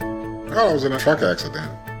Well, I was in a truck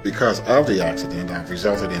accident. Because of the accident, I've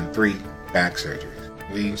resulted in 3 back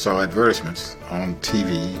surgeries. We saw advertisements on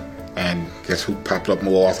TV, and guess who popped up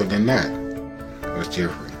more often than that? It was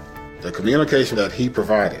Jeffrey. The communication that he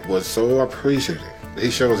provided was so appreciative.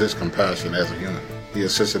 He shows his compassion as a human. He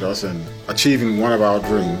assisted us in achieving one of our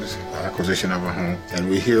dreams, the acquisition of a home, and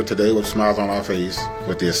we're here today with smiles on our face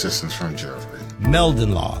with the assistance from Jeffrey.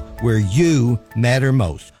 Meldon Law, where you matter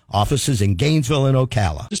most. Offices in Gainesville and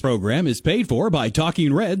Ocala. This program is paid for by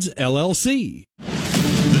Talking Reds, LLC.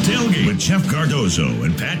 The Tailgate with Jeff Cardozo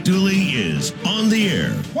and Pat Dooley is on the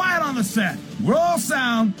air. Quiet on the set. Roll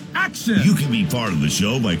sound. Action. You can be part of the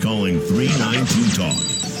show by calling 392-TALK.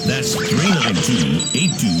 That's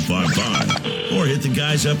 392-8255. Or hit the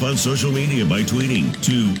guys up on social media by tweeting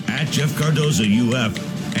to @JeffCardozoUF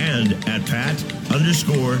and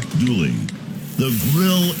 @Pat_Dooley. The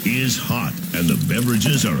grill is hot and the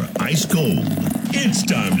beverages are ice cold. It's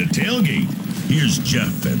time to tailgate. Here's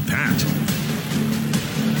Jeff and Pat.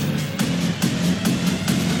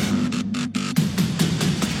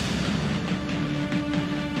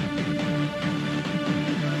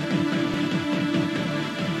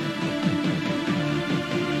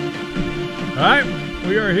 All right,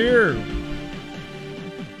 we are here.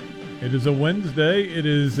 It is a Wednesday. It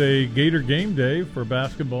is a Gator game day for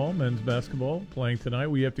basketball, men's basketball, playing tonight.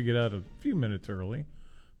 We have to get out a few minutes early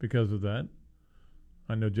because of that.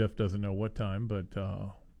 I know Jeff doesn't know what time, but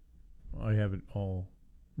I have it all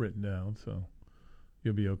written down, so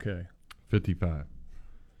you'll be okay. 55.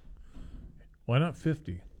 Why not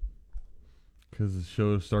 50? Because the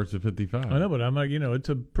show starts at 55. I know, but I'm like, it's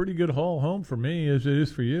a pretty good haul home for me as it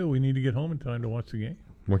is for you. We need to get home in time to watch the game.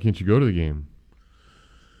 Why can't you go to the game?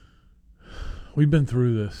 We've been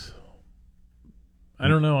through this. I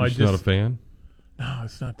don't know. You're just not a fan? No,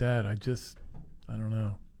 it's not that. I don't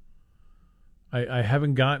know. I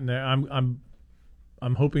haven't gotten there. I'm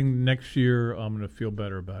hoping next year I'm going to feel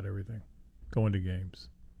better about everything, going to games.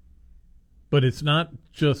 But it's not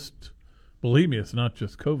just, believe me, it's not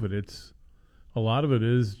just COVID. It's a lot of it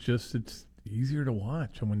is just it's easier to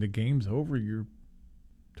watch, and when the game's over, you're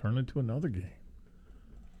turning to another game.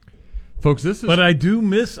 Folks, this is. But I do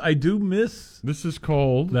miss. This is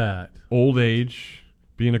called that old age,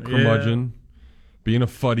 being a curmudgeon, being a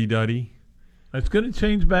fuddy-duddy. It's going to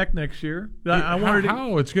change back next year.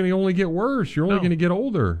 How? It's going to only get worse. You're only going to get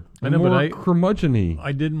older. I know, more but curmudgeon-y.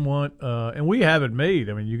 I didn't want, and we have it made.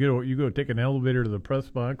 I mean, you go take an elevator to the press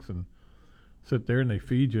box and sit there, and they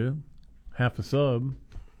feed you half a sub.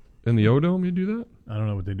 In the O-Dome, you do that? I don't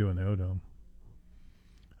know what they do in the O-Dome.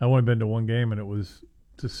 I only been to one game, and it was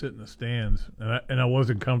to sit in the stands, and I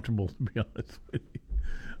wasn't comfortable, to be honest with you.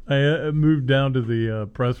 I moved down to the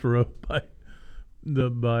press row by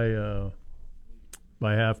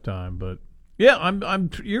halftime, but yeah,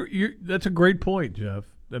 you're that's a great point, Jeff.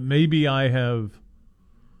 That maybe I have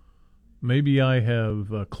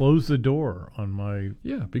closed the door on my.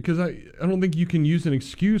 Yeah, because I don't think you can use an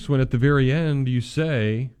excuse when at the very end you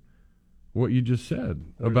say what you just said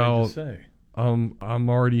about I'm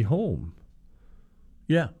already home.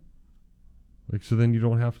 Yeah. Like, so then you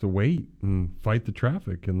don't have to wait and fight the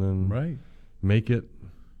traffic and then make it.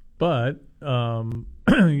 But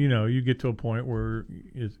you get to a point where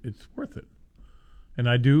it's worth it, and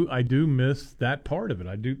I do miss that part of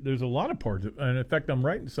it. There's a lot of parts of it. And in fact, I'm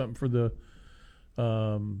writing something for the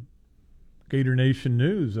Gator Nation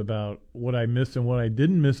News about what I missed and what I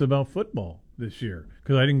didn't miss about football this year,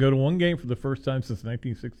 because I didn't go to one game for the first time since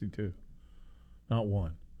 1962, not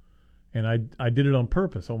one. And I did it on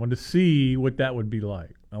purpose. I wanted to see what that would be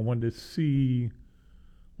like. I wanted to see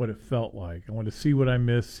what it felt like. I wanted to see what I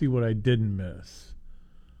missed, see what I didn't miss.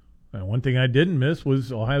 And one thing I didn't miss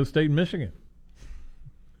was Ohio State and Michigan.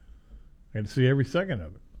 I had to see every second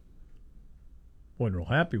of it. Wasn't real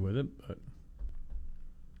happy with it, but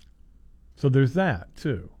so there's that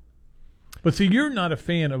too. But see, you're not a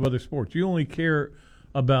fan of other sports. You only care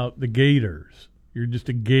about the Gators. You're just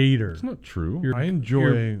a Gator. It's not true. You're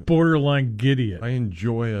a borderline Gideon. I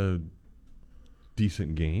enjoy a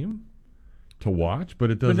decent game to watch,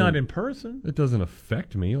 but it doesn't. But not in person. It doesn't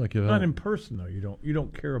affect me. Like not in person though. You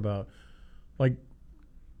don't care about. Like,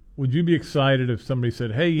 would you be excited if somebody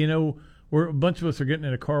said, "Hey, we're a bunch of us are getting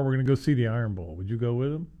in a car. We're going to go see the Iron Bowl." Would you go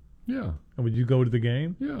with them? Yeah. And would you go to the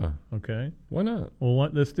game? Yeah. Okay. Why not? Well,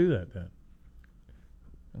 let's do that then.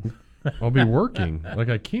 I'll be working. Like,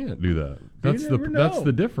 I can't do that. That's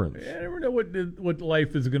the difference. You never know what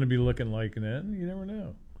life is going to be looking like, and then you never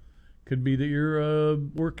know. Could be that you're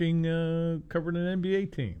working covering an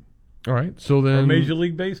NBA team. All right. So then, or a Major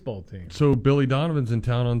League Baseball team. So Billy Donovan's in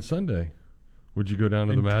town on Sunday. Would you go down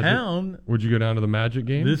to the Magic? Town? Would you go down to the Magic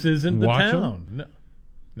game? This isn't the watch town. them?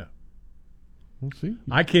 No. We'll see.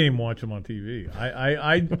 I can't even watch them on TV.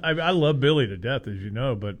 I love Billy to death, as you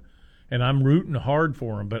know, and I'm rooting hard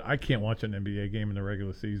for him, but I can't watch an NBA game in the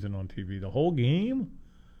regular season on TV. The whole game?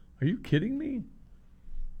 Are you kidding me?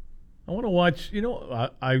 I want to watch.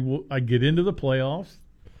 I get into the playoffs.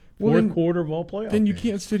 Fourth quarter of all playoffs. Then you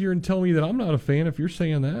can't sit here and tell me that I'm not a fan if you're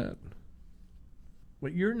saying that.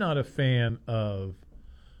 But you're not a fan of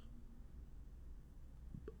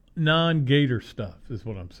non-Gator stuff, is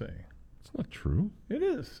what I'm saying. It's not true. It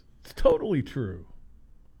is. It's totally true.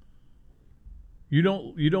 You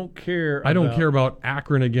don't care. I don't care about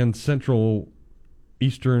Akron against Central,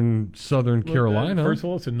 Eastern, Southern Carolina. First of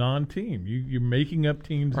all, it's a non-team. You're making up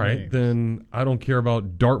teams' right, names. Then I don't care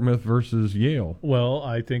about Dartmouth versus Yale. Well,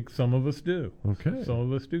 I think some of us do. Okay. Some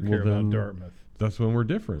of us do care about Dartmouth. That's when we're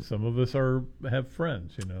different. Some of us have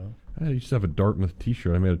friends, I used to have a Dartmouth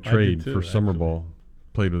T-shirt. I made a trade for summer ball.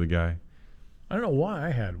 Played with a guy. I don't know why I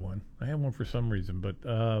had one. I had one for some reason, but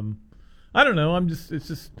I don't know. I'm just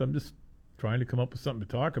trying to come up with something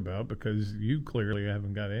to talk about because you clearly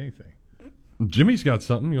haven't got anything. Jimmy's got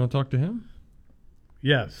something. You want to talk to him?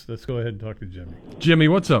 Yes, let's go ahead and talk to Jimmy. Jimmy,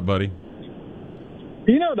 what's up, buddy?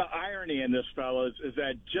 The irony in this, fellas, is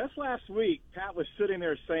that just last week, Pat was sitting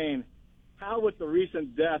there saying, how with the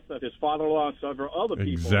recent death of his father-in-law and several other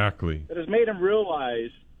people, exactly, that has made him realize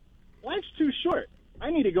life's too short. I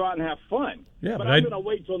need to go out and have fun. Yeah, but I'm going to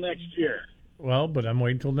wait till next year. Well, but I'm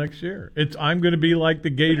waiting till next year. I'm going to be like the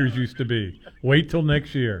Gators used to be. Wait till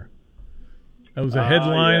next year. That was a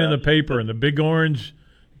headline in the paper in the Big Orange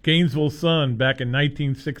Gainesville Sun back in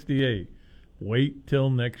 1968. Wait till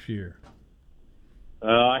next year.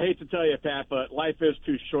 I hate to tell you, Pat, but life is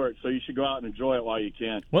too short, so you should go out and enjoy it while you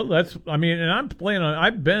can. Well, and I'm planning on.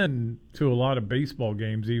 I've been to a lot of baseball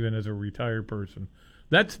games, even as a retired person.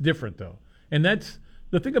 That's different, though, and that's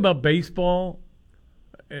the thing about baseball.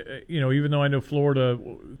 Even though I know Florida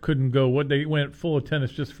couldn't go, they went full of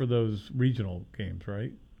tennis just for those regional games,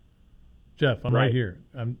 right? Jeff, I'm right here.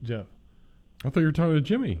 I'm Jeff. I thought you were talking to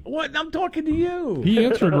Jimmy. What? I'm talking to you. He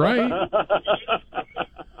answered right.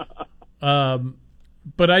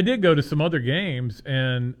 But I did go to some other games,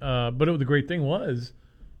 and but the great thing was,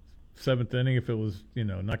 seventh inning, if it was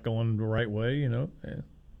not going the right way, get in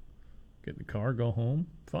the car, go home,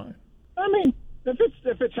 fine. I mean, if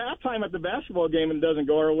it's halftime at the basketball game and it doesn't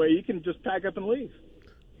go our way, you can just pack up and leave.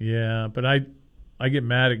 Yeah, but I get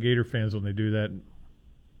mad at Gator fans when they do that.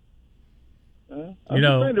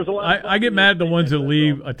 I get mad at the ones that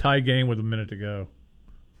leave a tie game with a minute to go.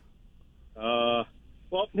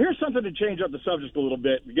 Well, here's something to change up the subject a little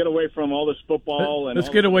bit. Get away from all this football and let's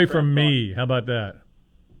get away from me. How about that?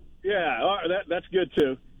 Yeah, that's good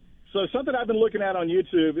too. So something I've been looking at on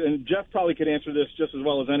YouTube, and Jeff probably could answer this just as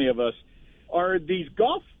well as any of us, are these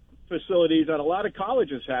golf facilities that a lot of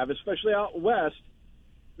colleges have, especially out west,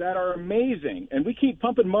 that are amazing. And we keep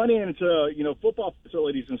pumping money into football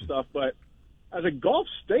facilities and stuff, but as a golf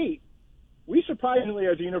state, we surprisingly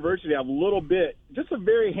as a university have just a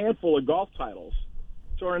very handful of golf titles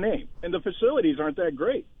to our name, and the facilities aren't that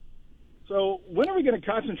great. So when are we going to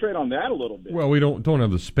concentrate on that a little bit? Well, we don't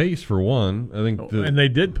have the space for one. I think, and they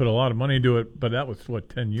did put a lot of money into it, but that was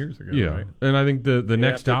 10 years ago. Yeah, right? And I think the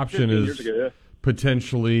next option is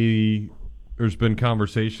potentially. There's been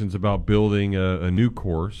conversations about building a new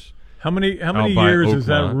course. How many years has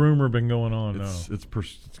that rumor been going on now? It's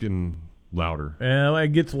getting louder. And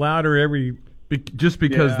it gets louder every. Just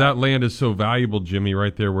because that land is so valuable, Jimmy,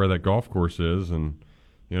 right there where that golf course is, and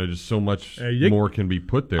just so much more can be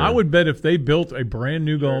put there. I would bet if they built a brand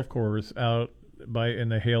new golf course out in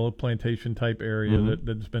the Hale Plantation type area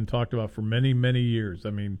that's been talked about for many, many years. I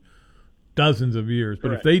mean, dozens of years.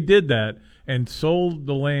 But if they did that and sold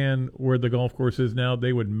the land where the golf course is now,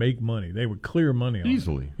 they would make money. They would clear money on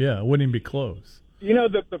easily. It. Yeah, it wouldn't even be close.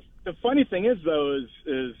 The funny thing is, though,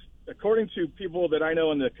 is according to people that I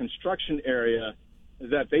know in the construction area, is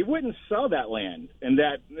that they wouldn't sell that land, and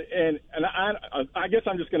I guess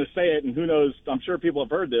I'm just going to say it, and who knows? I'm sure people have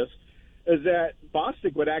heard this. Is that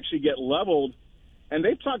Bostic would actually get leveled, and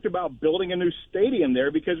they've talked about building a new stadium there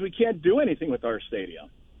because we can't do anything with our stadium.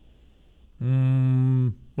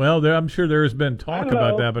 Well, I'm sure there has been talk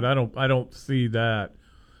about that, but I don't see that.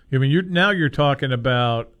 I mean, you're talking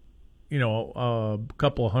about a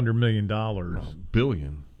couple of $100 million,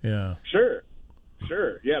 billion. Yeah, sure,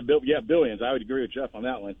 yeah, billions. I would agree with Jeff on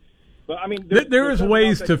that one. But I mean, there's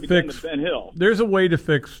ways to fix Ben Hill. There's a way to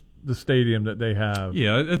fix the stadium that they have.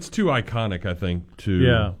 Yeah, it's too iconic, I think.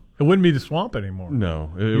 Yeah, It wouldn't be the Swamp anymore.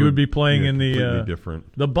 No, you would be playing in the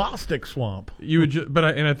different the Bostic Swamp. You would,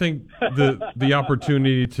 I think the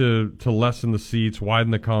opportunity to lessen the seats,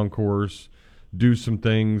 widen the concourse, do some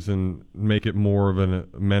things, and make it more of an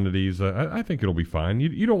amenities. I think it'll be fine.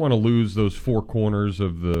 You don't want to lose those four corners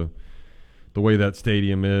of the way that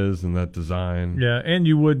stadium is and that design. Yeah, and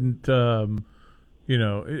you wouldn't. The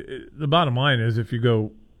bottom line is if you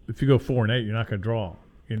go 4-8, you're not going to draw.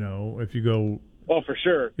 If you go. Well, for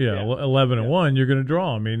sure. Yeah, 11-1, you're going to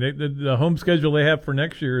draw. I mean, the home schedule they have for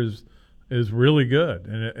next year is really good,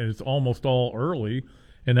 and it's almost all early,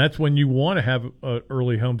 and that's when you want to have an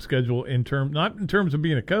early home schedule not in terms of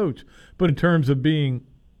being a coach, but in terms of being,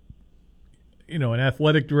 an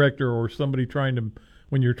athletic director or somebody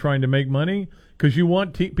when you're trying to make money, because you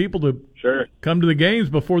want people to come to the games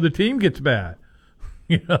before the team gets bad,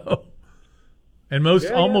 And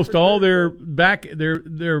almost all their back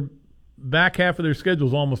half of their schedule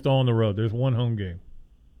is almost all on the road. There's one home game.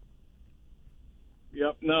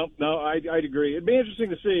 Yep. No, I'd agree. It'd be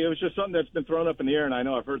interesting to see. It was just something that's been thrown up in the air, and I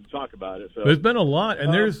know I've heard talk about it. So there's been a lot,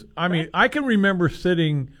 and I can remember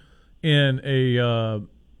sitting in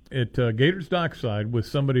at Gators Dockside with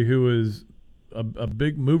somebody who is a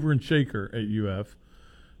big mover and shaker at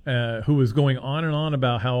UF, who was going on and on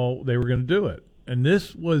about how they were going to do it, and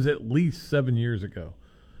this was at least 7 years ago.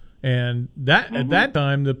 And at that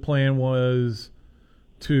time, the plan was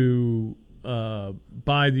to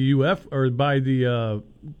buy the UF or buy the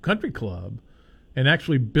country club and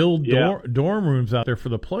actually build dorm rooms out there for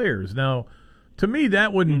the players. Now, to me,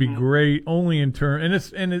 that wouldn't be great. Only in turn,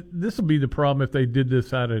 and this will be the problem if they did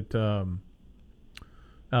this out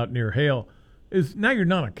near Hale. Is now you're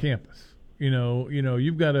not on campus.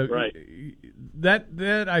 You've got to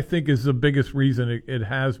that I think is the biggest reason it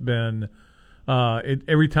has been.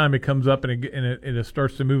 Every time it comes up and it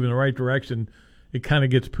starts to move in the right direction, it kind of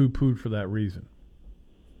gets poo-pooed for that reason.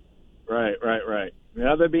 Right.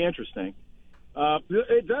 Yeah, that'd be interesting.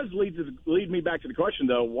 It does lead me back to the question,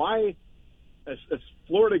 though. Why, as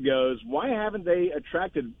Florida goes, why haven't they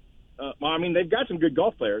attracted they've got some good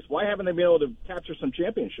golf players. Why haven't they been able to capture some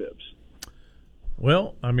championships?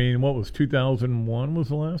 Well, what was 2001 was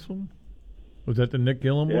the last one? Was that the Nick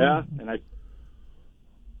Gillum one?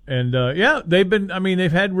 Yeah, they've been.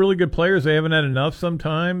 They've had really good players. They haven't had enough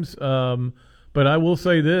sometimes. But I will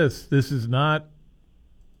say this: this is not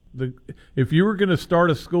the. If you were going to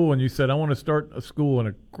start a school and you said, "I want to start a school in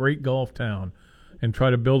a great golf town and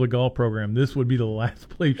try to build a golf program," this would be the last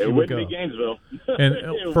place you would go. It wouldn't be Gainesville.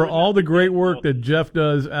 And for all the great work that Jeff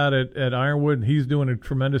does out at Ironwood, and he's doing a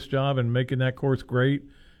tremendous job in making that course great.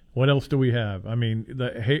 What else do we have?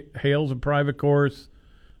 The Hale's a private course.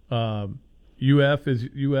 UF is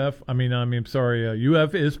UF.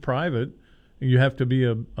 UF is private. You have to be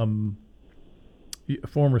a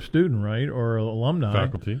former student, right, or alumni,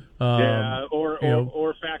 faculty.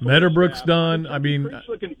 Or faculty. Meadowbrook's done. Creek's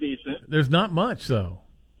looking decent. There's not much though.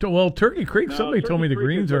 Well, Turkey Creek. Somebody told me the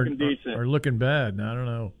greens are looking bad. I don't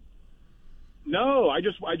know. No, I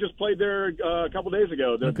just played there a couple days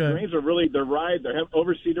ago. The greens are really they're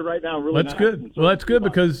overseeded right now. Really, that's good. Well, that's good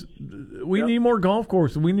because we need more golf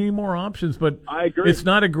courses. We need more options. But I agree. It's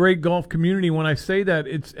not a great golf community. When I say that,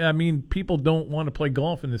 people don't want to play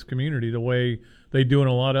golf in this community the way they do in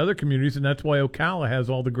a lot of other communities, and that's why Ocala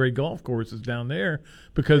has all the great golf courses down there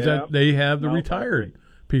because they have the retired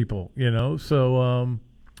people. So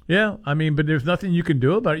but there's nothing you can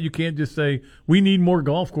do about it. You can't just say we need more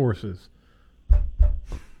golf courses.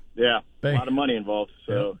 Yeah, a lot of money involved.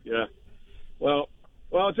 So, yeah. Well,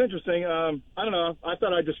 it's interesting. I don't know. I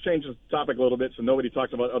thought I'd just change the topic a little bit so nobody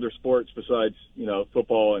talks about other sports besides,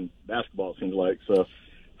 football and basketball, it seems like. So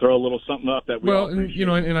throw a little something up that we all appreciate.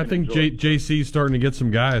 And I think JC's starting to get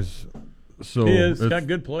some guys. So he is. Got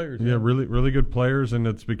good players. Yeah, really, really good players, and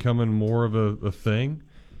it's becoming more of a thing.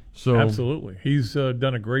 So absolutely. He's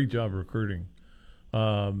done a great job recruiting.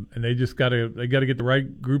 And they just got to get the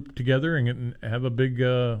right group together and have a big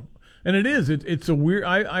and it's a weird.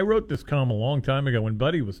 I wrote this column a long time ago when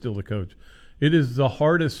Buddy was still the coach. It is the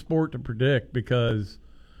hardest sport to predict because,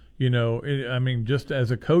 just as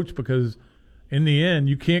a coach, because in the end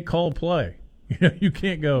you can't call play. You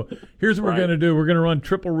can't go. Here's what we're going to do. We're going to run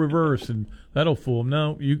triple reverse and that'll fool him.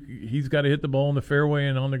 No, he's got to hit the ball in the fairway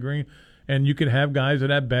and on the green, and you can have guys that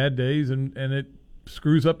have bad days and it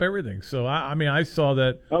screws up everything. So I saw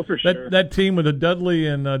that. Oh, for sure. That team with Dudley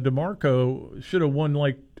and DeMarco should have won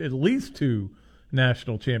at least 2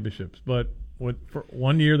 national championships. But for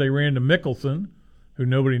one year they ran to Mickelson, who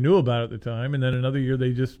nobody knew about at the time, and then another year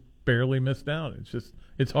they just barely missed out.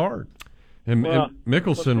 It's hard. And Well,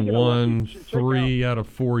 Mickelson speaking of won lucky, check 3 out of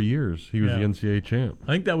 4 years. He was Yeah. the NCAA champ.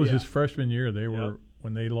 I think that was Yeah. his freshman year. They were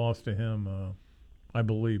when they lost to him, I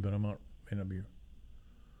believe, but I'm not may not be.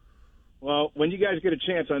 Well, when you guys get a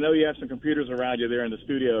chance, I know you have some computers around you there in the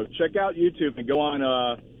studio. Check out YouTube and go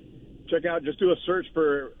on. Just do a search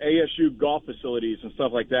for ASU golf facilities and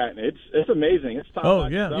stuff like that. And it's amazing. It's top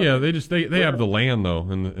notch stuff. Yeah. They have the land though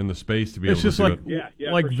and the space to be It's able just to do like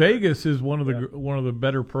it. like for sure. Vegas is one of the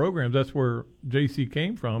better programs. That's where JC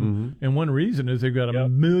came from, and one reason is they've got a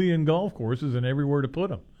million golf courses and everywhere to put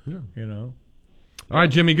them. Yeah. You know. All right,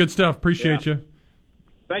 Jimmy. Good stuff. Appreciate you.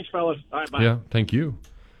 Thanks, fellas. All right, bye. Yeah. Thank you.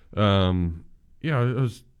 I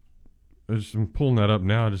was I'm pulling that up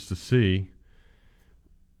now just to see.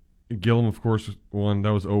 Gillum, of course, won.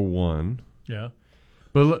 That was 0-1. Yeah.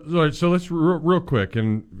 But let's real quick,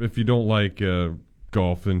 and if you don't like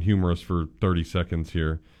golf, then humor us for 30 seconds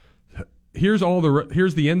here. Here's the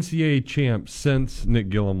NCAA champ since Nick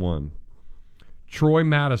Gillum won. Troy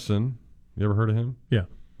Madison, you ever heard of him? Yeah.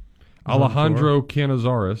 Alejandro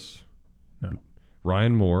Canizares. No.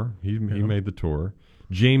 Ryan Moore, he made the tour.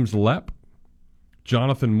 James Lepp,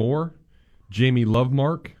 Jonathan Moore, Jamie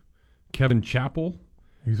Lovemark, Kevin Chappell.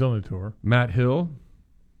 He's on the tour. Matt Hill,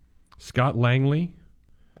 Scott Langley,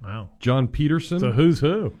 Wow. John Peterson, So who's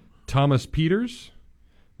who? Thomas Peters,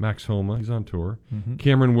 Max Homa, he's on tour, Mm-hmm.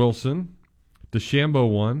 Cameron Wilson, DeChambeau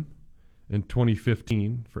won in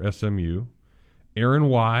 2015 for SMU, Aaron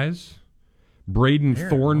Wise, Braden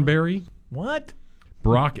Thornberry, What?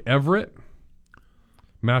 Brock Everett,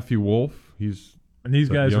 Matthew Wolf, And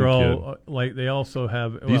these a guys young are all like they also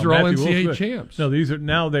have. These are all Matthew NCAA Wolf's good. champs. No, these are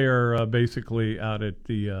now they are basically out at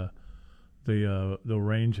the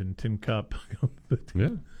range in Tin Cup. yeah.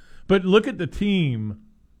 But look at the team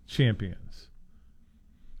champions.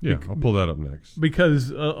 Yeah, I'll pull that up next.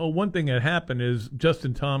 Because one thing that happened is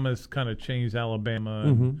Justin Thomas kind of changed Alabama.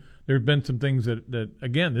 And there have been some things that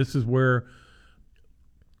again, this is where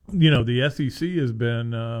the SEC has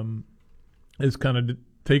been is kind of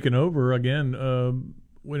taken over again in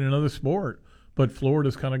another sport. But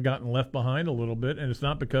Florida's kind of gotten left behind a little bit, and it's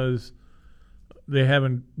not because they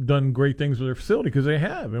haven't done great things with their facility, because they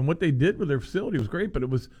have. And what they did with their facility was great, but it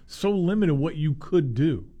was so limited what you could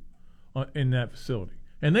do in that facility.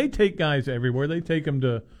 And they take guys everywhere. They take them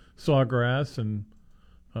to Sawgrass and,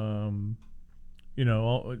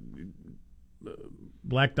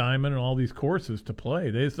 Black Diamond and all these courses to play.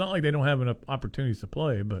 It's not like they don't have enough opportunities to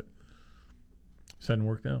play, but it hasn't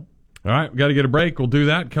worked out. All right, we got to get a break. We'll do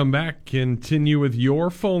that. Come back. Continue with your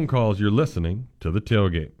phone calls. You're listening to The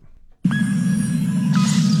Tailgate.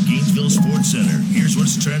 Gainesville Sports Center. Here's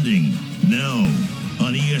what's trending now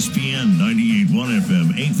on ESPN 98.1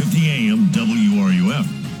 FM, 850 AM, WRUF.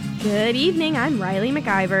 Good evening, I'm Riley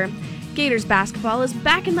McIver. Gators basketball is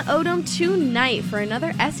back in the O-Dome tonight for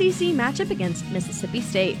another SEC matchup against Mississippi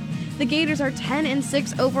State. The Gators are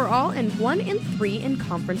 10-6 overall and 1-3 in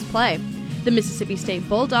conference play. The Mississippi State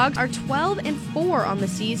Bulldogs are 12-4 on the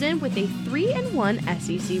season with a 3-1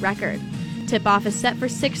 SEC record. Tip-off is set for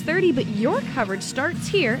 6:30, but your coverage starts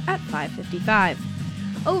here at 5:55.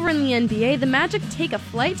 Over in the NBA, the Magic take a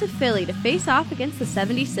flight to Philly to face off against the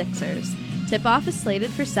 76ers. Tip-off is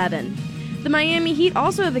slated for 7. The Miami Heat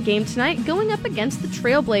also have a game tonight going up against the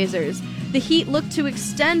Trailblazers. The Heat look to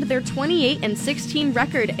extend their 28-16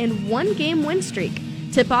 record and one-game win streak.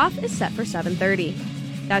 Tip-off is set for 7:30.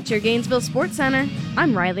 That's your Gainesville Sports Center.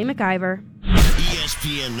 I'm Riley McIver.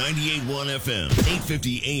 ESPN 98.1 FM,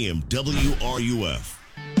 850 AM, WRUF.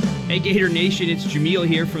 Hey Gator Nation, it's Jameel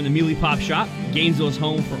here from the Muley Pop Shop. Gainesville's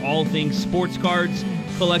home for all things sports cards,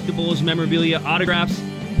 collectibles, memorabilia, autographs,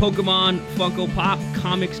 Pokemon, Funko Pop,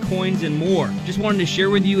 comics, coins, and more. Just wanted to share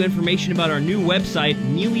with you information about our new website,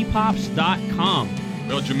 MuleyPops.com.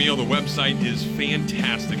 Well, Jameel, the website is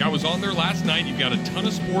fantastic. I was on there last night. You've got a ton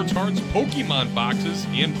of sports cards, Pokemon boxes,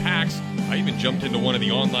 and packs. I even jumped into one of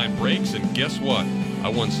the online breaks, and guess what? I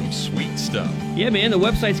won some sweet stuff. Yeah, man, the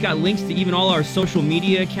website's got links to even all our social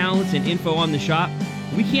media accounts and info on the shop.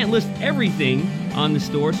 We can't list everything on the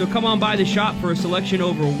store, so come on by the shop for a selection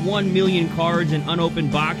over 1 million cards and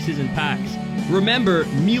unopened boxes and packs. Remember,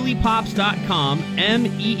 MealyPops.com,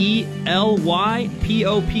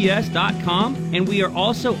 MEELYPOPS.com, and we are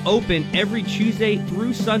also open every Tuesday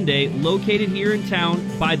through Sunday, located here in town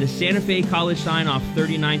by the Santa Fe College sign off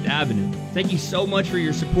 39th Avenue. Thank you so much for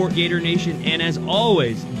your support, Gator Nation, and as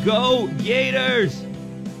always, go Gators!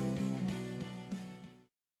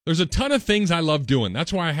 There's a ton of things I love doing.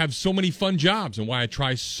 That's why I have so many fun jobs and why I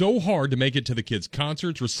try so hard to make it to the kids'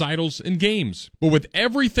 concerts, recitals, and games. But with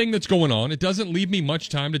everything that's going on, it doesn't leave me much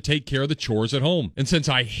time to take care of the chores at home. And since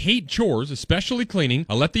I hate chores, especially cleaning,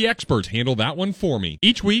 I let the experts handle that one for me.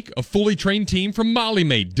 Each week, a fully trained team from Molly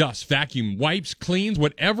Maid dusts, vacuum, wipes, cleans,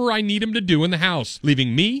 whatever I need them to do in the house,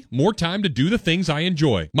 leaving me more time to do the things I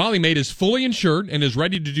enjoy. Molly Maid is fully insured and is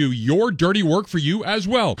ready to do your dirty work for you as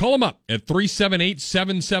well. Call them up at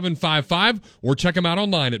 378-7755 or check them out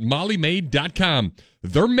online at mollymaid.com.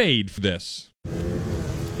 They're made for this.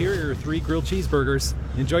 Here are your 3 grilled cheeseburgers.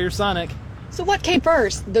 Enjoy your Sonic. So what came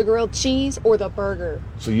first, the grilled cheese or the burger?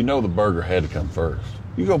 So you know the burger had to come first.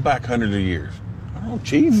 You go back hundreds of years. Oh,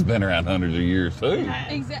 cheese has been around hundreds of years, too.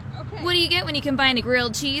 Exactly. Okay. What do you get when you combine a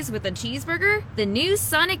grilled cheese with a cheeseburger? The new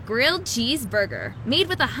Sonic Grilled Cheeseburger. Made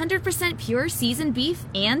with 100% pure seasoned beef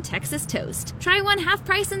and Texas toast. Try one half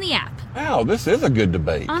price in the app. Wow, this is a good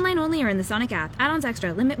debate. Online only or in the Sonic app. Add-ons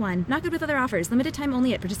extra. Limit 1. Not good with other offers. Limited time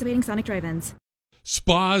only at participating Sonic drive-ins.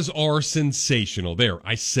 Spas are sensational. There,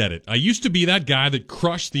 I said it. I used to be that guy that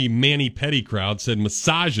crushed the mani-pedi crowd, said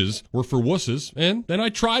massages were for wusses, and then I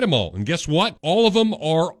tried them all. And guess what? All of them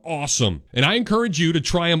are awesome. And I encourage you to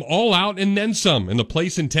try them all out and then some. And the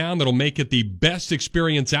place in town that'll make it the best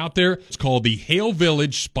experience out there is called the Hale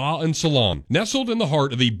Village Spa and Salon. Nestled in the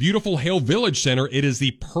heart of the beautiful Hale Village Center, it is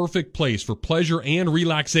the perfect place for pleasure and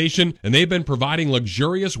relaxation, and they've been providing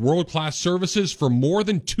luxurious world-class services for more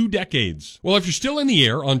than 2 decades. Well, if you're still in the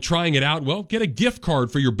air on trying it out, well, get a gift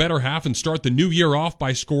card for your better half and start the new year off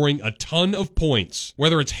by scoring a ton of points.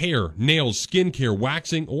 Whether it's hair, nails, skincare,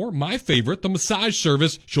 waxing, or my favorite, the massage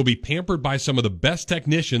service, she'll be pampered by some of the best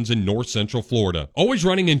technicians in North Central Florida. Always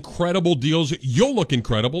running incredible deals, you'll look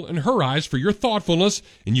incredible in her eyes for your thoughtfulness,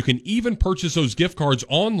 and you can even purchase those gift cards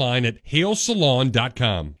online at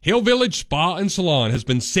halesalon.com. Hale Village Spa and Salon has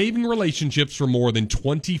been saving relationships for more than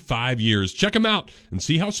 25 years. Check them out and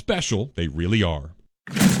see how special they really are.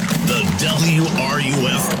 The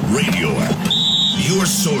WRUF radio app. Your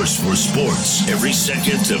source for sports every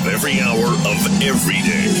second of every hour of every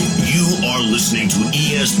day. You are listening to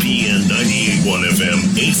ESPN 98.1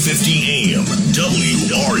 FM, 850 AM,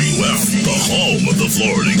 WRUF, the home of the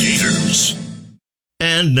Florida Gators.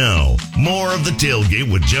 And now, more of the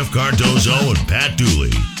tailgate with Jeff Cardozo and Pat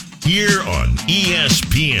Dooley. Here on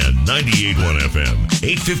ESPN 98.1 FM,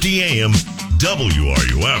 850 AM,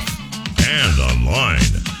 WRUF. And online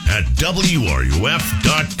at WRUF.com.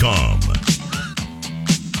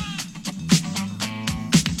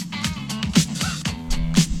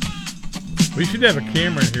 We should have a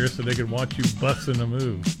camera in here so they could watch you busting a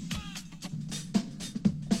move.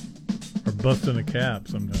 Or busting a cap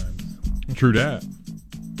sometimes. True that.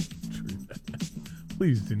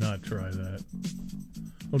 Please do not try that.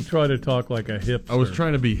 Don't try to talk like a hipster. I was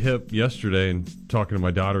trying to be hip yesterday and talking to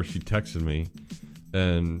my daughter. She texted me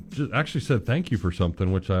and just actually said thank you for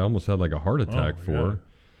something, which I almost had like a heart attack for. God.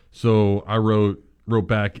 So I wrote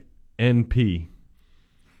back NP.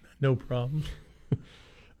 No problem.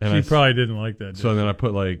 And she probably didn't like that. So then I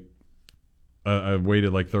put like, I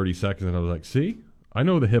waited like 30 seconds and I was like, see, I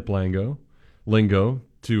know the hip lingo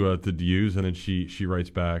to use. And then she writes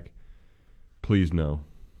back, please no.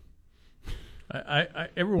 I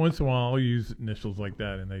every once in a while I'll use initials like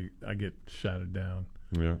that and I get shouted down.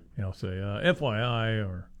 Yeah. And I'll say FYI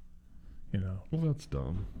or, Well, that's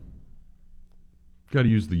dumb. Got to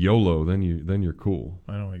use the YOLO, then you're cool.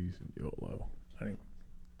 I don't use YOLO.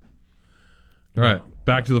 All right,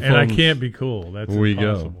 back to the phone. And I can't be cool. That's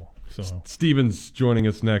impossible. Go. So Steven's joining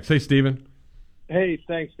us next. Hey, Steven. Hey,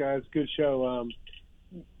 thanks, guys. Good show.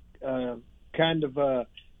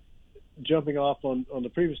 Jumping off on the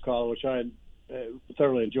previous call, which I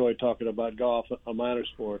thoroughly enjoyed talking about golf, a minor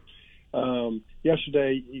sport.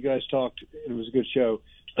 Yesterday, you guys talked, it was a good show,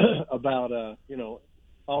 about,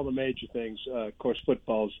 all the major things. Of course,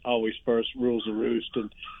 football's always first, rules of roost.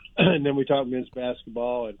 And then we talked men's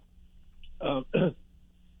basketball and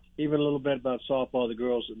even a little bit about softball, the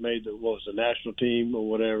girls that made the national team or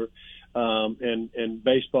whatever, and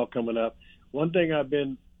baseball coming up. One thing I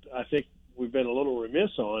think we've been a little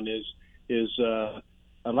remiss on is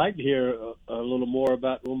I'd like to hear a little more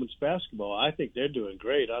about women's basketball. I think they're doing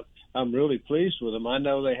great. I'm really pleased with them. I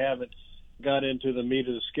know they haven't got into the meat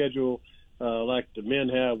of the schedule like the men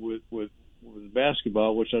have with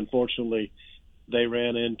basketball, which unfortunately they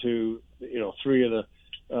ran into 3 of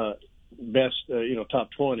the best top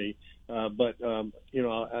 20. But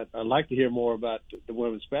I'd like to hear more about the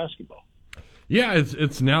women's basketball. Yeah,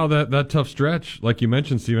 it's now that tough stretch, like you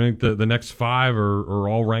mentioned, Steve. I think the next 5 are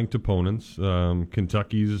all ranked opponents.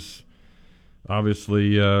 Kentucky's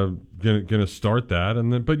obviously gonna start that,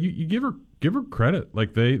 and then but you give her credit.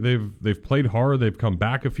 Like they've played hard. They've come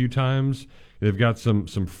back a few times. They've got some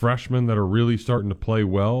freshmen that are really starting to play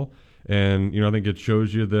well, and I think it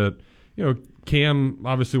shows you that Cam,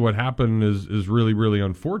 obviously what happened is really, really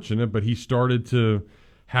unfortunate, but he started to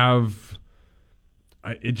have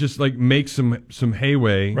it just like make some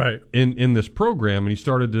headway in this program, and he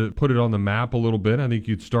started to put it on the map a little bit. I think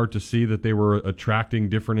you'd start to see that they were attracting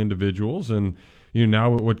different individuals, and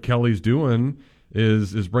now what Kelly's doing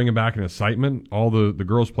is bringing back an excitement. All the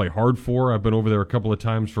girls play hard for. I've been over there a couple of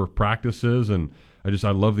times for practices, and I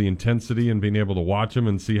love the intensity and being able to watch them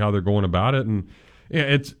and see how they're going about it. And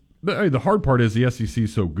it's the hard part is the SEC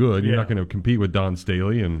is so good. You're not going to compete with Don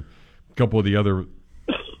Staley and a couple of the other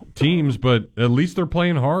teams, but at least they're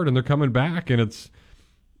playing hard and they're coming back, and it's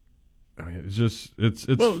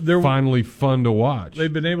finally fun to watch.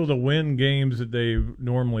 They've been able to win games that they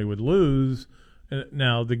normally would lose.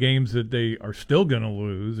 Now, the games that they are still going to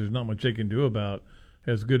lose, there's not much they can do about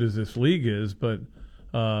as good as this league is. But,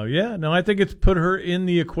 I think it's put her in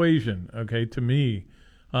the equation, okay, to me.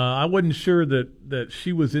 I wasn't sure that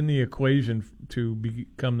she was in the equation to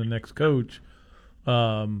become the next coach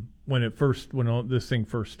when this thing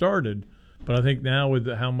first started. But I think now with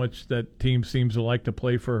how much that team seems to like to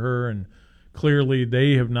play for her, and clearly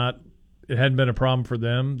they have not – it hadn't been a problem for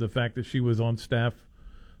them, the fact that she was on staff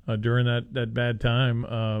during that bad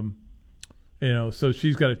time. So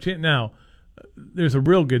she's got a chance. Now, there's a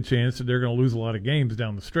real good chance that they're going to lose a lot of games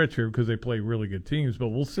down the stretch here because they play really good teams, but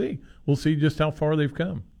we'll see. We'll see just how far they've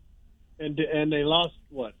come. And they lost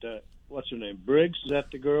what? What's her name? Briggs? Is that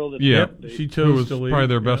the girl that? Yeah, she chose to leave. Probably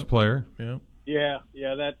their best player. Yeah. Yeah.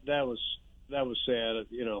 That was sad.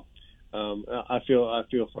 I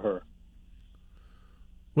feel for her.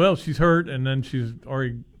 Well, she's hurt, and then she's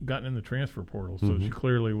already gotten in the transfer portal, so she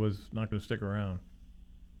clearly was not going to stick around.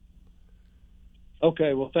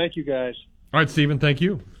 Okay, well, thank you, guys. All right, Stephen, thank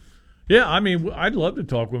you. Yeah, I mean, I'd love to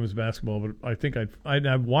talk women's basketball, but I think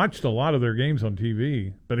I've watched a lot of their games on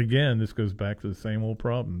TV. But again, this goes back to the same old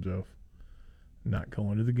problem, Jeff. Not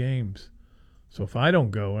going to the games. So if I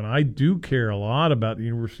don't go, and I do care a lot about the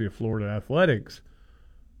University of Florida athletics,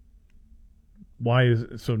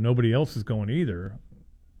 so nobody else is going either?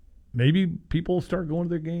 Maybe people will start going to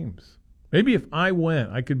their games. Maybe if I went,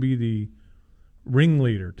 I could be the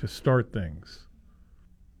ringleader to start things.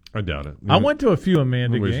 I doubt it. I went to a few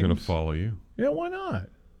Amanda games. Nobody's going to follow you. Yeah, why not?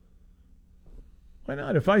 Why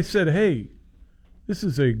not? If I said, hey, this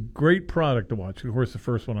is a great product to watch. Of course, the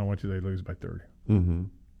first one I went to, they lose by 30. Mm-hmm.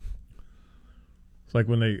 It's like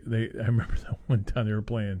when I remember that one time they were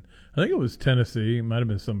playing, I think it was Tennessee. It might have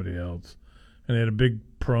been somebody else. And they had a big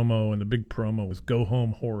promo, and the big promo was Go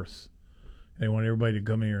Home Horse. They want everybody to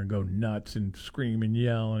come here and go nuts and scream and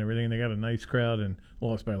yell and everything. And they got a nice crowd and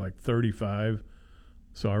lost by like 35.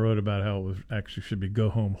 So I wrote about how it was actually should be Go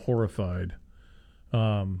Home Horrified.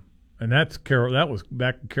 And that's Carol. That was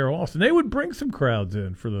back in Carol Austin. They would bring some crowds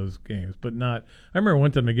in for those games, but not. I remember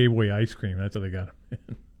one time they gave away ice cream. That's how they got them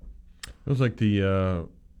in. It was like the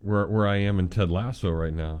where I am in Ted Lasso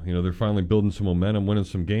right now. They're finally building some momentum, winning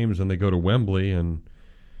some games, and they go to Wembley and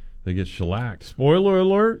they get shellacked. Spoiler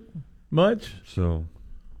alert, much? So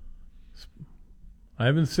I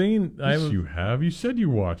haven't seen. Yes, you have. You said you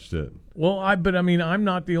watched it. Well, I'm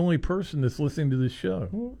not the only person that's listening to this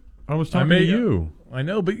show. I was talking to you. I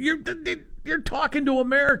know, but you're talking to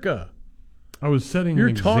America. I was setting an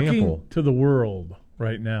example. You're talking to the world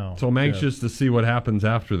right now. So I'm anxious to see what happens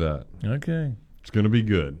after that. Okay. It's going to be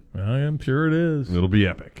good. I am sure it is. It'll be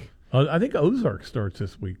epic. I think Ozark starts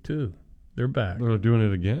this week, too. They're back. They're doing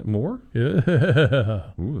it again? More?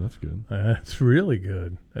 Yeah. Ooh, that's good. That's really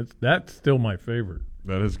good. That's still my favorite.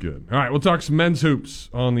 That is good. All right, we'll talk some men's hoops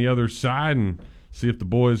on the other side and see if the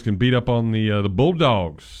boys can beat up on the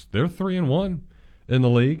Bulldogs. They're 3-1 in the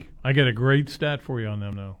league. I got a great stat for you on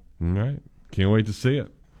them, though. All right. Can't wait to see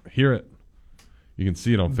it. Hear it. You can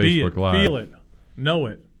see it on Facebook Live. Feel it. Know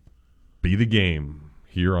it. Be the game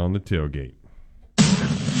here on the tailgate.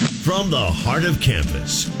 From the heart of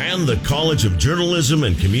campus and the College of Journalism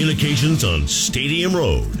and Communications on Stadium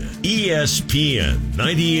Road, ESPN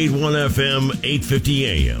 98.1 FM, 850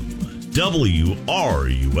 AM,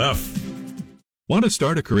 WRUF. Want to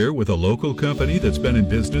start a career with a local company that's been in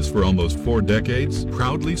business for almost 4 decades,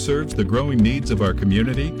 proudly serves the growing needs of our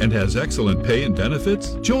community, and has excellent pay and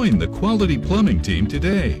benefits? Join the Quality Plumbing team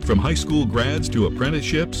today. From high school grads to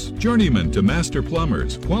apprenticeships, journeymen to master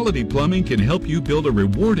plumbers, Quality Plumbing can help you build a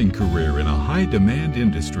rewarding career in a high-demand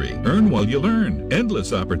industry. Earn while you learn.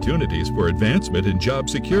 Endless opportunities for advancement and job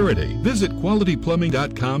security. Visit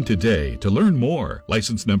qualityplumbing.com today to learn more.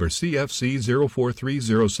 License number CFC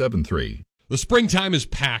 043073. The springtime is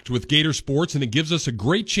packed with Gator sports, and it gives us a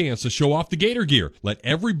great chance to show off the Gator gear. Let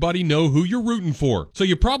everybody know who you're rooting for. So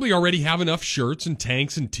you probably already have enough shirts and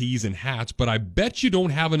tanks and tees and hats, but I bet you don't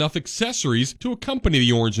have enough accessories to accompany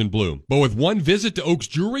the orange and blue. But with one visit to Oaks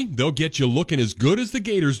Jewelry, they'll get you looking as good as the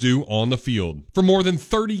Gators do on the field. For more than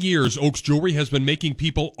 30 years, Oaks Jewelry has been making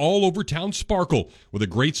people all over town sparkle with a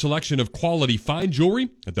great selection of quality fine jewelry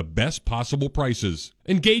at the best possible prices.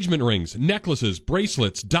 Engagement rings, necklaces,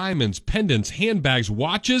 bracelets, diamonds, pendants, handbags,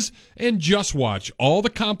 watches, and just watch all the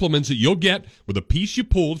compliments that you'll get with a piece you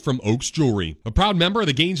pulled from Oaks Jewelry. A proud member of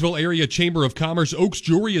the Gainesville Area Chamber of Commerce, Oaks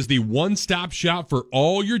Jewelry is the one-stop shop for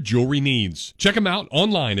all your jewelry needs. Check them out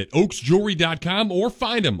online at oaksjewelry.com or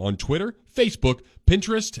find them on Twitter, Facebook,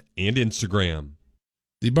 Pinterest, and Instagram.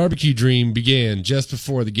 The barbecue dream began just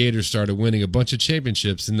before the Gators started winning a bunch of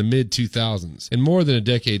championships in the mid-2000s. And more than a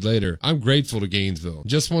decade later, I'm grateful to Gainesville.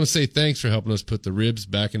 Just want to say thanks for helping us put the ribs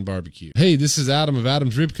back in barbecue. Hey, this is Adam of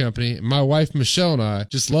Adam's Rib Company, and my wife Michelle and I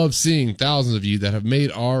just love seeing thousands of you that have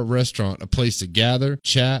made our restaurant a place to gather,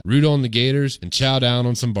 chat, root on the Gators, and chow down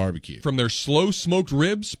on some barbecue. From their slow smoked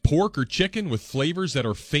ribs, pork, or chicken with flavors that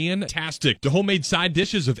are fantastic, to homemade side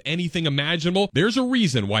dishes of anything imaginable, there's a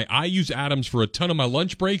reason why I use Adams for a ton of my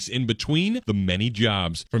lunch breaks in between the many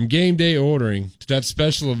jobs. From game day ordering to that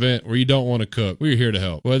special event where you don't want to cook, we're here to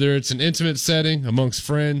help. Whether it's an intimate setting amongst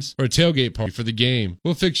friends or a tailgate party for the game,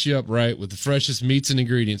 we'll fix you up right with the freshest meats and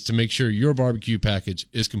ingredients to make sure your barbecue package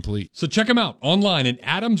is complete. So check them out online at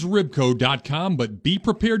adamsribco.com, but be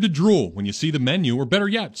prepared to drool when you see the menu, or better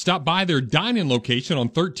yet, stop by their dine-in location on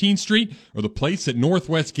 13th Street, or the place that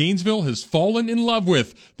Northwest Gainesville has fallen in love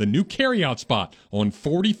with, the new carryout spot on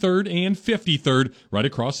 43rd and 53rd, right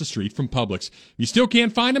across the street from Publix. If you still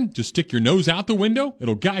can't find them, just stick your nose out the window.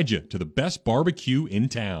 It'll guide you to the best barbecue in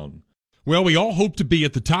town. Well, we all hope to be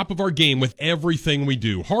at the top of our game with everything we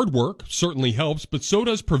do. Hard work certainly helps, but so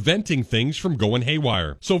does preventing things from going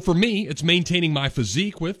haywire. So for me, it's maintaining my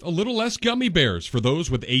physique with a little less gummy bears. For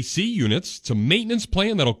those with AC units, it's a maintenance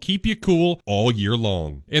plan that'll keep you cool all year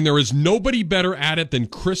long. And there is nobody better at it than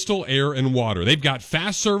Crystal Air and Water. They've got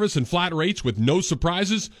fast service and flat rates with no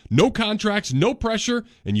surprises, no contracts, no pressure,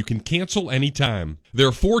 and you can cancel anytime.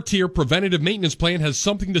 Their 4-tier preventative maintenance plan has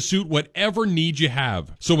something to suit whatever need you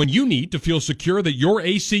have. So when you need to feel secure that your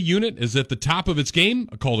AC unit is at the top of its game,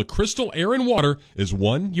 a call to Crystal Air and Water is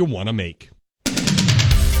one you want to make.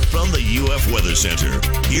 From the UF Weather Center,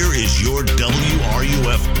 here is your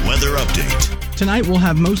WRUF weather update. Tonight we'll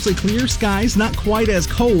have mostly clear skies, not quite as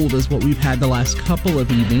cold as what we've had the last couple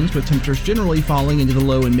of evenings, with temperatures generally falling into the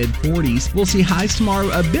low and mid 40s. We'll see highs tomorrow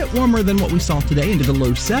a bit warmer than what we saw today, into the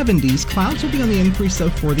low 70s. Clouds will be on the increase though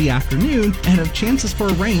for the afternoon, and have chances for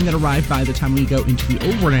rain that arrive by the time we go into the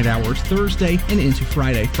overnight hours Thursday and into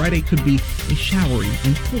Friday. Friday could be a showery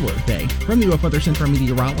and cooler day. From the UF Weather Center,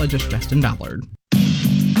 meteorologist Justin Ballard.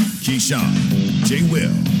 Keyshawn, J.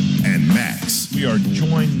 Will, and Max. We are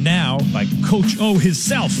joined now by Coach O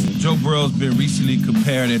himself. Joe Burrow's been recently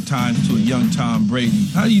compared at times to a young Tom Brady.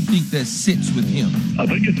 How do you think that sits with him? I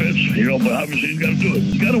think it fits, but obviously he's got to do it.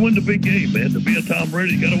 You got to win the big game, man. To be a Tom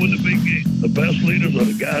Brady, you got to win the big game. The best leaders are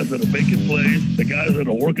the guys that are making plays, the guys that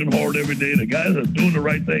are working hard every day, the guys that are doing the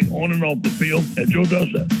right thing on and off the field, and Joe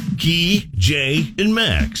does that. Key, Jay, and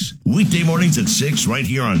Max. Weekday mornings at 6 right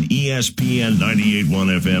here on ESPN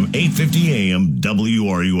 98.1 FM, 850 AM,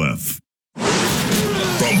 WRUF.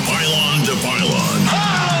 From pylon to pylon,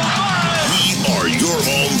 we are your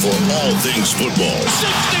home for all things football.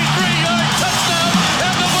 63-yard touchdown,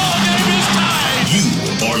 and the ball game is tied. You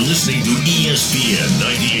are listening to ESPN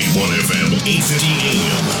 98.1 FM, 850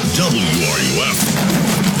 AM, WRUF,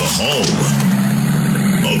 the home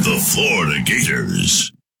of the Florida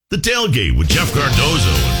Gators. The Tailgate with Jeff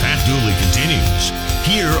Cardozo and Pat Dooley continues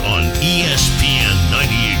here on ESPN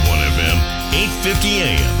 98.1 FM, 850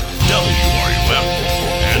 AM, WRUF,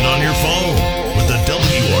 and on your phone with the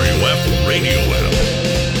WRUF radio app.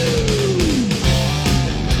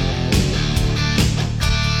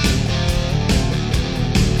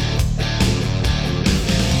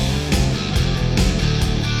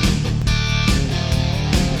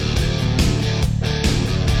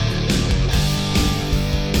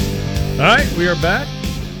 All right, we are back.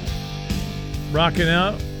 rocking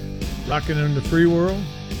in the free world.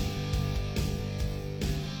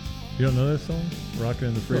 You don't know this song? Rocking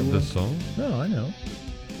in the free world? This song? No, I know.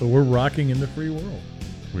 But we're rocking in the free world.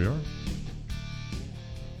 We are.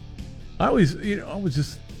 I was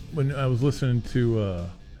just, when I was listening to,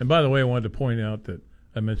 and by the way, I wanted to point out that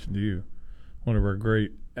I mentioned to you, one of our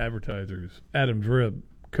great advertisers, Adam's Rib,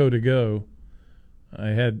 Co2Go. I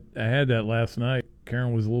had that last night.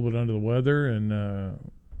 Karen was a little bit under the weather, and I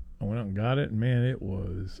went out and got it, and man, it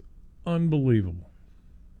was unbelievable.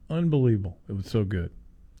 Unbelievable. It was so good.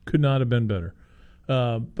 Could not have been better.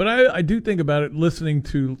 But I do think about it, listening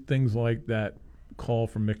to things like that call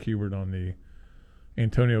from Mick Hubert on the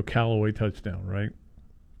Antonio Callaway touchdown, right?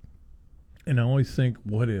 And I always think,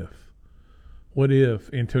 what if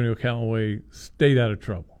Antonio Callaway stayed out of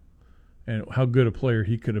trouble, and how good a player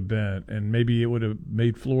he could have been, and maybe it would have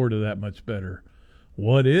made Florida that much better.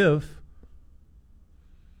 What if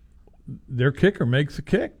their kicker makes a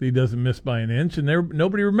kick, he doesn't miss by an inch, and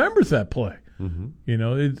nobody remembers that play? Mm-hmm. You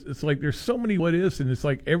know, it's like there's so many what ifs, and it's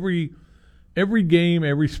like every game,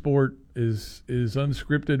 every sport is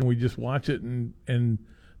unscripted, and we just watch it, and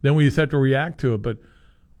then we just have to react to it. But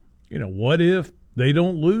you know, what if they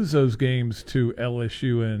don't lose those games to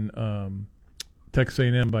LSU and Texas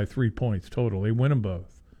A&M by 3 points total? They win them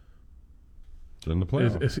both. It's in the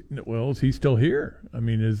playoffs. Is he still here? I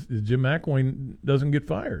mean, is Jim McElwain doesn't get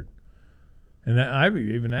fired? And I've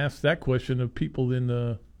even asked that question of people in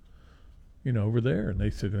the, over there, and they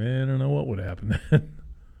said, I don't know what would happen then.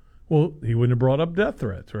 Well, he wouldn't have brought up death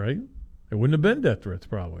threats, right? There wouldn't have been death threats,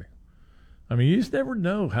 probably. I mean, you just never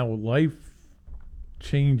know how life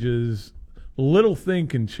changes. A little thing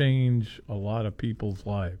can change a lot of people's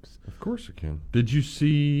lives. Of course it can. Did you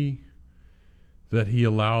see that he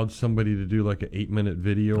allowed somebody to do like an 8-minute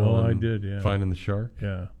video on I did, yeah. finding the shark?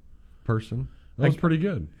 Yeah. Person? That was pretty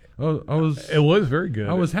good. It was very good.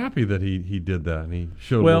 I was happy that he did that, and he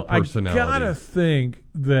showed a personality. I gotta think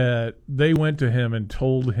that they went to him and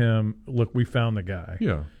told him, "Look, we found the guy.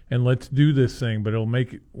 Yeah, and let's do this thing, but we'll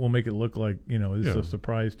make it look like it's a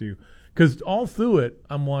surprise to you." Because all through it,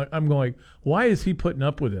 I'm going, why is he putting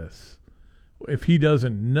up with this if he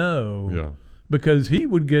doesn't know? Yeah, because he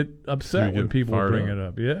would get upset when people bring it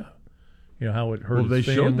up. Yeah, how it hurt. Well, they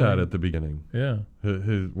his showed family. that at the beginning. Yeah,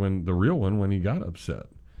 when he got upset.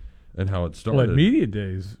 And how it started. Well, at Media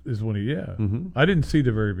Days is when I didn't see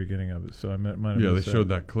the very beginning of it, so I might have they showed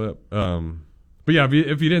that clip. But yeah,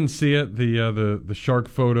 if you didn't see it, the shark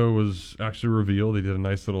photo was actually revealed. He did a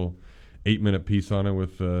nice little 8-minute piece on it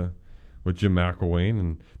with Jim McElwain,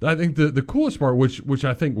 and I think the coolest part, which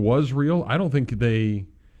I think was real, I don't think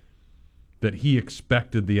that he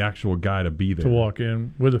expected the actual guy to be there, to walk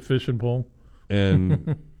in with a fishing pole,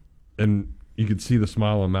 and you could see the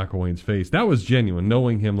smile on McElwain's face. That was genuine,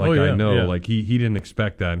 knowing him like I know. Yeah. Like he didn't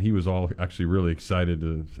expect that, and he was all actually really excited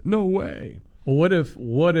to. No way. Well, what if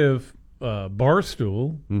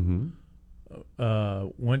Barstool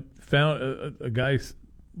found a guy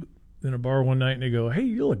in a bar one night, and they go, "Hey,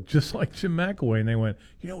 you look just like Jim McElwain." And they went,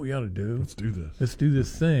 what we ought to do? Let's do this. Let's do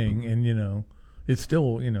this thing, and it's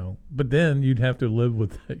still But then you'd have to live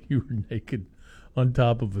with that you were naked on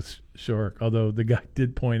top of a shark. Although the guy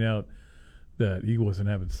did point out that he wasn't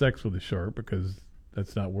having sex with a shark because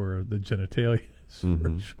that's not where the genitalia is.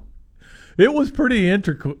 Mm-hmm. It was pretty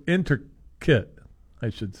intricate,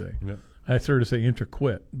 I should say. Yeah. I started to say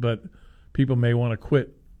intricate, but people may want to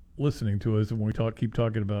quit listening to us when we keep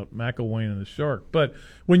talking about McElwain and the shark. But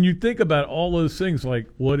when you think about all those things, like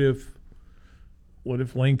what if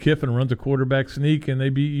Lane Kiffin runs a quarterback sneak and they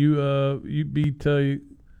beat you beat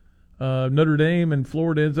Notre Dame and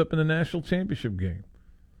Florida ends up in the national championship game?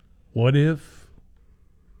 What if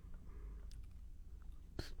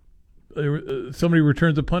somebody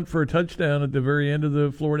returns a punt for a touchdown at the very end of the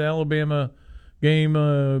Florida-Alabama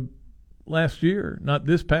game last year? Not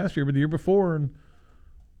this past year, but the year before. And,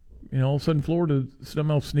 all of a sudden Florida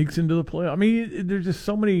somehow sneaks into the play. I mean, there's just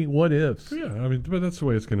so many what-ifs. Yeah, I mean, but that's the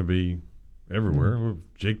way it's going to be everywhere. Mm.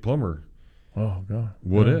 Jake Plummer. Oh, God.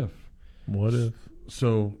 What if? What if?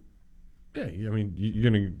 So... yeah, I mean, you're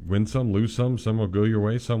going to win some, lose some. Some will go your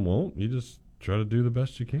way, some won't. You just try to do the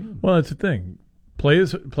best you can. Well, that's the thing. Play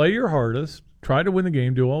your hardest. Try to win the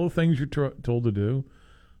game. Do all the things you're told to do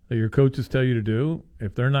that your coaches tell you to do.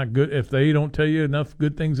 If they're not good, if they don't tell you enough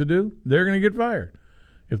good things to do, they're going to get fired.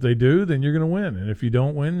 If they do, then you're going to win. And if you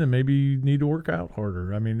don't win, then maybe you need to work out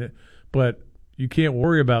harder. I mean, but you can't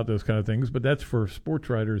worry about those kind of things. But that's for sports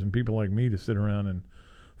writers and people like me to sit around and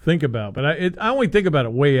think about. But I only think about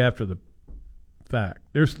it way after the fact.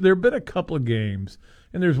 There have been a couple of games,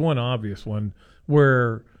 and there's one obvious one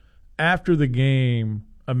where after the game,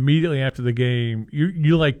 immediately after the game,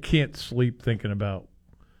 you like can't sleep thinking about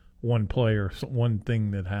one player, one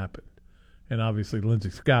thing that happened, and obviously Lindsey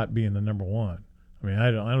Scott being the number one. I mean,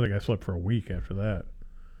 I don't think I slept for a week after that.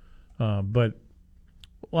 But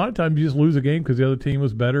a lot of times you just lose a game because the other team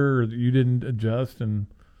was better or you didn't adjust, and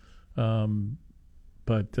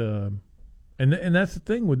that's the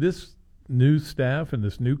thing with this new staff and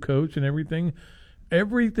this new coach and everything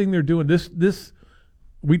they're doing. This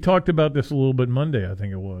we talked about this a little bit Monday, I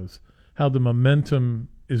think it was, how the momentum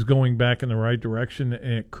is going back in the right direction,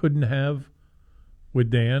 and it couldn't have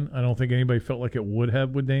with Dan. I don't think anybody felt like it would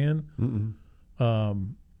have with Dan.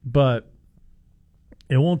 But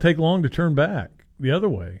it won't take long to turn back the other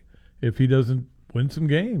way if he doesn't win some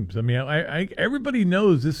games. I mean, everybody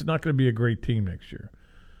knows this is not going to be a great team next year,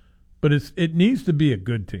 but it needs to be a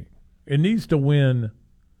good team. It needs to win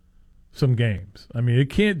some games. I mean,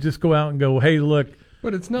 it can't just go out and go, hey, look.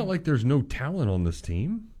 But it's not like there's no talent on this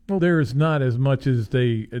team. Well, there is not as much as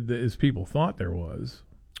people thought there was.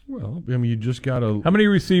 Well, I mean, you just got to. How many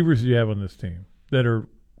receivers do you have on this team that are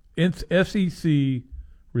SEC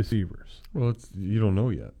receivers? Well, you don't know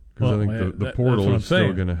yet because I think the portal is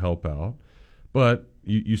still going to help out. But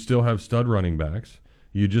you still have stud running backs.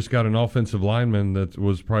 You just got an offensive lineman that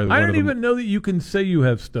was probably. I don't even know that you can say you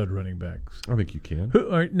have stud running backs. I think you can. All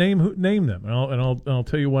right, name them, and I'll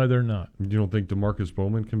tell you why they're not. You don't think DeMarcus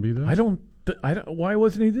Bowman can be that? I don't. Why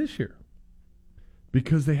wasn't he this year?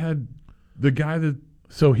 Because they had the guy that.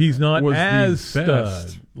 So he's not was as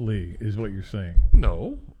studly, is what you're saying?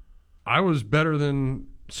 No, I was better than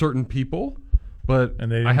certain people, but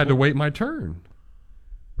I had to wait my turn.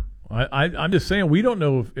 I'm just saying we don't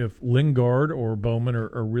know if Lingard or Bowman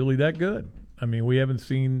are really that good. I mean, we haven't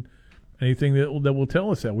seen anything that will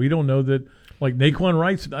tell us that. We don't know that. Like Naquan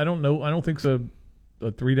Wright, I don't know. I don't think it's a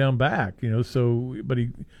 3-down back. So but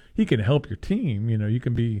he can help your team. You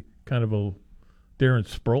can be kind of a Darren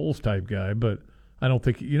Sproles type guy, but I don't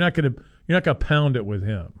think you're not gonna pound it with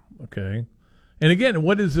him. Okay. And again,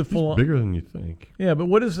 what is the philosophy? Bigger than you think. Yeah, but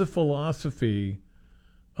what is the philosophy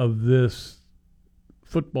of this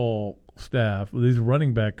football staff, this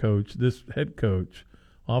running back coach, this head coach,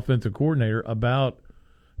 offensive coordinator, about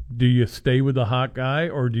do you stay with the hot guy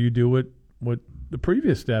or do you do what the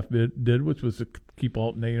previous staff did, which was to keep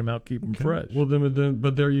alternating them out, keep them fresh? Well,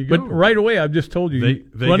 but there you go. But right away, I've just told you,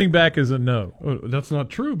 running back is a no. Oh, that's not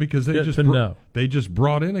true because they just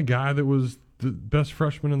brought in a guy that was the best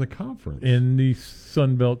freshman in the conference. In the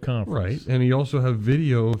Sun Belt Conference. Right, and you also have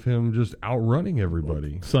video of him just outrunning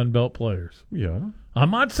everybody. Sun Belt players. Yeah.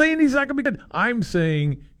 I'm not saying he's not going to be good. I'm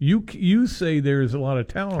saying you say there's a lot of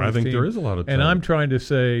talent on I this think team, there is a lot of talent. And I'm trying to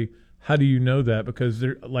say, how do you know that? Because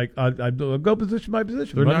they're like, I'll go position by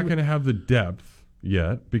position. They're not going to have the depth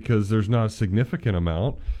yet because there's not a significant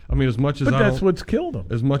amount. I mean, that's what's killed them.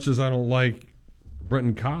 As much as I don't like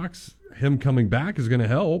Brenton Cox, him coming back is going to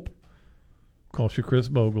help. Calls you Chris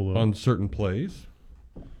Bogle on certain plays.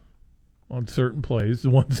 On certain plays, the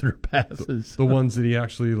ones that are passes, the ones that he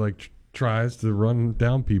actually tries to run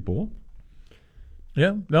down people.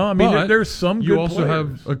 Yeah, no, I mean there's some. You good also players.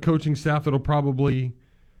 have a coaching staff that'll probably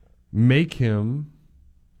make him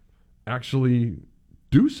actually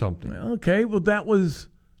do something. Okay, well that was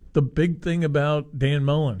the big thing about Dan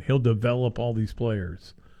Mullen. He'll develop all these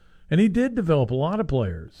players, and he did develop a lot of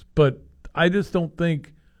players. But I just don't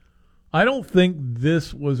think. I don't think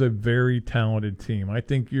this was a very talented team. I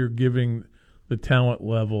think you're giving the talent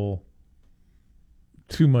level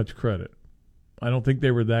too much credit. I don't think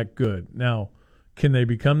they were that good. Now, can they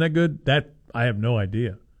become that good? That I have no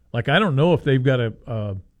idea. I don't know if they've got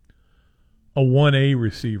a 1A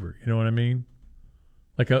receiver. You know what I mean?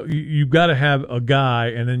 You've got to have a guy,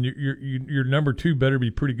 and then your number two better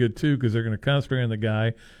be pretty good too, because they're going to concentrate on the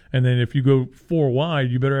guy. And then if you go 4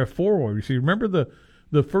 wide, you better have 4 wide. You see, remember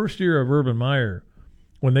the first year of Urban Meyer,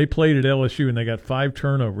 when they played at LSU and they got 5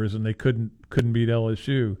 turnovers and they couldn't beat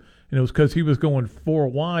LSU, and it was because he was going 4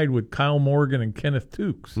 wide with Kyle Morgan and Kenneth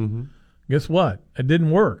Tukes. Mm-hmm. Guess what? It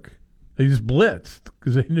didn't work. They just blitzed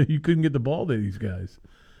because they knew you couldn't get the ball to these guys.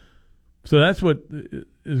 So that's what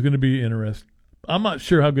is going to be interesting. I'm not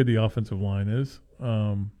sure how good the offensive line is.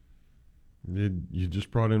 You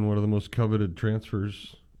just brought in one of the most coveted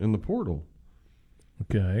transfers in the portal.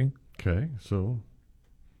 Okay, so.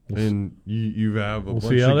 And you have a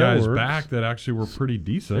bunch of guys back that actually were pretty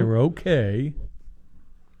decent. They were okay.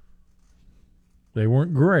 They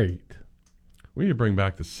weren't great. We need to bring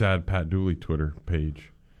back the sad Pat Dooley Twitter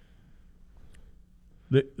page.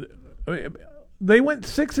 They went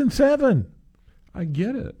 6-7. I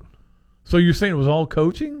get it. So you're saying it was all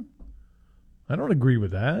coaching? I don't agree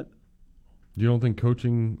with that. You don't think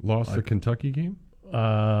coaching lost the Kentucky game?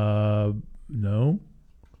 No.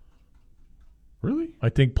 Really? I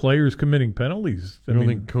think players committing penalties. You don't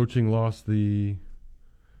think coaching lost the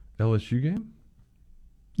LSU game?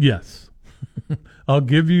 Yes. I'll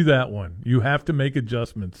give you that one. You have to make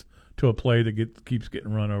adjustments to a play that keeps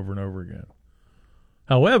getting run over and over again.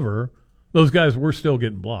 However, those guys were still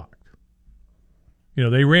getting blocked. You know,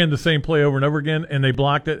 they ran the same play over and over again, and they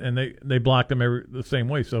blocked it, and they blocked them the same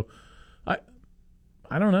way. So, I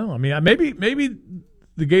don't know. I mean, maybe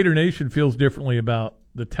the Gator Nation feels differently about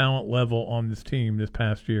the talent level on this team this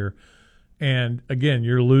past year. And again,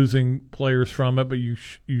 you're losing players from it, but you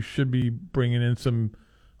should be bringing in some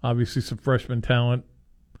freshman talent.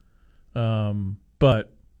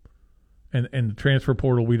 But the transfer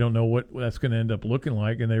portal, we don't know what that's going to end up looking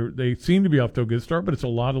like. And they seem to be off to a good start, but it's a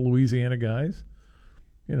lot of Louisiana guys.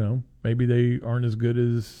 You know, maybe they aren't as good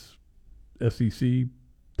as SEC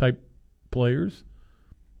type players.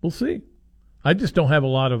 We'll see. I just don't have a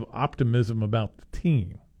lot of optimism about the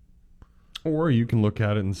team. Or you can look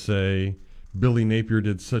at it and say Billy Napier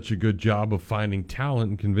did such a good job of finding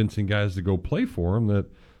talent and convincing guys to go play for him that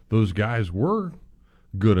those guys were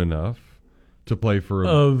good enough to play for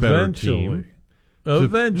a better team.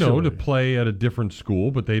 Eventually. To play at a different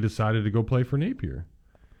school, but they decided to go play for Napier.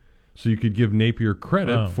 So you could give Napier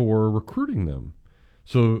credit for recruiting them.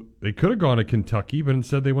 So they could have gone to Kentucky, but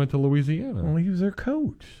instead they went to Louisiana. Well, he was their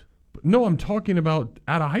coach. No, I'm talking about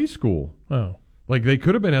out of high school. Oh. Like, they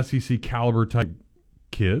could have been SEC caliber type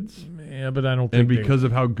kids. Yeah, but I don't think. And because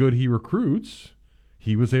of how good he recruits,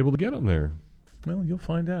 he was able to get them there. Well, you'll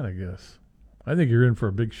find out, I guess. I think you're in for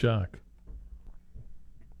a big shock.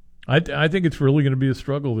 I think it's really going to be a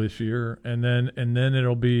struggle this year, and then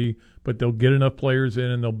it'll be. But they'll get enough players in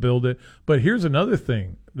and they'll build it. But here's another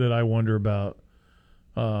thing that I wonder about.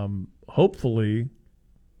 Hopefully,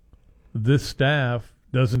 this staff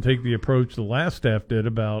doesn't take the approach the last staff did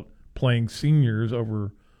about playing seniors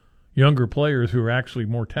over younger players who are actually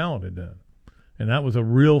more talented than. And that was a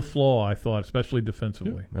real flaw, I thought, especially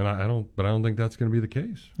defensively. Yeah, and I don't think that's going to be the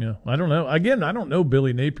case. Yeah, I don't know. Again, I don't know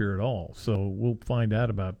Billy Napier at all, so we'll find out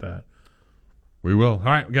about that. We will.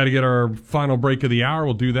 All right, we got to get our final break of the hour.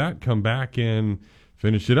 We'll do that, come back and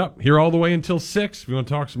finish it up. Here all the way until 6. If you want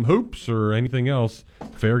to talk some hoops or anything else,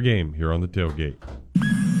 fair game here on the tailgate.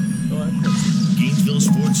 Gainesville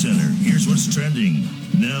Sports Center. Here's what's trending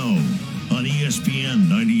now on ESPN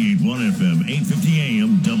 98.1 FM, 850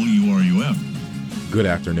 AM, WRUF. Good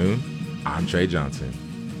afternoon. I'm Trey Johnson.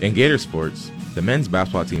 In Gator sports, the men's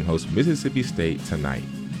basketball team hosts Mississippi State tonight.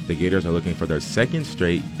 The Gators are looking for their second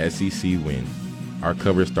straight SEC win. Our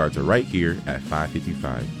coverage starts right here at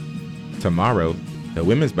 5:55. Tomorrow, the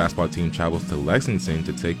women's basketball team travels to Lexington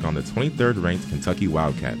to take on the 23rd-ranked Kentucky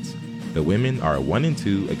Wildcats. The women are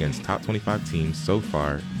 1-2 against top 25 teams so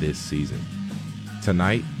far this season.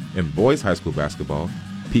 Tonight, in boys high school basketball,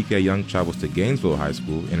 PK Young travels to Gainesville High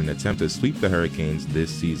School in an attempt to sweep the Hurricanes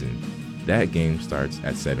this season. That game starts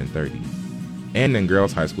at 7:30. And in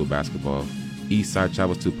girls high school basketball, Eastside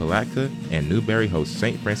travels to Palatka and Newberry hosts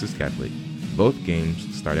St. Francis Catholic. Both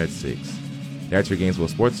games start at 6. That's your Gainesville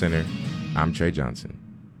Sports Center. I'm Trey Johnson.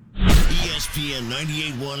 ESPN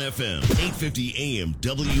 98.1 FM, 850 AM,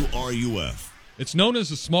 WRUF. It's known as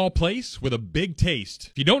a small place with a big taste.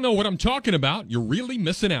 If you don't know what I'm talking about, you're really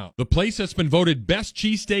missing out. The place that's been voted best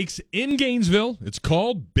cheesesteaks in Gainesville, it's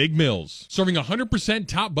called Big Mills. Serving 100%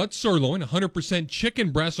 top butt sirloin, 100%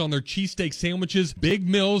 chicken breast on their cheesesteak sandwiches, Big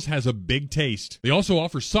Mills has a big taste. They also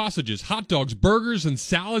offer sausages, hot dogs, burgers, and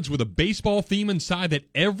salads with a baseball theme inside that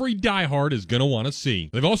every diehard is going to want to see.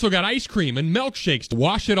 They've also got ice cream and milkshakes to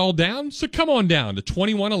wash it all down, so come on down to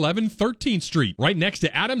 2111 13th Street, right next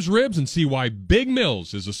to Adam's Ribs, and see why Big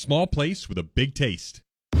Mills is a small place with a big taste.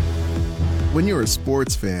 When you're a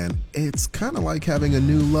sports fan, it's kind of like having a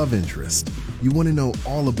new love interest. You want to know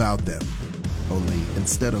all about them. Only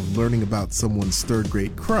instead of learning about someone's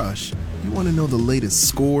third-grade crush, you want to know the latest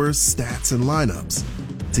scores, stats, and lineups.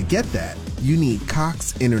 To get that, you need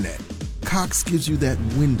Cox Internet. Cox gives you that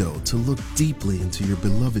window to look deeply into your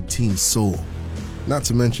beloved team's soul. Not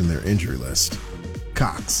to mention their injury list.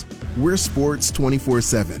 Cox, we're sports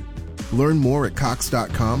 24/7. Learn more at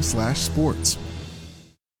cox.com/sports.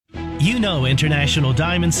 You know International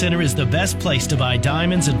Diamond Center is the best place to buy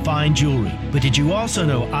diamonds and fine jewelry. But did you also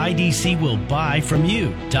know IDC will buy from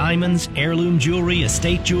you? Diamonds, heirloom jewelry,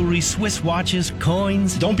 estate jewelry, Swiss watches,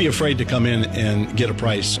 coins. Don't be afraid to come in and get a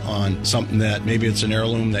price on something that maybe it's an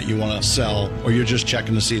heirloom that you want to sell, or you're just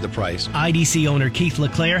checking to see the price. IDC owner Keith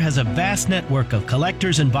LeClaire has a vast network of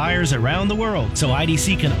collectors and buyers around the world, so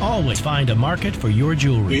IDC can always find a market for your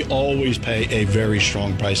jewelry. We always pay a very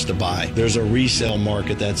strong price to buy. There's a resale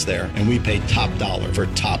market that's there. and we pay top dollar for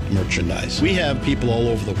top merchandise. We have people all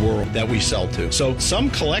over the world that we sell to. So some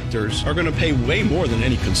collectors are going to pay way more than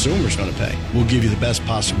any consumer's going to pay. We'll give you the best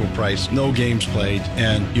possible price, no games played,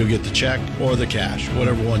 and you'll get the check or the cash,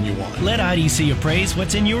 whatever one you want. Let IDC appraise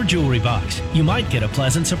what's in your jewelry box. You might get a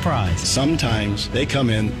pleasant surprise. Sometimes they come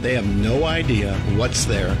in, they have no idea what's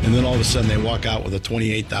there, and then all of a sudden they walk out with a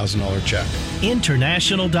 $28,000 check.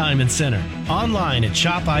 International Diamond Center. Online at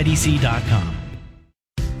shopidc.com.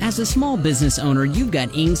 As a small business owner, you've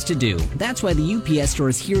got ings to do. That's why the UPS Store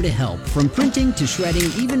is here to help. From printing to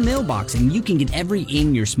shredding, even mailboxing, you can get every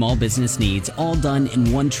ing your small business needs all done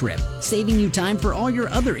in one trip, saving you time for all your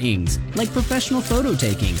other ings, like professional photo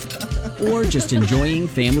taking or just enjoying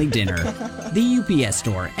family dinner. The UPS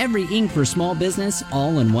Store, every ing for small business,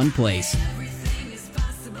 all in one place.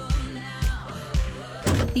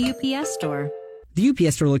 The UPS Store. The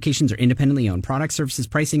UPS Store locations are independently owned. Product, services,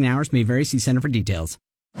 pricing, and hours may vary. See Center for details.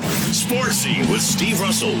 Sports Scene with Steve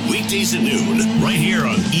Russell, weekdays at noon, right here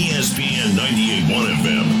on ESPN 98.1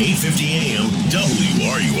 FM, 850 AM,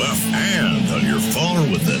 WRUF, and on your phone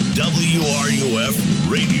with the WRUF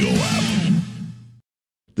radio app.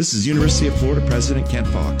 This is University of Florida President Kent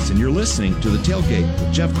Fox, and you're listening to The Tailgate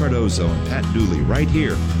with Jeff Cardozo and Pat Dooley right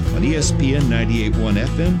here on ESPN 98.1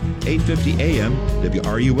 FM, 850 AM,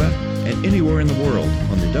 WRUF, and anywhere in the world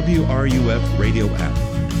on the WRUF radio app.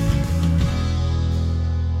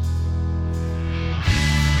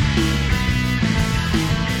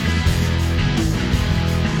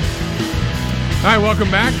 All right, welcome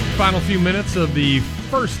back. Final few minutes of the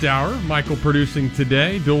first hour. Michael producing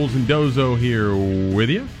today. Doles and Dozo here with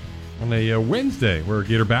you on a Wednesday where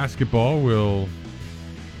Gator basketball will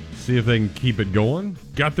see if they can keep it going.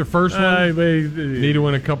 Got their first one. Need to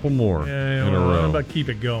win a couple more in a row. How about keep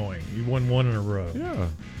it going? You won one in a row. Yeah.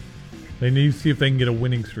 They need to see if they can get a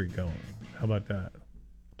winning streak going. How about that?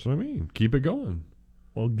 That's what I mean. Keep it going.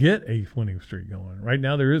 Well, get a winning streak going. Right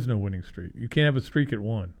now there is no winning streak. You can't have a streak at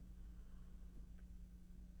one.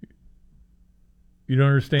 You don't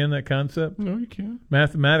understand that concept? No, you can't.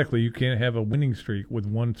 Mathematically, you can't have a winning streak with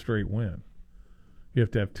one straight win. You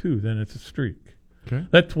have to have two, then it's a streak. Okay.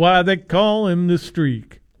 That's why they call him the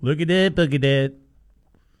streak. Look at that, look at that.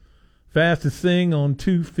 Fastest thing on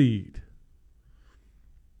 2 feet.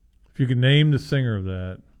 If you can name the singer of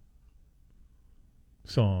that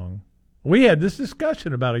song. We had this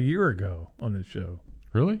discussion about a year ago on this show.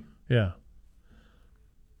 Really? Yeah.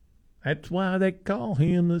 That's why they call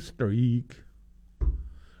him the streak.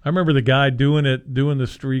 I remember the guy doing the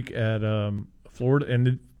streak at Florida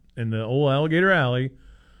in the old Alligator Alley.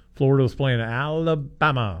 Florida was playing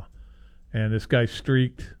Alabama, and this guy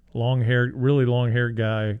streaked, really long-haired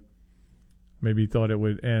guy. Maybe he thought it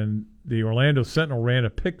would. And the Orlando Sentinel ran a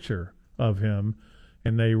picture of him,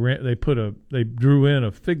 and they drew in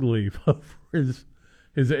a fig leaf over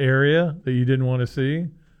his area that you didn't want to see,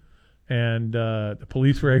 and the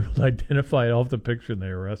police were able to identify it off the picture, and they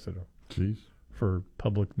arrested him. Jeez. For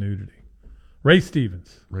public nudity. Ray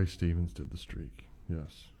Stevens did the streak.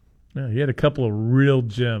 Yes. Yeah, he had a couple of real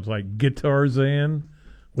gems like Guitarzan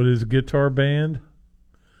with his guitar band.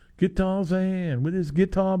 Guitarzan with his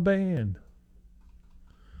guitar band.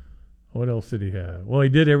 What else did he have? Well, he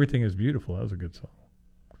did Everything Is Beautiful. That was a good song.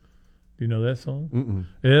 Do you know that song? Mm-mm.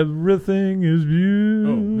 Everything is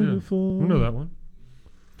beautiful. Oh, yeah. We know that one.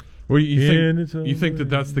 Well, you think that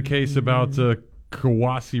that's the case about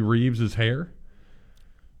Kawasi Reeves' hair?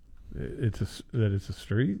 It's a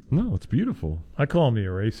street? No, it's beautiful. I call him the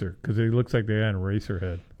eraser because he looks like they had an eraser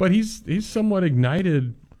head. But he's somewhat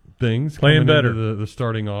ignited things playing better into the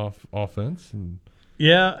starting off offense.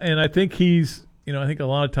 Yeah, and I think I think a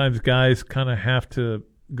lot of times guys kind of have to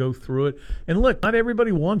go through it. And look, not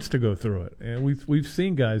everybody wants to go through it. And we've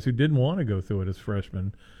seen guys who didn't want to go through it as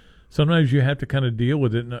freshmen. Sometimes you have to kind of deal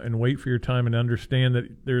with it and wait for your time and understand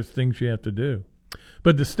that there's things you have to do.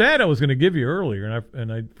 But the stat I was going to give you earlier,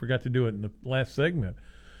 and I forgot to do it in the last segment,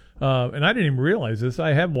 and I didn't even realize this.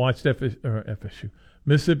 I have watched FSU,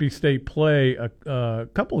 Mississippi State play a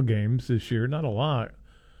couple of games this year, not a lot.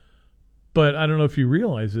 But I don't know if you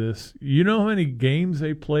realize this. You know how many games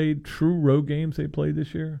they played, true road games they played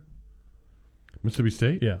this year? Mississippi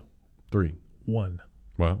State? Yeah. 3. 1.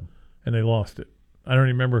 Wow. And they lost it. I don't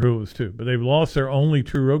remember who it was to, but they've lost their only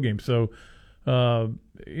true road game. So,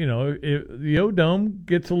 if the O-Dome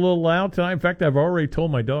gets a little loud tonight. In fact, I've already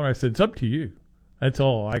told my daughter, I said, it's up to you. That's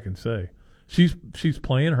all I can say. She's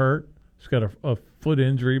playing hurt. She's got a foot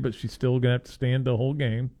injury, but she's still going to have to stand the whole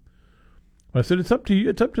game. I said, it's up to you.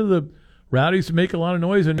 It's up to the Rowdies to make a lot of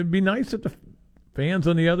noise, and it'd be nice if the fans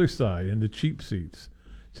on the other side in the cheap seats.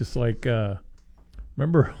 Just like,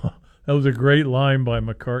 remember That was a great line by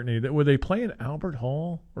McCartney. Were they playing Albert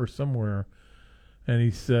Hall or somewhere? And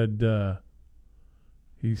he said,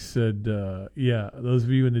 yeah, those of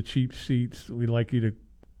you in the cheap seats, we'd like you to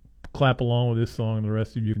clap along with this song, and the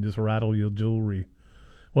rest of you can just rattle your jewelry.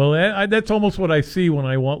 Well, that's almost what I see when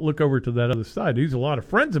I look over to that other side. These a lot of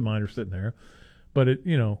friends of mine are sitting there, but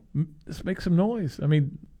just make some noise. I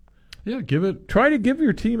mean, yeah, try to give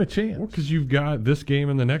your team a chance. Well, because you've got this game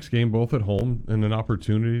and the next game both at home and an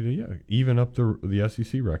opportunity to even up the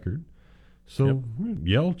SEC record. So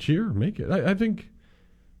yell, cheer, make it. I think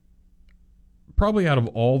probably out of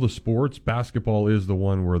all the sports, basketball is the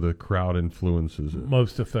one where the crowd influences it.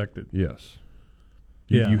 Most affected. Yes.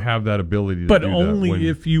 Yeah. You have that ability to but do that. But only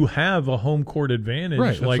if you have a home court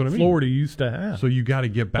advantage like Florida used to have. So you got to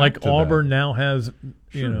get back like to Auburn that. now has,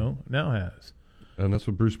 now has. And that's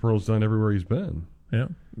what Bruce Pearl's done everywhere he's been. Yeah,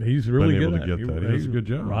 he's really good at it. He does a good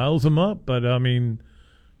job. Riles them up, but I mean,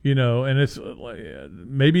 and it's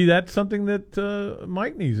maybe that's something that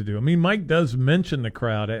Mike needs to do. I mean, Mike does mention the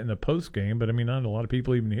crowd in the post game, but I mean, not a lot of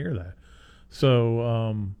people even hear that.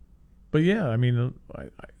 So, but yeah, I mean,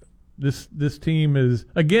 this team is,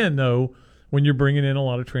 again, though, when you're bringing in a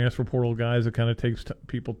lot of transfer portal guys, it kind of takes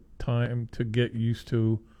people time to get used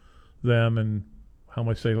to them and how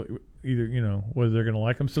much they either, whether they're going to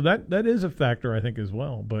like them. So that is a factor, I think, as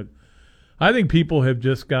well. But I think people have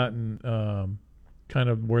just gotten kind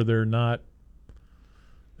of where they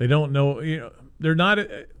don't know, they're not,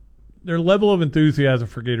 their level of enthusiasm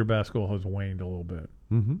for Gator basketball has waned a little bit.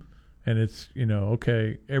 Mm-hmm. And it's,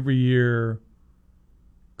 okay, every year,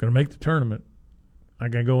 going to make the tournament. I'm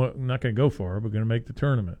not going to go far, but going to make the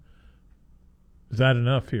tournament. Is that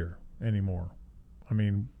enough here anymore? I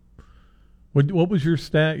mean, what was your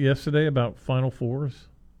stat yesterday about Final Fours?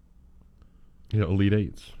 Yeah, Elite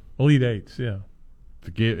Eights. Elite Eights, yeah.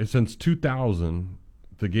 Since 2000,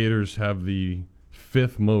 the Gators have the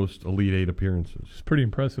 5th most Elite Eight appearances. It's pretty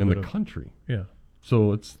impressive in the country. Yeah.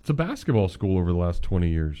 So it's a basketball school over the last 20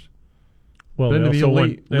 years. Well, they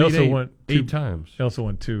also went 8 times. They also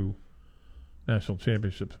won 2 national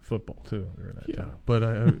championships in football too during that time.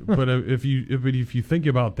 But if you think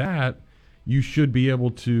about that, you should be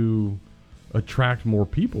able to attract more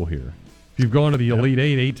people here. If you've gone to the Elite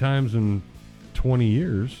Eight 8 times in 20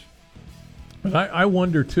 years. But I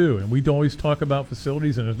wonder too, and we always talk about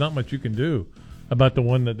facilities, and there's not much you can do about the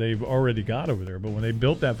one that they've already got over there. But when they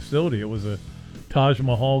built that facility, it was a Taj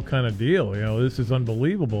Mahal kind of deal. This is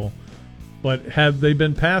unbelievable. But have they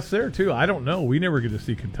been past there too? I don't know. We never get to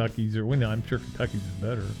see Kentucky's, I'm sure Kentucky's is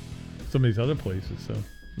better. Some of these other places, so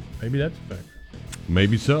maybe that's a factor.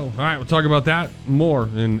 Maybe so. All right, we'll talk about that more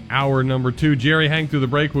in hour number 2. Jerry, hang through the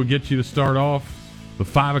break. We'll get you to start off the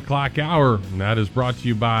 5 o'clock hour, and that is brought to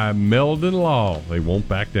you by Meldon Law. They won't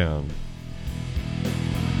back down.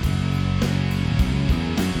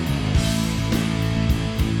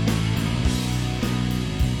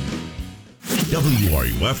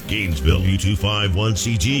 WRUF Gainesville,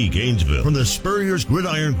 U251CG Gainesville, from the Spurrier's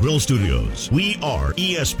Gridiron Grill Studios. We are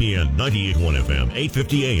ESPN 98.1 FM,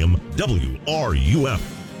 850 AM, WRUF.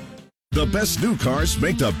 The best new cars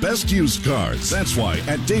make the best used cars. That's why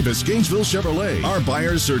at Davis Gainesville Chevrolet, our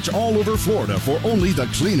buyers search all over Florida for only the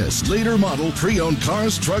cleanest, later model pre-owned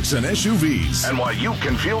cars, trucks, and SUVs. And why you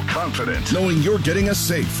can feel confident knowing you're getting a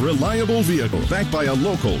safe, reliable vehicle backed by a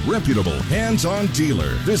local, reputable, hands-on dealer.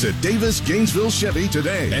 Visit Davis Gainesville Chevy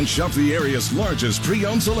today and shop the area's largest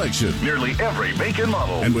pre-owned selection. Nearly every make and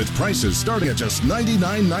model. And with prices starting at just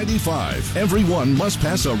 $99.95. Everyone must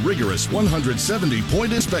pass a rigorous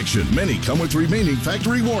 170-point inspection. Many come with remaining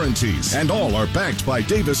factory warranties, and all are backed by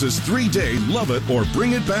Davis's 3-day love it or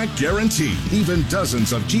bring it back guarantee. Even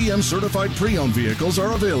dozens of GM certified pre-owned vehicles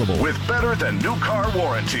are available with better than new car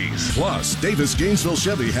warranties. Plus, Davis Gainesville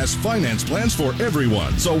Chevy has finance plans for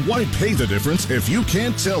everyone. So why pay the difference if you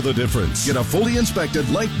can't tell the difference? Get a fully inspected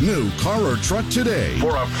like new car or truck today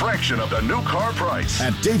for a fraction of the new car price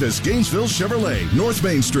at Davis Gainesville Chevrolet, North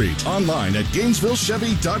Main Street. Online at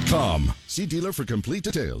GainesvilleChevy.com. See dealer for complete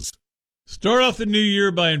details. Start off the new year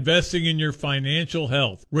by investing in your financial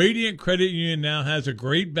health. Radiant Credit Union now has a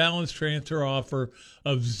great balance transfer offer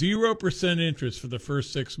of 0% interest for the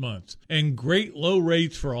first 6 months and great low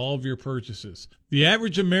rates for all of your purchases. The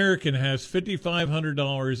average American has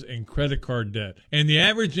 $5,500 in credit card debt, and the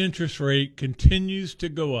average interest rate continues to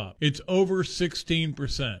go up. It's over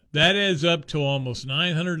 16%. That adds up to almost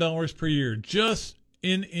 $900 per year just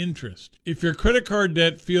in interest. If your credit card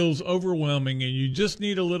debt feels overwhelming and you just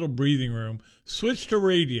need a little breathing room, switch to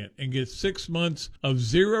Radiant and get 6 months of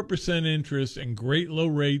 0% interest and great low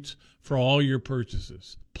rates for all your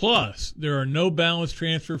purchases. Plus, there are no balance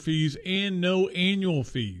transfer fees and no annual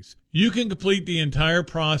fees. You can complete the entire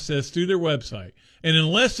process through their website, and in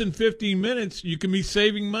less than 15 minutes, you can be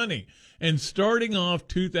saving money and starting off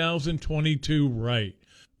 2022 right.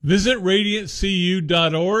 Visit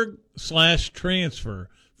radiantcu.org/transfer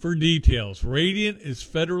for details. Radiant is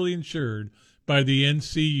federally insured by the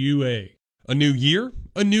NCUA. A new year,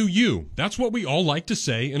 a new you. That's what we all like to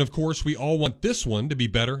say, and of course we all want this one to be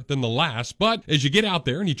better than the last. But as you get out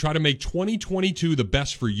there and you try to make 2022 the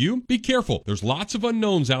best for you, be careful. There's lots of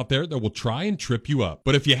unknowns out there that will try and trip you up.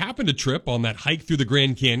 But if you happen to trip on that hike through the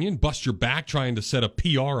Grand Canyon, bust your back trying to set a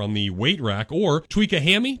PR on the weight rack, or tweak a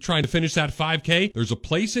hammy trying to finish that 5K, there's a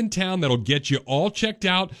place in town that'll get you all checked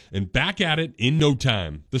out and back at it in no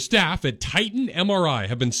time. The staff at Titan MRI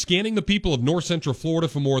have been scanning the people of North Central Florida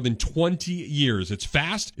for more than 20 years. It's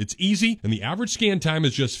fast, it's easy, and the average scan time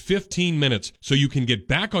is just 15 minutes, so you can get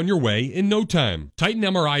back on your way in no time. Titan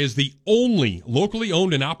MRI is the only locally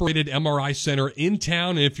owned and operated MRI center in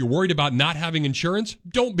town, and if you're worried about not having insurance,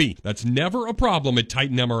 don't be. That's never a problem at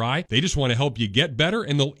Titan MRI. They just want to help you get better,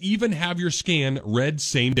 and they'll even have your scan read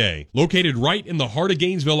same day. Located right in the heart of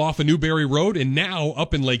Gainesville off of Newberry Road, and now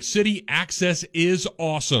up in Lake City, access is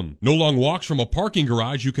awesome. No long walks from a parking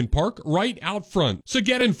garage. You can park right out front. So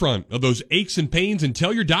get in front of those aches and pains and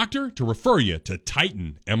tell your doctor to refer you to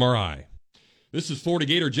Titan MRI. This is Florida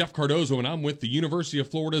Gator Jeff Cardozo, and I'm with the University of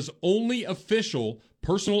Florida's only official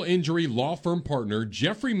personal injury law firm partner,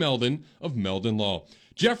 Jeffrey Meldon of Meldon Law.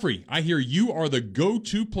 Jeffrey, I hear you are the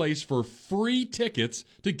go-to place for free tickets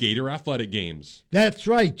to Gator athletic games. That's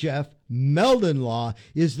right, Jeff. Meldon Law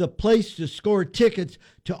is the place to score tickets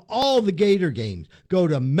to all the Gator games. Go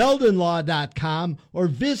to meldonlaw.com or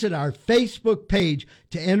visit our Facebook page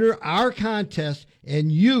to enter our contest,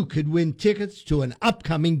 and you could win tickets to an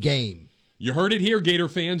upcoming game. You heard it here, Gator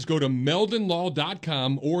fans. Go to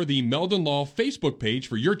meldonlaw.com or the Meldon Law Facebook page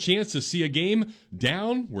for your chance to see a game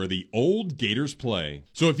down where the old Gators play.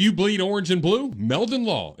 So if you bleed orange and blue, Meldon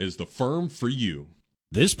Law is the firm for you.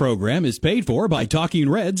 This program is paid for by Talking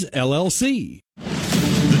Reds, LLC.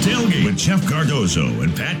 The Tailgate with Jeff Cardozo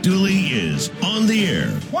and Pat Dooley is on the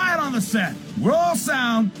air. Quiet on the set. Roll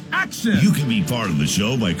sound. Action. You can be part of the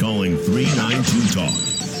show by calling 392-TALK.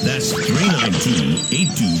 That's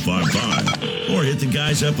 392-8255. Or hit the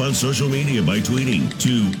guys up on social media by tweeting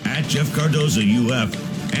to @JeffCardozoUF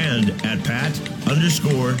and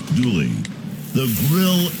 @Pat_Dooley. The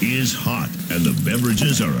grill is hot and the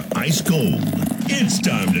beverages are ice cold. It's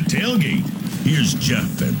time to tailgate. Here's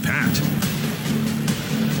Jeff and Pat.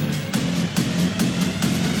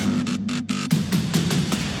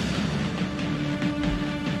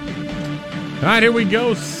 All right, here we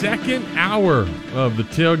go. Second hour of the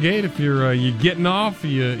tailgate. If you're getting off,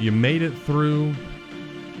 you made it through. I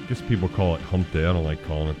guess people call it hump day. I don't like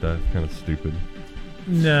calling it that. It's kind of stupid.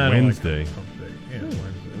 No, Wednesday. Hump day. Yeah,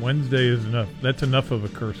 Wednesday is enough. That's enough of a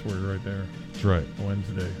curse word right there. That's right.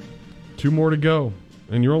 Wednesday. 2 more to go.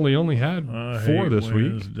 And you only had 4 this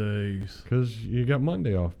week. Wednesdays. Because you got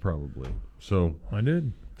Monday off probably. So I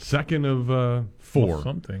did. Second of 4. Well,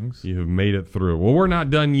 some things. You have made it through. Well, we're not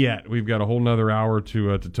done yet. We've got a whole nother hour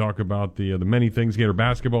to talk about the many things Gator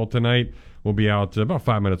basketball tonight. We'll be out about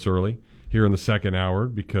 5 minutes early here in the second hour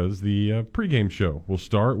because the pregame show will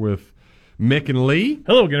start with Mick and Lee.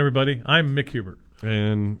 Hello again, everybody. I'm Mick Hubert.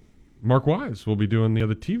 And Mark Wise will be doing the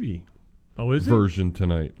other TV version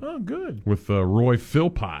tonight. Oh, good. With Roy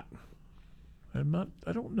Philpott. I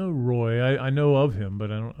don't know Roy. I know of him,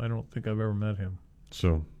 but I don't think I've ever met him.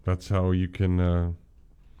 So that's how you can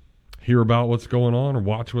hear about what's going on or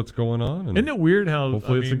watch what's going on. And isn't it weird how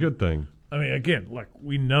hopefully it's a good thing. I mean, again, like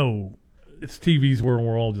we know it's TV's where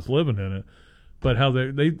we're all just living in it, but how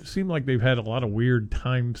they seem like they've had a lot of weird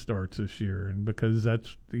time starts this year, and because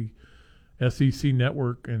that's the SEC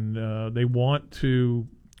network, and they want to,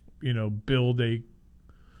 build a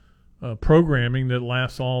programming that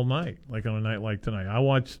lasts all night, like on a night like tonight.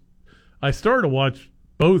 I started to watch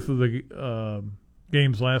both of the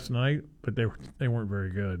games last night, but they weren't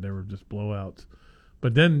very good. They were just blowouts.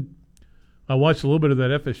 But then I watched a little bit of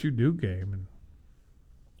that FSU Duke game, and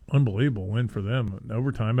unbelievable win for them in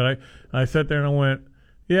overtime. But I sat there and I went,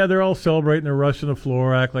 yeah, they're all celebrating, they're rushing the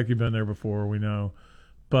floor, act like you've been there before, we know.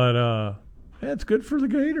 But it's good for the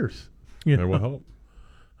Gators. It will help.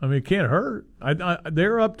 I mean, it can't hurt.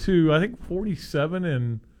 They're up to, I think, 47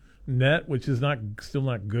 in net, which is still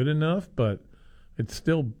not good enough, but it's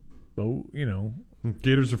still But, you know.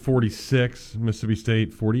 Gators are 46, Mississippi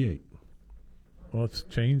State 48. Well, it's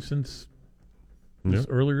changed since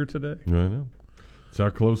earlier today. I know. That's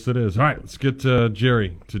how close it is. All right, let's get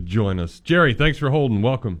Jerry to join us. Jerry, thanks for holding.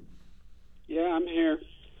 Welcome. Yeah, I'm here.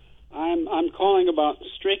 I'm calling about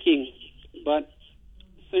streaking, but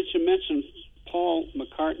since you mentioned Paul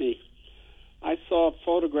McCartney, I saw a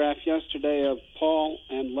photograph yesterday of Paul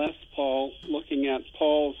and Les Paul looking at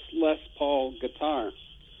Paul's Les Paul guitar.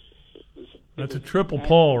 That's a triple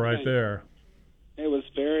Paul right there. It was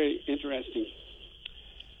very interesting.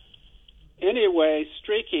 Anyway,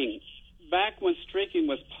 streaking. Back when streaking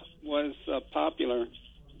was popular,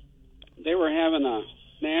 they were having a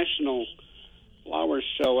national flower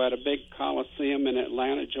show at a big coliseum in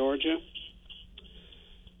Atlanta, Georgia.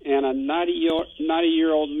 And a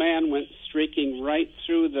 90-year-old man went streaking right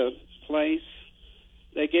through the place.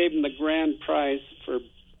 They gave him the grand prize for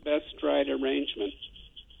best stride arrangement.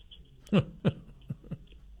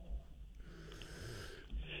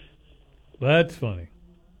 That's funny.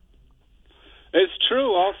 It's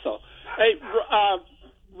true also. Hey,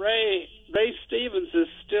 Ray Stevens is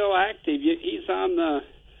still active. He's on the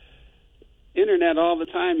internet all the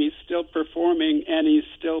time. He's still performing, and he's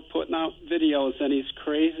still putting out videos, and he's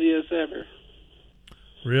crazy as ever.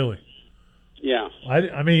 Really? Yeah.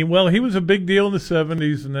 I mean, well, he was a big deal in the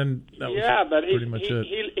 70s, and then that was but pretty much it.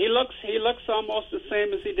 He looks almost the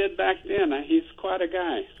same as he did back then. He's quite a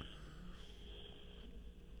guy.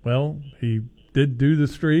 Well, he did do the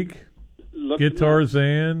streak.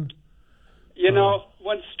 Tarzan. You know,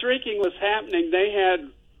 when streaking was happening, they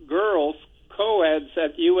had girls, co-eds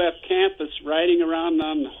at UF campus riding around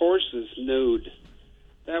on horses nude.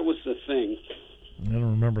 That was the thing. I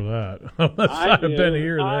don't remember that. I've been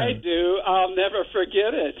here then. I do. I'll never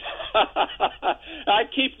forget it. I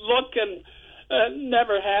keep looking.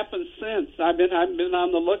 Never happened since. I've been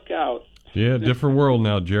on the lookout. Yeah, different world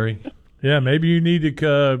now, Jerry. Yeah, maybe you need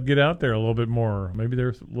to get out there a little bit more. Maybe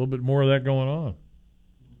there's a little bit more of that going on.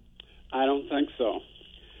 I don't think so.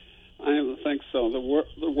 I don't think so.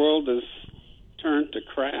 The world has turned to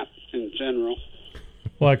crap in general.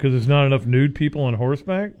 Why? Because there's not enough nude people on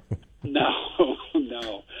horseback? No.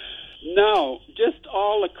 Just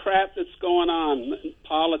all the crap that's going on.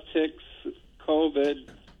 Politics, COVID,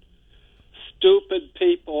 stupid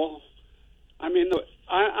people. I mean,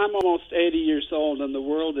 I'm almost 80 years old, and the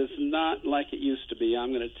world is not like it used to be,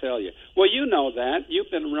 I'm going to tell you. Well, you know that. You've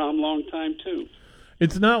been around a long time, too.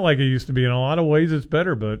 It's not like it used to be. In a lot of ways, it's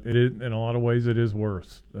better, but in a lot of ways, it is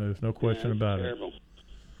worse. There's no question about terrible. it.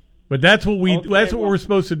 But that's what we're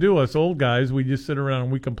supposed to do, us old guys. We just sit around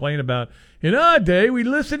and we complain about, in our day, we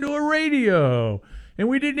listened to a radio, and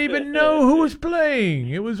we didn't even know who was playing.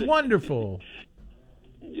 It was wonderful.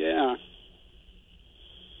 Yeah.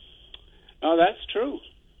 Oh, that's true.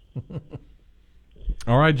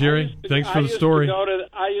 All right, Jerry. Thanks for the story.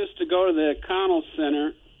 I used to go to the Connell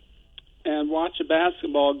Center and watch a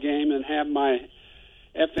basketball game and have my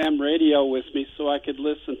FM radio with me so I could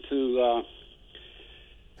listen to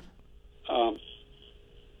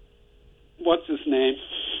what's his name?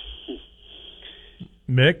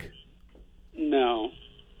 Mick? No.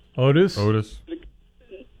 Otis?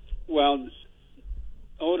 Well,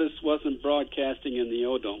 Otis wasn't broadcasting in the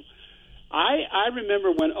O-Dome. I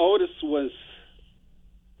remember when Otis was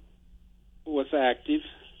active,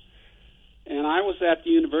 and I was at the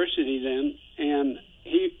university then, and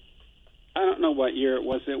I don't know what year it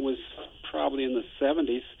was probably in the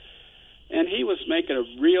 70s, and he was making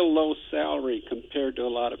a real low salary compared to a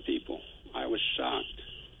lot of people. I was shocked.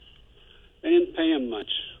 They didn't pay him much.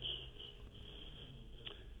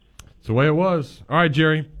 It's the way it was. All right,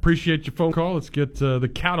 Jerry. Appreciate your phone call. Let's get the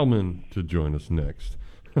Cattleman to join us next.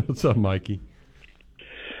 What's up, Mikey?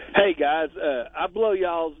 Hey, guys. I blow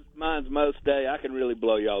y'all's minds most day. I can really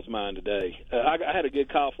blow y'all's mind today. I had a good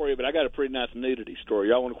call for you, but I got a pretty nice nudity story.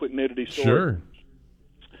 Y'all want a quick nudity story? Sure.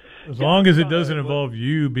 As long as it doesn't involve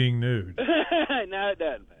you being nude. No, it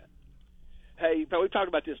doesn't. Hey, we've talked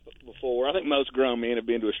about this before. I think most grown men have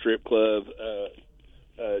been to a strip club.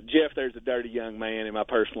 Jeff, there's a dirty young man, in my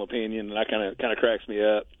personal opinion, and that kind of cracks me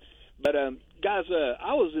up. But guys,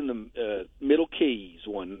 I was in the Middle Keys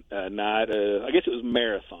one night. I guess it was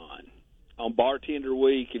Marathon on Bartender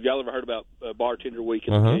Week. Have y'all ever heard about Bartender Week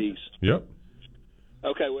in the Keys? Yep.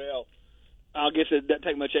 Okay, well, I guess it doesn't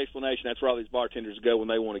take much explanation. That's where all these bartenders go when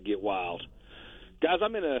they want to get wild. Guys,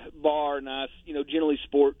 I'm in a bar, nice, generally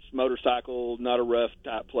sports, motorcycle, not a rough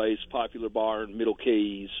type place, popular bar in Middle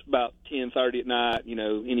Keys. About 10:30 at night,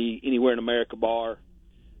 anywhere in America bar.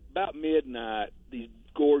 About midnight, these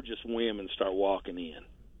gorgeous women start walking in.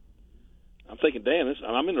 I'm thinking, damn,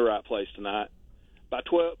 I'm in the right place tonight. By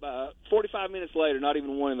 45 minutes later, not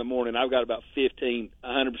even 1 in the morning, I've got about 15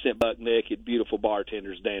 100% buck naked, beautiful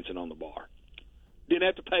bartenders dancing on the bar. Didn't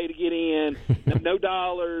have to pay to get in. No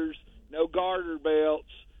dollars, no garter belts.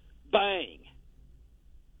 Bang.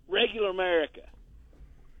 Regular America.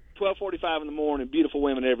 12:45 in the morning, beautiful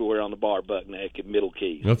women everywhere on the bar, buck naked, Middle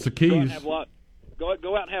Keys. That's the keys.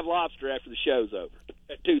 Go out and have lobster after the show's over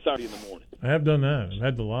at 2:30 in the morning. I have done that. I've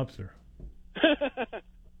had the lobster.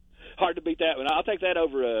 Hard to beat that one. I'll take that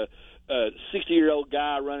over a 60-year-old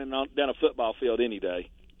guy running down a football field any day.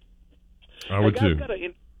 I would too.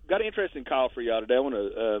 Got an interesting call for y'all today. I want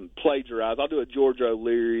to plagiarize. I'll do a George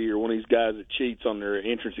O'Leary or one of these guys that cheats on their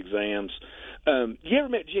entrance exams. You ever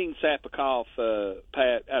met Gene Sapikoff,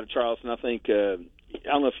 Pat, out of Charleston? I think I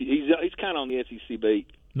don't know if he's kind of on the SEC beat.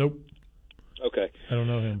 Nope. Okay. I don't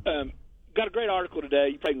know him. Got a great article today.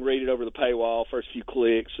 You probably can read it over the paywall. First few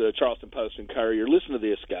clicks. Charleston Post and Courier. Listen to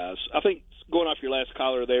this, guys. I think going off your last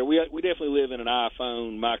caller there, we definitely live in an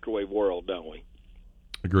iPhone microwave world, don't we?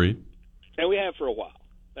 Agreed. And we have for a while.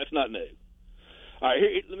 That's not new. All right,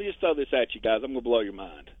 here, let me just throw this at you guys. I'm going to blow your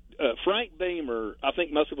mind. Frank Beamer, I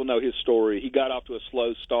think most people know his story. He got off to a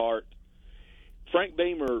slow start. Frank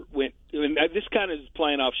Beamer went, and this kind of is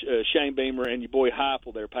playing off Shane Beamer and your boy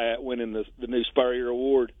Heupel there, Pat, winning the new Spurrier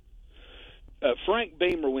Award. Frank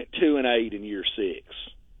Beamer went 2-8 in year 6,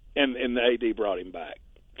 and the AD brought him back.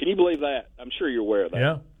 Can you believe that? I'm sure you're aware of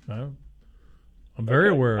that. Yeah, I'm very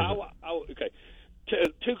aware of it. Okay.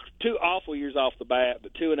 Two awful years off the bat,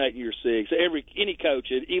 but 2-8 in year 6. Any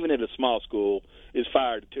coach, even at a small school, is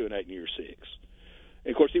fired at 2-8 in year 6.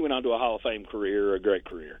 And of course, he went on to a Hall of Fame career, a great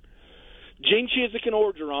career. Gene Chizik and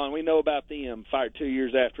Orgeron, we know about them, fired 2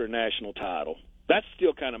 years after a national title. That's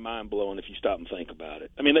still kind of mind blowing if you stop and think about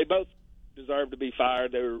it. I mean, they both deserved to be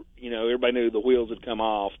fired. They were, everybody knew the wheels had come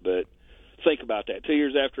off, but think about that. 2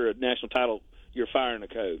 years after a national title, you're firing a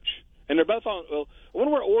coach. And they're both on. Well, I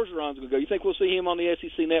wonder where Orgeron's going to go. You think we'll see him on the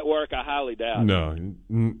SEC network? I highly doubt. No,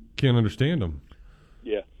 can't understand him.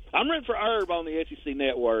 Yeah, I'm rooting for Herb on the SEC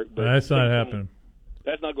network, but that's not happening.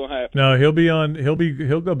 That's not going to happen. No,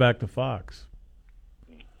 he'll go back to Fox.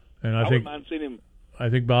 And I think wouldn't mind seeing him. I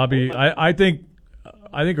think Bobby. I think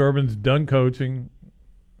Urban's done coaching,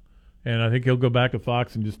 and I think he'll go back to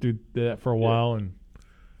Fox and just do that for a while, and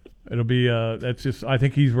it'll be. That's just. I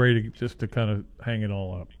think he's ready to kind of hang it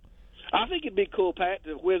all up. I think it'd be cool, Pat,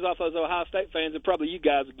 to whiz off those Ohio State fans and probably you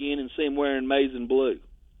guys again and see him wearing maize and blue.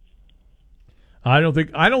 I don't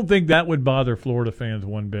think that would bother Florida fans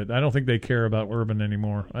one bit. I don't think they care about Urban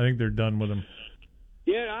anymore. I think they're done with him.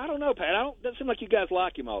 Yeah, I don't know, Pat. Doesn't seem like you guys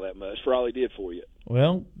like him all that much for all he did for you.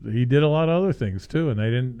 Well, he did a lot of other things too, and they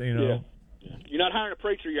didn't. Yeah. You're not hiring a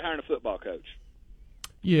preacher. You're hiring a football coach.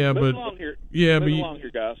 Yeah, Move but along here. Yeah, Move but along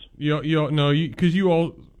here, guys. Because you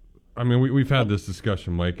all. I mean, we've had this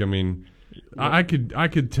discussion, Mike. I mean, I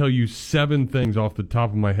could tell you 7 things off the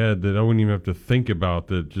top of my head that I wouldn't even have to think about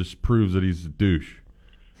that just proves that he's a douche.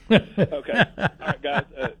 Okay. All right, guys.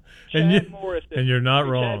 Chad Morris. And you're not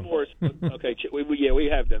wrong. Chad Morris. Okay. We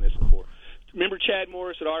have done this before. Remember Chad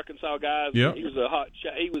Morris at Arkansas, guys? Yeah. He was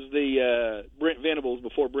the Brent Venables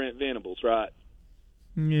before Brent Venables, right?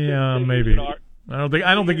 Yeah, maybe. I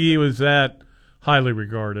don't think he was that highly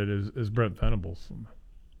regarded as Brent Venables.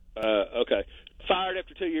 Okay. Fired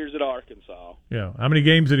after 2 years at Arkansas. Yeah. How many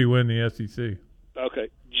games did he win in the SEC? Okay.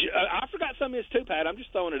 I forgot some of this too, Pat. I'm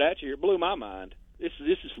just throwing it at you. It blew my mind. This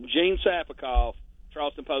is from Gene Sapikoff,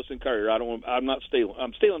 Charleston Post and Courier. I'm not stealing.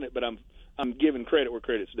 I'm stealing it, but I'm giving credit where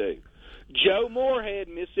credit's due. Joe Moorhead,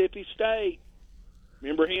 Mississippi State.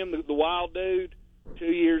 Remember him, the wild dude? 2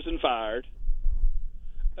 years and fired.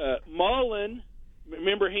 Mullen,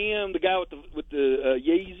 remember him, the guy with the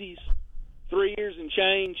Yeezys? 3 years and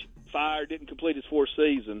change, fired, didn't complete his 4th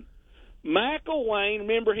season. McElwain,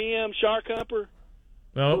 remember him, Shark Humper?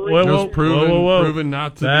 Proven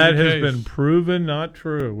not to that be the has case. been proven not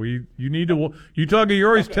true. You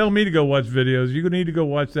always tell me to go watch videos. You need to go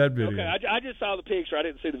watch that video. Okay, I just saw the picture. I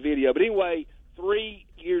didn't see the video. But anyway, 3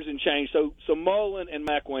 years and change. So Mullen and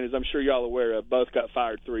McElwain, as I'm sure y'all are aware of, both got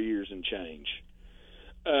fired 3 years and change.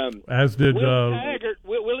 As did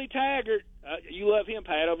Willie Taggart. You love him,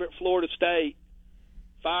 Pat, over at Florida State.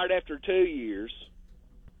 Fired after 2 years.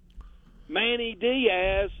 Manny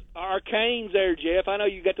Diaz, our Canes there, Jeff. I know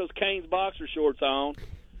you got those Canes boxer shorts on.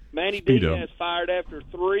 Manny Diaz fired after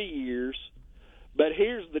 3 years. But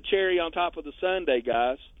here's the cherry on top of the sundae,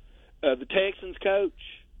 guys. The Texans coach,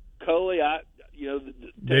 Culley,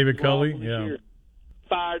 David Culley, yeah.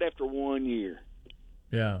 Fired after 1 year.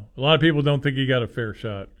 Yeah. A lot of people don't think he got a fair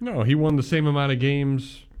shot. No, he won the same amount of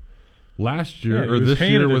games last year or this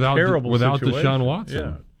year without Deshaun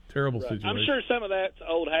Watson. Terrible situation. I'm sure some of that's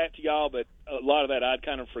old hat to y'all, but a lot of that I'd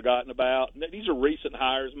kind of forgotten about. These are recent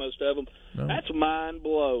hires, most of them. No. That's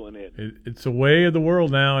mind-blowing, It's the way of the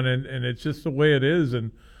world now, and it's just the way it is.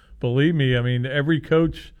 And believe me, I mean, every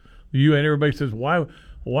coach, you and everybody says, why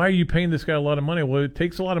are you paying this guy a lot of money? Well, it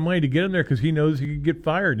takes a lot of money to get him there because he knows he can get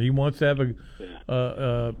fired, and he wants to have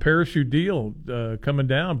a parachute deal coming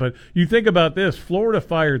down. But you think about this. Florida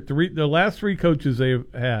fired the last 3 coaches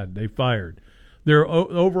they fired. Their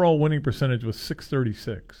overall winning percentage was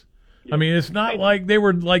 .636. I mean, it's not like they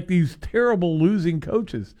were like these terrible losing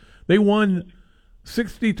coaches. They won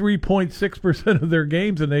 63.6% of their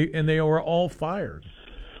games, and they were all fired.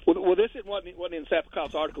 Well, this wasn't in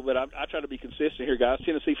Sapakov's article, but I try to be consistent here, guys.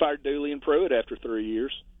 Tennessee fired Dooley and Pruitt after 3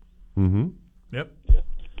 years. Mm-hmm. Yep.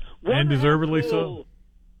 And deservedly so.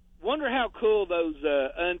 Wonder how cool those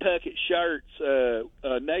untuck it shirts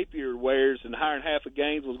Napier wears and hiring half of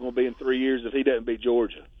Gainesville's going to be in 3 years if he doesn't beat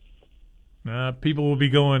Georgia. People will be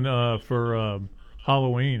going for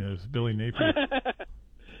Halloween as Billy Napier.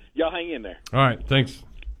 Y'all hang in there. All right, thanks.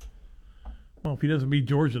 Well, if he doesn't beat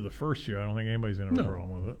Georgia the first year, I don't think anybody's going to have a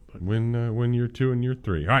problem with it. But. Win year 2 and year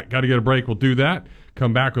 3. All right, got to get a break. We'll do that.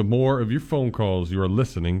 Come back with more of your phone calls. You are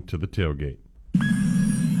listening to The Tailgate.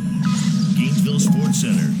 Gainesville Sports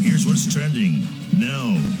Center. Here's what's trending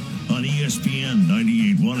now on ESPN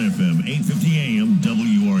 98.1 FM, 850 AM,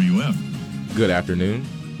 WRUF. Good afternoon.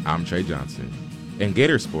 I'm Trey Johnson. In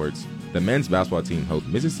Gator sports, the men's basketball team hosts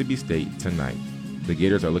Mississippi State tonight. The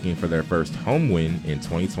Gators are looking for their first home win in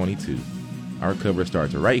 2022. Our coverage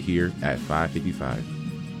starts right here at 5:55.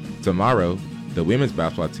 Tomorrow, the women's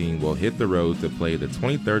basketball team will hit the road to play the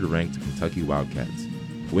 23rd ranked Kentucky Wildcats.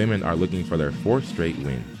 Women are looking for their 4th straight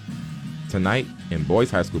win. Tonight, in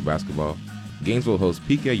boys high school basketball, Gainesville hosts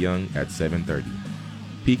P.K. Yonge at 7:30.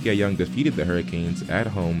 P.K. Yonge defeated the Hurricanes at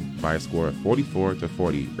home by a score of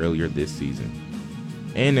 44-40 earlier this season.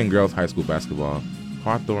 And in girls high school basketball,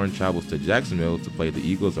 Hawthorne travels to Jacksonville to play the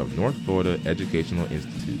Eagles of North Florida Educational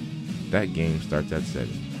Institute. That game starts at 7.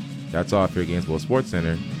 That's all for your Gainesville Sports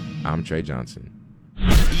Center. I'm Trey Johnson.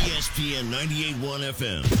 ESPN 98.1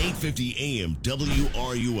 FM, 850 AM,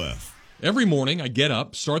 WRUF. Every morning I get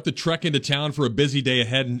up, start the trek into town for a busy day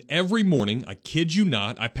ahead, and every morning, I kid you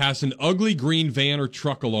not, I pass an ugly green van or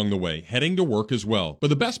truck along the way, heading to work as well.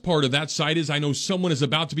 But the best part of that sight is I know someone is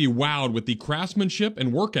about to be wowed with the craftsmanship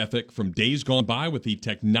and work ethic from days gone by with the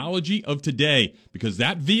technology of today, because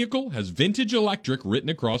that vehicle has Vintage Electric written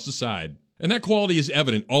across the side. And that quality is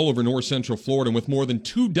evident all over North Central Florida. And with more than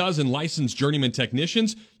 24 licensed journeyman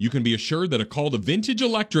technicians, you can be assured that a call to Vintage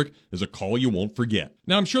Electric is a call you won't forget.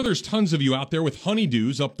 Now, I'm sure there's tons of you out there with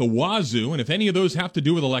honeydews up the wazoo, and if any of those have to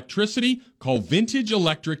do with electricity, call Vintage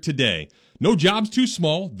Electric today. No job's too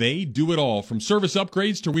small. They do it all, from service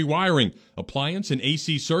upgrades to rewiring, appliance and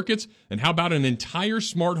AC circuits, and how about an entire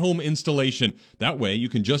smart home installation? That way you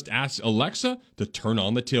can just ask Alexa to turn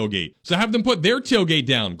on the tailgate. So have them put their tailgate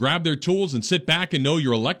down, grab their tools, and sit back and know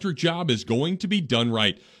your electric job is going to be done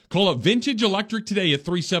right. Call up Vintage Electric today at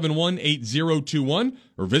 371-8021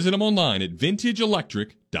 or visit them online at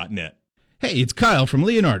vintageelectric.net. Hey, it's Kyle from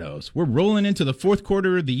Leonardo's. We're rolling into the 4th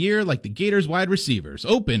quarter of the year like the Gators wide receivers,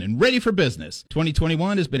 open and ready for business.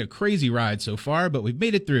 2021 has been a crazy ride so far, but we've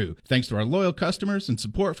made it through, thanks to our loyal customers and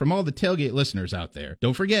support from all the tailgate listeners out there.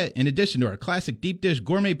 Don't forget, in addition to our classic deep dish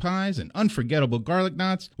gourmet pies and unforgettable garlic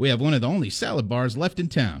knots, we have one of the only salad bars left in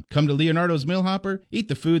town. Come to Leonardo's Meal Hopper, eat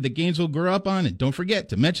the food that Gainesville grew up on, and don't forget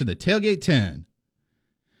to mention the Tailgate 10.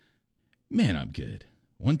 Man, I'm good.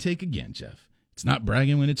 One take again, Jeff. It's not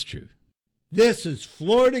bragging when it's true. This is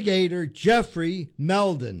Florida Gator Jeffrey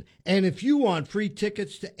Meldon, and if you want free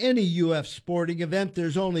tickets to any UF sporting event,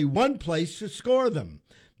 there's only one place to score them.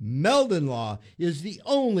 Meldon Law is the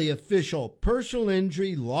only official personal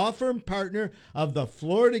injury law firm partner of the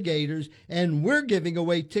Florida Gators, and we're giving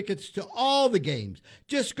away tickets to all the games.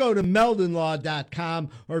 Just go to meldonlaw.com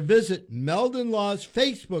or visit Meldon Law's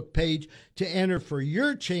Facebook page to enter for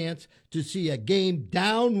your chance to see a game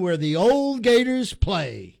down where the old Gators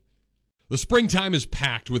play. The springtime is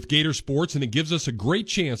packed with Gator sports, and it gives us a great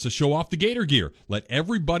chance to show off the Gator gear. Let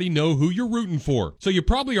everybody know who you're rooting for. So you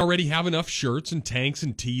probably already have enough shirts and tanks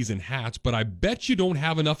and tees and hats, but I bet you don't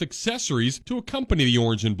have enough accessories to accompany the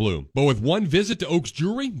orange and blue. But with one visit to Oaks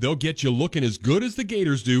Jewelry, they'll get you looking as good as the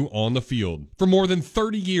Gators do on the field. For more than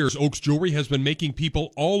 30 years, Oaks Jewelry has been making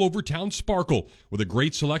people all over town sparkle with a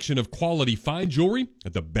great selection of quality fine jewelry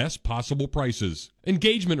at the best possible prices.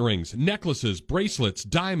 Engagement rings, necklaces, bracelets,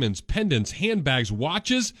 diamonds, pendants, handbags,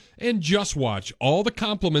 watches, and just watch all the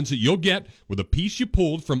compliments that you'll get with a piece you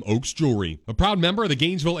pulled from Oaks Jewelry. A proud member of the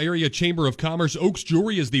Gainesville Area Chamber of Commerce, Oaks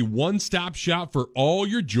Jewelry is the one-stop shop for all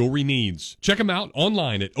your jewelry needs. Check them out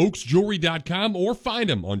online at oaksjewelry.com or find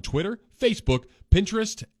them on Twitter, Facebook,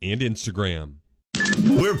 Pinterest, and Instagram.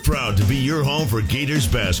 We're proud to be your home for Gators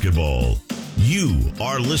basketball. You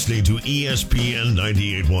are listening to ESPN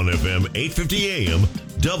 98.1 FM, 850 AM,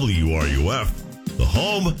 WRUF, the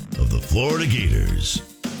home of the Florida Gators.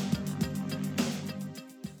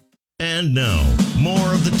 And now,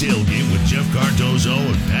 more of the tailgate with Jeff Cardozo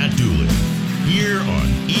and Pat Dooley. Here on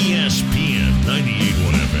ESPN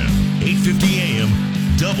 98.1 FM, 850 AM,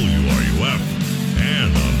 WRUF,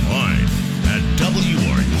 and online at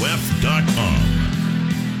WRUF.com.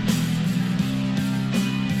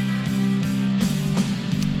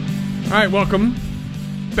 All right, welcome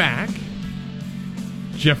back.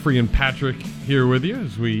 Jeffrey and Patrick here with you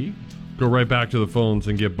as we go right back to the phones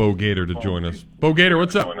and get Bo Gator to join us. Bo Gator,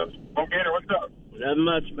 what's up? Nothing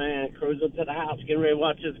much, man. Cruising to the house, getting ready to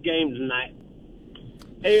watch this game tonight.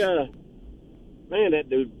 Hey, man, that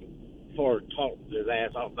dude Ford talked his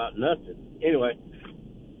ass off about nothing. Anyway,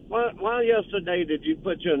 why yesterday did you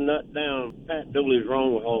put your nut down Pat Dooley's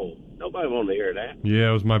wrong hole? Nobody wanted to hear that. Yeah,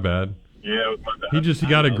 it was my bad. He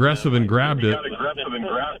got aggressive and grabbed it.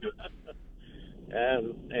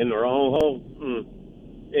 In the wrong hole.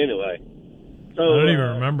 Anyway. So, I don't even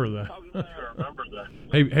remember that.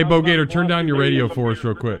 Hey, Bo Gator, turn down your radio for us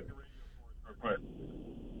real quick. All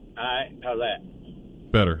right, how's that?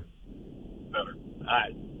 Better. All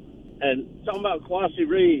right. And talking about Kwasi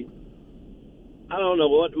Reed, I don't know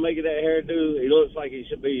what to make of that hairdo. He looks like he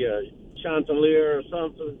should be a chandelier or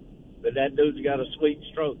something. But that dude's got a sweet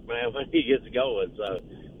stroke, man, when he gets going. So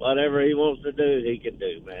whatever he wants to do, he can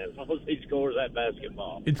do, man, as long as he scores that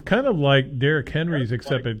basketball. It's kind of like Derrick Henry's,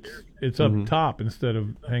 except it's up top instead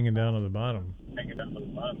of hanging down on the bottom.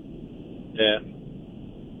 Yeah.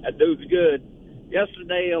 That dude's good.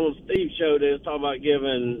 Yesterday on Steve's show, they was talking about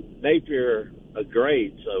giving Napier a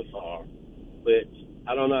grade so far, which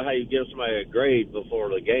I don't know how you give somebody a grade before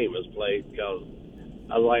the game is played, because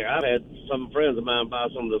I was like, I've had some friends of mine buy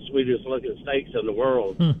some of the sweetest looking steaks in the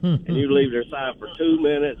world, and you leave their side for 2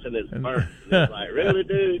 minutes and it's burnt. And it's like, really,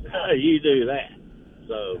 dude? How do you do that?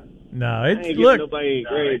 So no, I ain't giving nobody any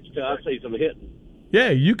grades till I see some hitting. Yeah,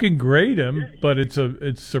 you can grade him, but it's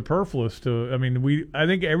superfluous to. I mean, I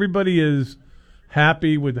think everybody is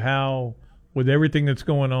happy with everything that's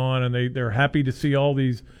going on, and they're happy to see all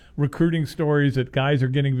these recruiting stories that guys are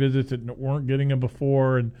getting visits that weren't getting them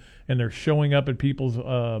before, and they're showing up at people's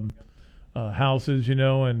houses,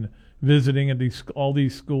 and visiting at all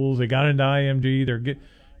these schools. They got into IMG.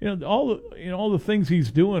 They're all the things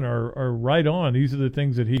he's doing are right on. These are the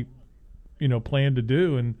things that he planned to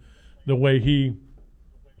do, and the way he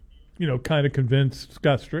kind of convinced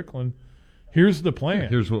Scott Strickland, here's the plan.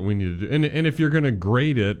 Here's what we need to do. And if you're going to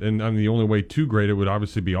grade it, and the only way to grade it would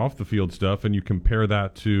obviously be off the field stuff, and you compare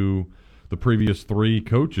that to the previous 3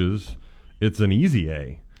 coaches, it's an easy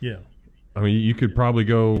A. Yeah. I mean, you could probably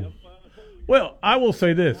go. Well, I will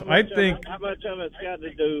say this. How much of it's got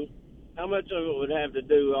to do? How much of it would have to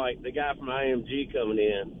do, like the guy from IMG coming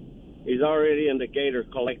in? He's already in the Gator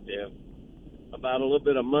Collective about a little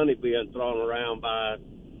bit of money being thrown around by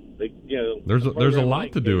There's a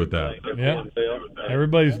lot to do with that. Yeah,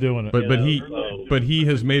 everybody's doing it. But he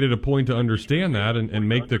has made it a point to understand that and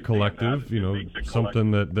make the collective, something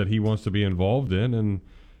that he wants to be involved in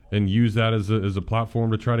and use that as a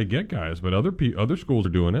platform to try to get guys. But other schools are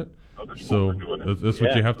doing it. So that's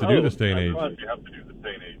what you have to do this day and age.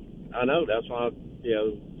 I know. That's why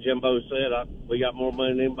Jimbo said we got more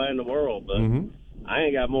money than anybody in the world, but I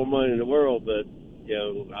ain't got more money in the world, but.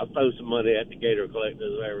 I throw some money at the Gator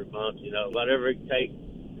Collectors every month, whatever it takes.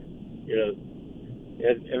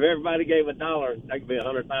 If everybody gave $1, that could be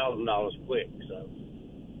 $100,000 quick. So,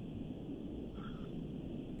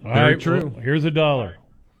 all right, true. Well, here's $1.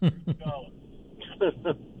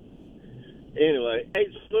 Anyway, hey,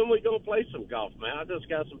 when we gonna play some golf, man? I just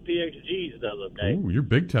got some PXGs the other day. Ooh, you're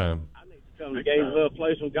big time. I need to come to Gainesville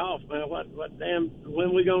play some golf, man.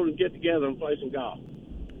 When we gonna get together and play some golf?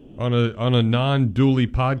 On a non-Dooley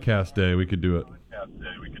podcast day, we could do it.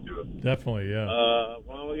 Definitely, yeah.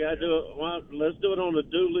 Well, we gotta do it. Well, let's do it on the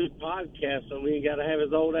Dooley podcast, so we ain't gotta have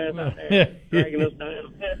his old ass out there dragging us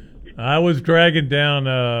down. I was dragging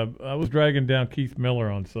down Keith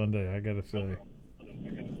Miller on Sunday, I gotta say.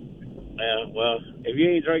 Yeah, well, if you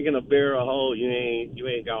ain't drinking a beer a hole, you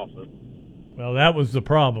ain't golfing. Well, that was the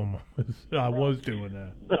problem. I was doing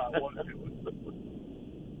that.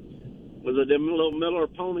 Was it them little Miller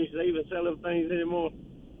ponies that even sell them things anymore?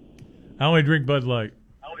 I only drink Bud Light.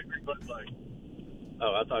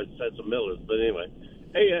 Oh, I thought you said some Millers, but anyway.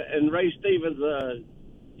 Hey, and Ray Stevens,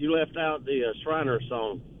 you left out the Shriner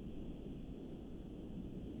song.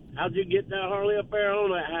 How'd you get that Harley up there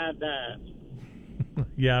on that high dive?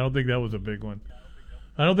 Yeah, I don't think that was a big one.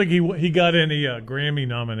 I don't think he got any Grammy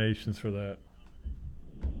nominations for that.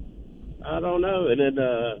 I don't know. And then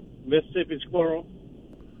Mississippi Squirrel.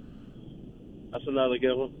 That's another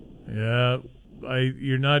good one. Yeah,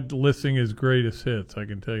 you're not listing his greatest hits, I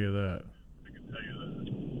can tell you that.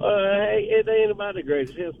 Hey, it ain't about the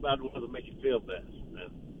greatest hits, about the ones that make you feel best.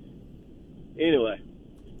 Anyway.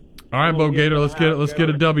 All right, Bo Gator, let's get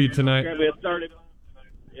a W tonight. Grab me a 30.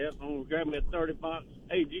 Yep, I'm gonna grab me a $30.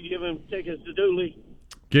 Hey, did you give him tickets to Dooley?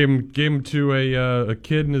 Gave him to a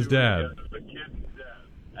kid and his dad.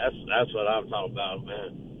 That's what I'm talking about,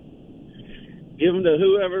 man. Give them to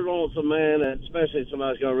whoever wants them, man, and especially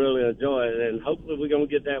somebody's going to really enjoy it. And hopefully we're going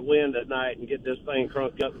to get that win tonight and get this thing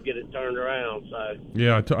crunked up and get it turned around. So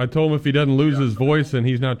yeah, I told him if he doesn't lose his voice, then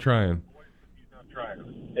he's not trying.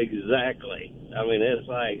 Exactly. I mean, it's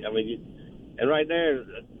like, and right there,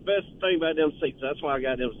 the best thing about them seats, that's why I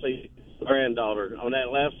got them seats, granddaughter, on that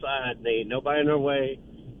left side, and ain't nobody in her way.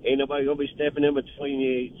 Ain't nobody going to be stepping in between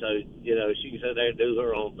you. So, she can sit there and do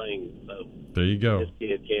her own thing. So there you go. This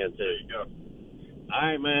kid can, too. All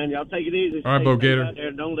right, man. Y'all take it easy. All right, Bo Gator. Out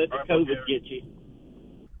there. Don't let the COVID get you.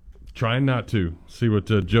 Trying not to. See what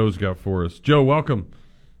Joe's got for us. Joe, welcome.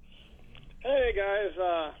 Hey, guys.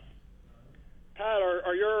 Pat,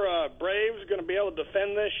 are your Braves going to be able to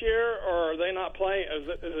defend this year, or are they not playing? Is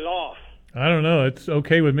it off? I don't know. It's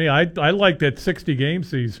okay with me. I like that 60-game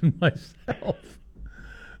season myself.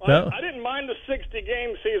 Well, I didn't mind the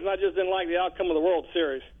 60-game season. I just didn't like the outcome of the World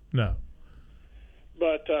Series. No.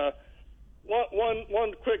 But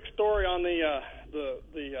one quick story on the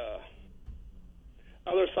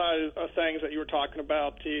other side of things that you were talking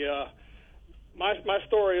about. My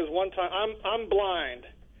story is one time I'm blind,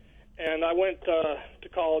 and I went to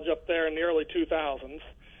college up there in the early 2000s,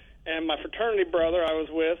 and my fraternity brother I was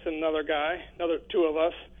with, and another guy, three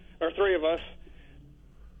of us,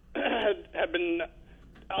 had been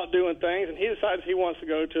out doing things, and he decides he wants to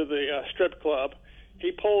go to the strip club.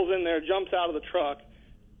 He pulls in there, jumps out of the truck,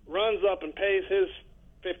 runs up and pays his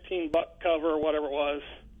 $15 cover or whatever it was.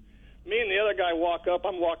 Me and the other guy walk up.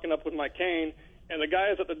 I'm walking up with my cane, and the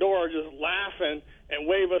guys at the door are just laughing and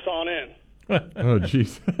wave us on in. Oh,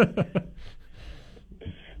 jeez.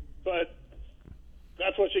 But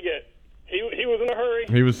that's what you get. He was in a hurry.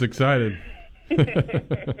 He was excited.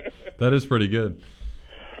 That is pretty good.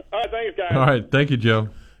 All right, thanks, guys. All right, thank you, Joe.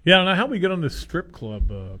 Yeah, now how we get on this strip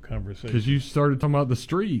club conversation? Because you started talking about the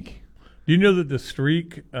streak. Do you know that the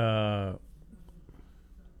streak was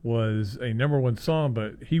a #1 song,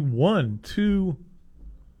 but he won two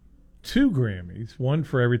Grammys, one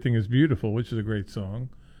for Everything is Beautiful, which is a great song,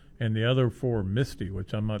 and the other for Misty,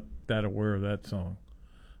 which I'm not that aware of that song.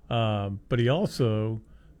 But he also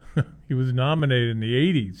he was nominated in the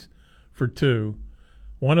 80s for 2.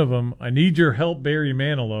 One of them, I Need Your Help, Barry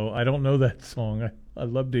Manilow. I don't know that song. I'd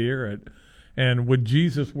love to hear it. And Would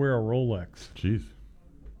Jesus Wear a Rolex? Jeez.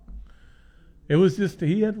 It was just,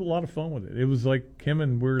 he had a lot of fun with it. It was like him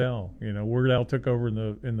and Weird Al. Weird Al took over in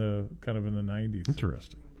the kind of in the 90s.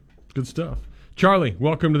 Interesting. Good stuff. Charlie,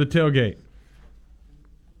 welcome to the tailgate.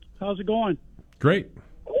 How's it going? Great.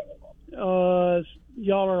 Y'all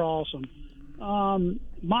are awesome.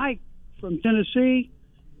 Mike from Tennessee,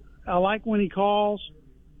 I like when he calls,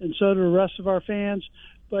 and so do the rest of our fans.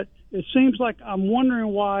 But it seems like I'm wondering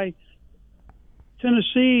why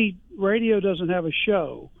Tennessee radio doesn't have a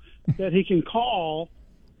show that he can call.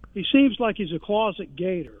 He seems like he's a closet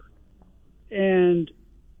Gator, and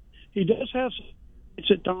he does have some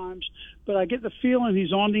hits at times, but I get the feeling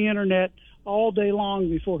he's on the internet all day long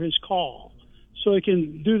before his call, so he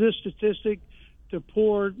can do this statistic to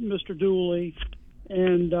poor Mr. Dooley.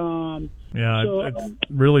 And it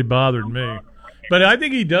really bothered me. But I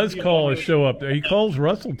think he does call a show up there. He calls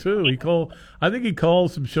Russell too. I think he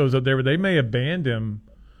calls some shows up there, but they may have banned him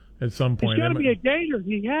at some point. He's got to be a Gator.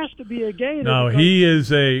 He has to be a Gator. No, he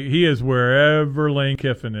is wherever Lane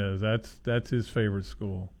Kiffin is. That's his favorite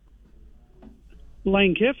school.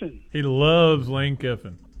 Lane Kiffin. He loves Lane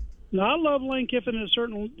Kiffin. No, I love Lane Kiffin in a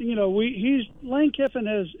certain. Lane Kiffin,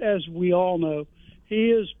 as we all know, he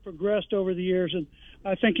has progressed over the years, and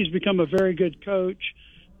I think he's become a very good coach.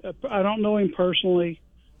 I don't know him personally,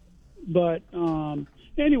 but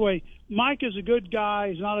anyway, Mike is a good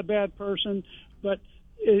guy. He's not a bad person, but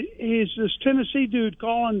he's this Tennessee dude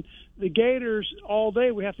calling the Gators all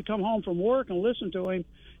day. We have to come home from work and listen to him.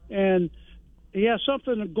 And he has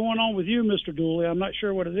something going on with you, Mr. Dooley. I'm not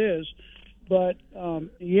sure what it is, but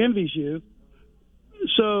he envies you.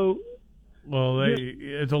 So, well,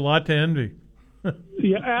 it's a lot to envy.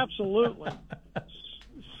 Yeah, absolutely.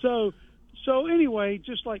 So anyway,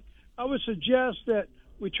 just like I would suggest that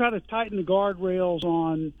we try to tighten the guardrails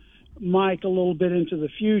on Mike a little bit into the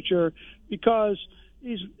future, because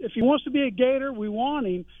if he wants to be a Gator, we want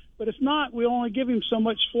him. But if not, we only give him so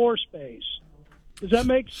much floor space. Does that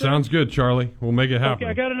make sense? Sounds good, Charlie. We'll make it happen. Okay,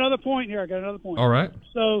 I got another point here. All right.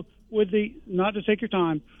 So with not to take your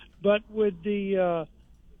time, but with the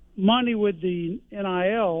money with the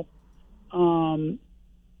NIL,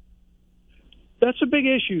 that's a big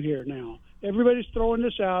issue here now. Everybody's throwing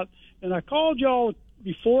this out, and I called y'all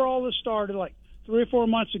before all this started, like 3 or 4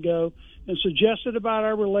 months ago, and suggested about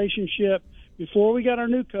our relationship before we got our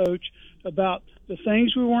new coach, about the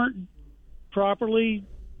things we weren't properly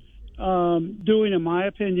doing, in my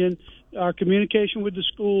opinion, our communication with the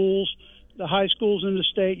schools, the high schools in the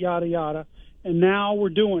state, yada, yada. And now we're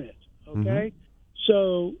doing it, okay?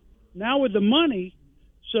 So now with the money,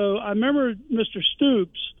 so I remember Mr.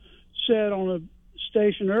 Stoops said on a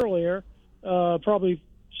station earlier, probably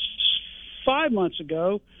 5 months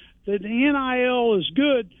ago, that the NIL is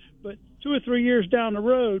good, but 2 or 3 years down the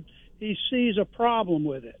road, he sees a problem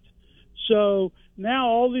with it. So now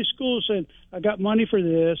all these schools saying, I got money for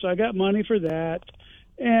this, I got money for that.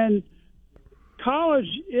 And college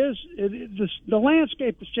the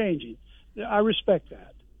landscape is changing. I respect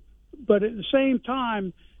that. But at the same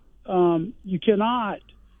time, you cannot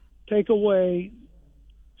take away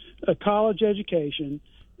a college education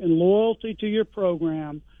and loyalty to your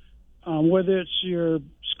program, whether it's your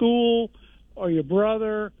school or your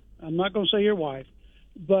brother. I'm not going to say your wife,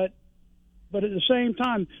 but at the same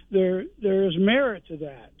time, there is merit to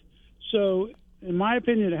that. So, in my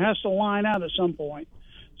opinion, it has to line out at some point.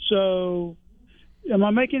 So, am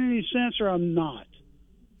I making any sense, or I'm not?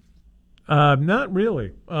 Not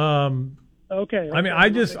really. Okay. I mean,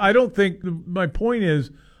 I don't think, my point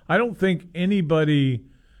is, I don't think anybody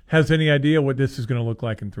has any idea what this is going to look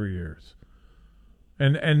like in 3 years.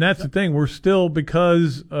 And that's the thing. We're still,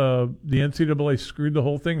 because the NCAA screwed the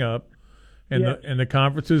whole thing up, and the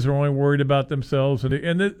conferences are only worried about themselves, and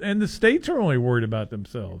the states are only worried about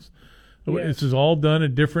themselves. Yes. This is all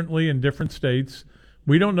done differently in different states.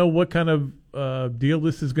 We don't know what kind of deal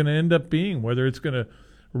this is going to end up being, whether it's going to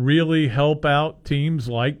really help out teams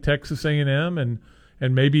like Texas A&M and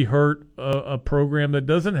maybe hurt a program that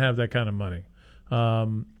doesn't have that kind of money,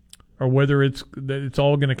 or whether it's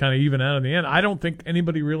all going to kind of even out in the end. I don't think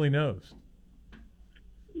anybody really knows.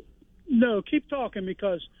 No, keep talking,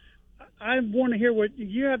 because I want to hear what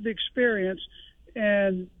you have the experience,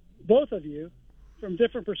 and both of you from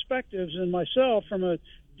different perspectives, and myself from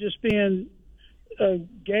just being a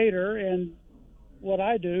Gator and what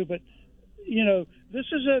I do. But this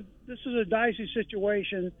is a dicey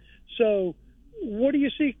situation. So, what do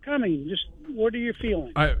you see coming? Just what are you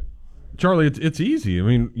feeling? Charlie, it's easy. I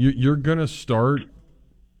mean, you're going to start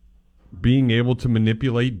being able to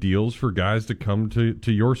manipulate deals for guys to come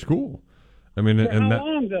to your school. I mean, for how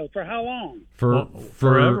long, though? For how long?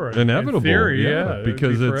 Forever. Inevitable. In theory, yeah,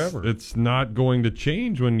 because forever. it's not going to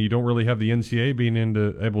change when you don't really have the NCAA being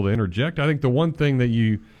able to interject. I think the one thing that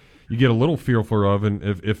you get a little fearful of, and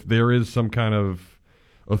if there is some kind of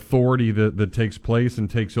authority that takes place and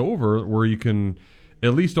takes over, where you can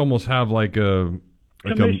at least almost have like a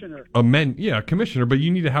commissioner. Commissioner, but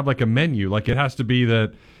you need to have like a menu. Like, it has to be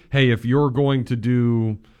that, hey, if you're going to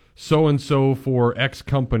do so-and-so for X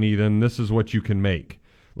company, then this is what you can make.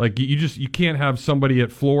 Like, you can't have somebody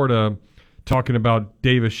at Florida talking about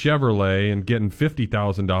Davis Chevrolet and getting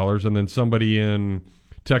 $50,000, and then somebody in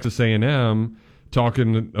Texas A&M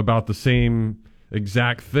talking about the same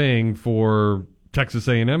exact thing for Texas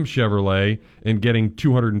A&M Chevrolet and getting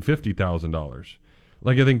 $250,000.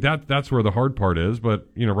 Like, I think that's where the hard part is. But,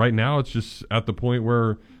 right now it's just at the point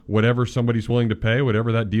where whatever somebody's willing to pay,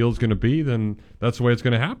 whatever that deal is going to be, then that's the way it's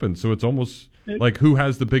going to happen. So it's almost like who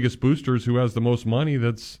has the biggest boosters, who has the most money,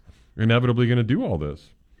 that's inevitably going to do all this.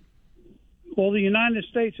 Well, the United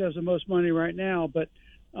States has the most money right now, but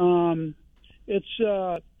it's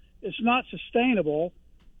not sustainable,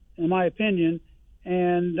 in my opinion.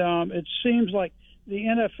 And it seems like the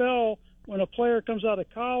NFL, when a player comes out of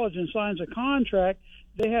college and signs a contract,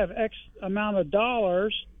 they have X amount of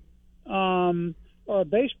dollars. Or a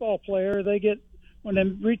baseball player, they get, when they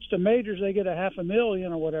reach the majors, they get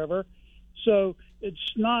 $500,000 or whatever. So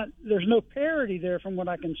there's no parity there from what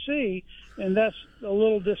I can see, and that's a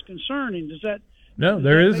little disconcerting. Does No,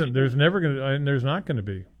 there isn't. There's never going to, and there's not going to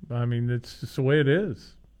be. I mean, it's just the way it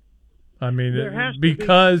is. I mean,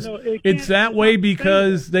 because it's that way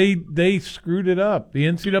because they screwed it up. The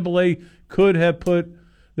NCAA could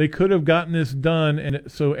have gotten this done,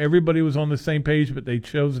 and so everybody was on the same page, but they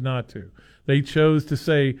chose not to. They chose to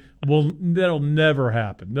say, well, that'll never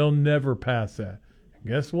happen. They'll never pass that. And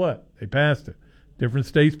guess what? They passed it. Different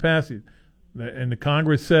states passed it. And the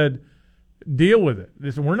Congress said, deal with it.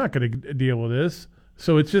 They said, we're not going to deal with this.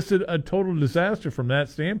 So it's just a total disaster from that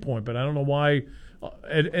standpoint. But I don't know why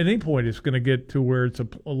at any point it's going to get to where it's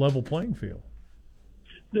a level playing field.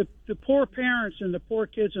 The poor parents and the poor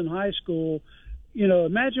kids in high school,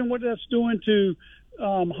 imagine what that's doing to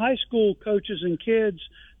high school coaches and kids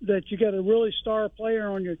that you got a really star player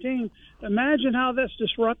on your team. Imagine how that's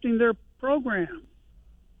disrupting their program.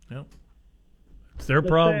 Yep. It's their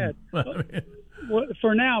problem.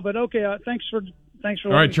 For now, but okay. Thanks for.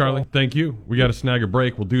 All right, Charlie. Thank you. We got to snag a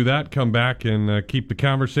break. We'll do that. Come back and keep the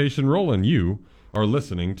conversation rolling. You are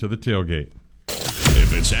listening to The Tailgate.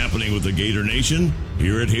 If it's happening with the Gator Nation,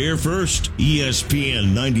 hear it here first.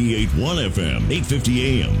 ESPN 98.1 FM,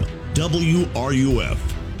 850 AM, WRUF.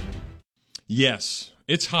 Yes.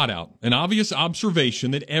 It's hot out, an obvious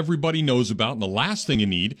observation that everybody knows about, and the last thing you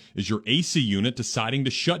need is your AC unit deciding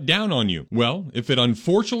to shut down on you. Well, if it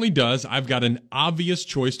unfortunately does, I've got an obvious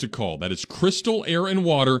choice to call. That is Crystal Air and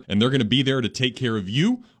Water, and they're going to be there to take care of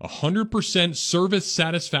you, 100% service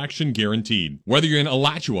satisfaction guaranteed. Whether you're in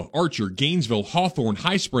Alachua, Archer, Gainesville, Hawthorne,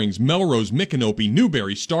 High Springs, Melrose, Micanopy,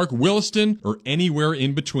 Newberry, Stark, Williston, or anywhere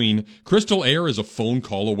in between, Crystal Air is a phone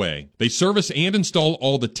call away. They service and install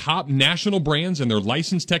all the top national brands, and their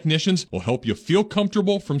licensed technicians will help you feel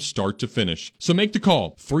comfortable from start to finish. So make the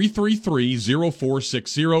call,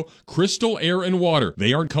 333-0460, Crystal Air and Water.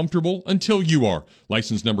 They aren't comfortable until you are.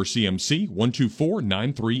 License number CMC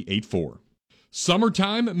 1249384.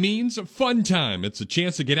 Summertime means fun time. It's a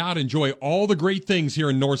chance to get out and enjoy all the great things here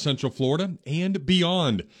in North Central Florida and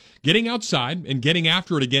beyond. Getting outside and getting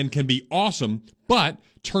after it again can be awesome, but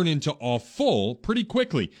turn into awful pretty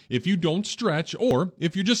quickly if you don't stretch or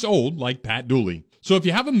if you're just old like Pat Dooley. So if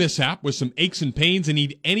you have a mishap with some aches and pains and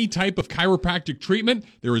need any type of chiropractic treatment,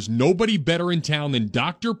 there is nobody better in town than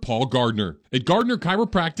Dr. Paul Gardner. At Gardner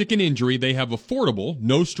Chiropractic and Injury, they have affordable,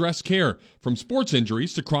 no-stress care. From sports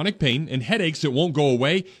injuries to chronic pain and headaches that won't go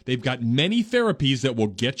away, they've got many therapies that will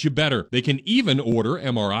get you better. They can even order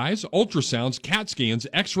MRIs, ultrasounds, CAT scans,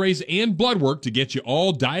 x-rays, and blood work to get you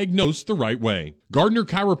all diagnosed the right way. Gardner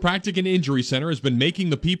Chiropractic and Injury Center has been making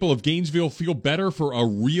the people of Gainesville feel better for a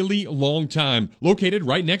really long time. Located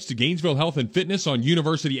right next to Gainesville Health and Fitness on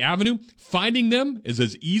University Avenue, finding them is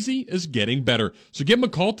as easy as getting better. So give them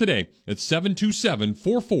a call today at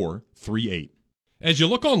 727-4438. As you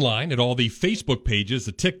look online at all the Facebook pages,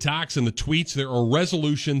 the TikToks, and the tweets, there are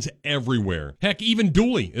resolutions everywhere. Heck, even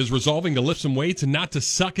Dooley is resolving to lift some weights and not to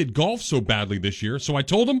suck at golf so badly this year. So I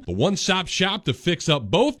told him the one-stop shop to fix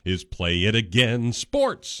up both is Play It Again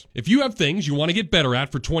Sports. If you have things you want to get better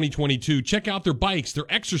at for 2022, check out their bikes, their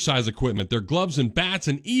exercise equipment, their gloves and bats,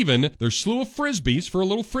 and even their slew of Frisbees for a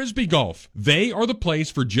little Frisbee golf. They are the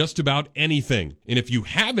place for just about anything. And if you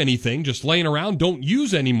have anything just laying around, don't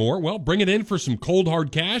use anymore, well, bring it in for some cold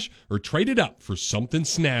hard cash or trade it up for something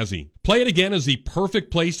snazzy. Play It Again is the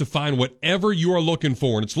perfect place to find whatever you are looking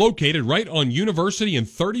for, and it's located right on University and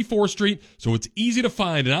 34th Street, so it's easy to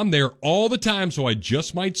find, and I'm there all the time, so I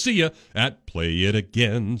just might see you at Play It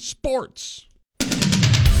Again Sports.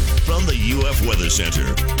 From the UF Weather Center,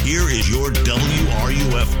 here is your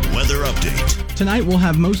WRUF weather update. Tonight we'll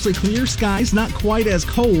have mostly clear skies, not quite as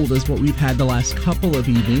cold as what we've had the last couple of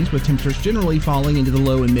evenings, with temperatures generally falling into the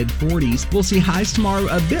low and mid 40s. We'll see highs tomorrow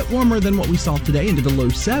a bit warmer than what we saw today, into the low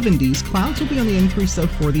 70s. Clouds will be on the increase though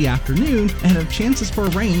for the afternoon, and have chances for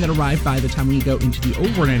rain that arrive by the time we go into the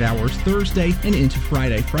overnight hours Thursday and into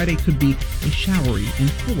Friday. Friday could be a showery and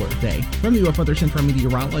fuller day. From the UF Weather Center,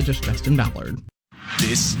 meteorologist Justin Ballard.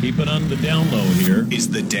 This, keep it on the down low here, is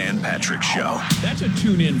the Dan Patrick Show. That's a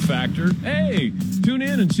tune-in factor. Hey, tune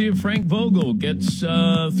in and see if Frank Vogel gets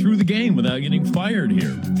through the game without getting fired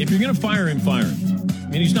here. If you're going to fire him, fire him. I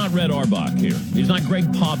mean, he's not Red Auerbach here. He's not Greg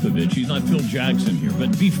Popovich. He's not Phil Jackson here.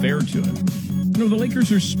 But be fair to him. You know, the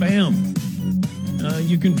Lakers are spam.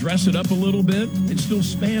 You can dress it up a little bit. It's still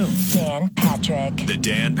spam. Dan Patrick. The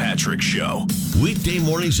Dan Patrick Show. Weekday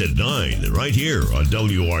mornings at 9, right here on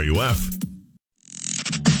WRUF.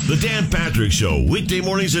 The Dan Patrick Show, weekday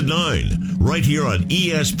mornings at 9, right here on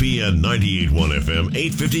ESPN 98.1 FM,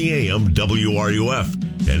 850 AM, WRUF,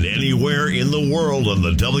 and anywhere in the world on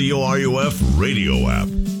the WRUF radio app.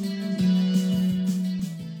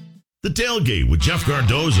 The Tailgate with Jeff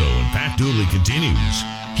Cardozo and Pat Dooley continues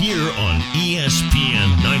here on ESPN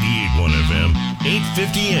 98.1 FM,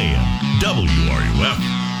 850 AM, WRUF,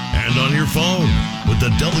 and on your phone with the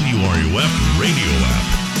WRUF radio app.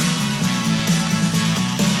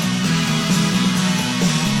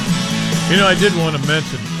 You know, I did want to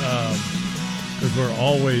mention, because we're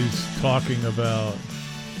always talking about,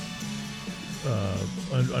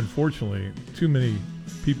 unfortunately, too many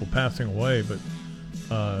people passing away, but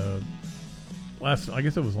I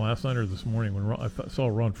guess it was last night or this morning when I saw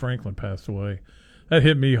Ron Franklin pass away. That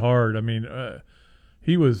hit me hard. I mean,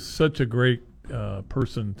 he was such a great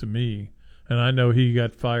person to me, and I know he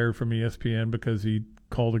got fired from ESPN because he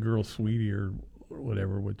called a girl sweetie or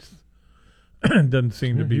whatever, which doesn't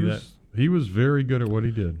seem to be that. He was very good at what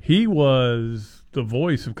he did. He was the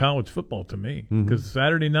voice of college football to me, because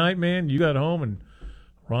Saturday night, man, you got home and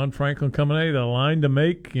Ron Franklin coming at you, the line to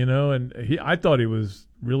make, and I thought he was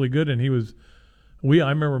really good, and he was. I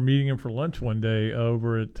remember meeting him for lunch one day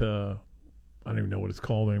over at I don't even know what it's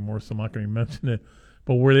called anymore, so I'm not going to mention it,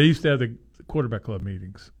 but where they used to have the quarterback club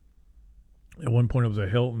meetings. At one point it was a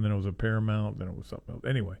Hilton, then it was a Paramount, then it was something else.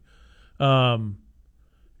 Anyway,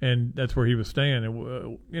 and that's where he was staying.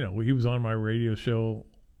 And, he was on my radio show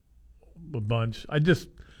a bunch. I just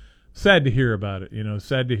sad to hear about it.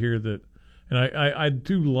 Sad to hear that. And I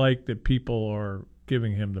do like that people are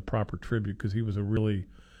giving him the proper tribute, because he was a really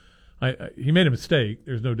he made a mistake.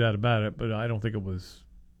 There's no doubt about it, but I don't think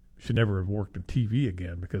should never have worked in TV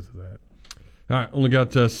again because of that. All right, only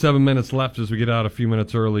got 7 minutes left as we get out a few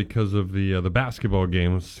minutes early because of the basketball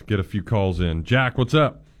game. Let's get a few calls in. Jack, what's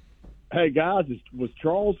up? Hey, guys, was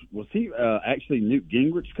he actually Newt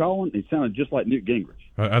Gingrich calling? He sounded just like Newt Gingrich.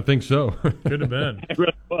 I think so. Could have been.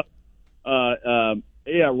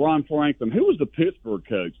 Yeah, Ron Franklin. Who was the Pittsburgh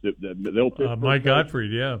coach? The old Pittsburgh Mike coach?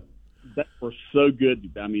 Gottfried, yeah. They were so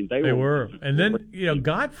good. I mean, they were. And then,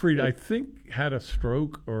 Gottfried, I think, had a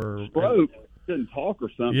stroke or couldn't talk or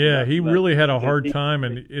something. Yeah, he really had a hard time,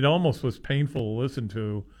 and it almost was painful to listen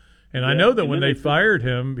to. And I know that when they fired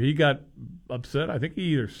him, he got upset. I think he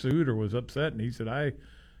either sued or was upset, and he said,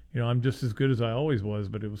 I'm just as good as I always was,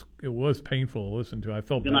 but it was painful to listen to. I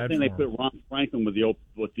felt bad for him. I think they put Ron Franklin with the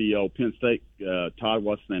old Penn State Todd,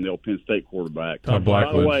 what's his name, the old Penn State quarterback. Todd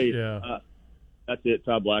Blackledge. By the way, that's it,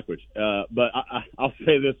 Todd Blackledge. But I'll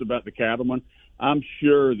say this about the Cattleman. I'm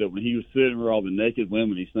sure that when he was sitting with all the naked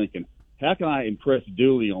women, he's thinking, how can I impress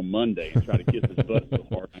Dooley on Monday and try to kiss his butt so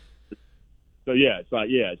hard? So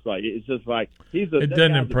it's just like it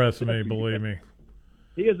doesn't impress me, believe me.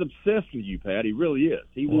 He is obsessed with you, Pat. He really is.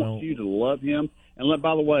 He wants you to love him. And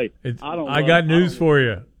by the way, I got news for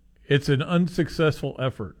you. It's an unsuccessful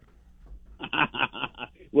effort.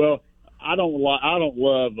 Well, I don't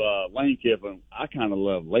love Lane Kiffin. I kind of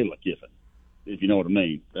love Layla Kiffin, if you know what I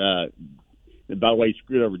mean. And by the way, he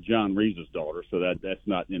screwed over John Reese's daughter, so that's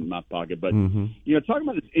not in my pocket. But talking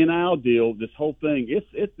about this NIL deal, this whole thing,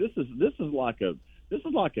 this is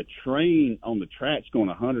like a train on the tracks going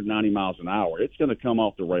 190 miles an hour. It's going to come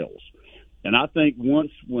off the rails. And I think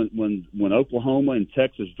when Oklahoma and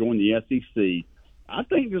Texas join the SEC, I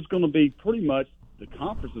think there's going to be pretty much the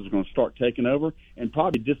conferences are going to start taking over and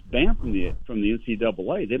probably disband from the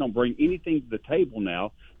NCAA. They don't bring anything to the table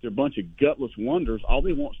now. They're a bunch of gutless wonders. All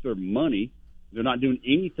they want is their money. They're not doing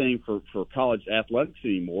anything for college athletics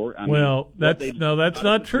anymore. That's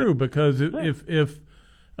not true, because if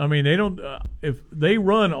they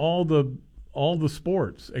run all the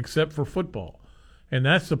sports except for football, and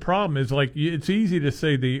that's the problem. Is like it's easy to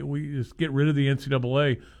say we just get rid of the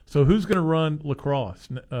NCAA. So who's going to run lacrosse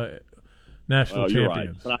national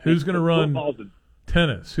champions? Right. Who's going to run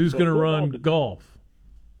tennis? Who's going to run golf?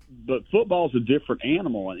 But football's a different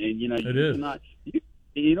animal, and it is.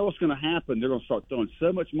 You know what's going to happen? They're going to start throwing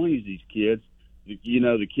so much money at these kids. The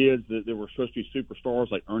kids that were supposed to be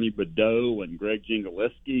superstars like Ernie Bedeau and Greg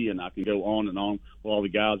Jingaleski, and I can go on and on with all the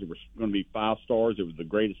guys that were going to be 5 stars. It was the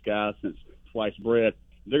greatest guy since sliced bread.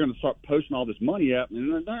 They're going to start posting all this money up,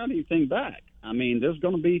 and they're not anything back. I mean, there's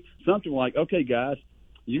going to be something like, okay, guys,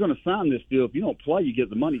 you're going to sign this deal. If you don't play, you get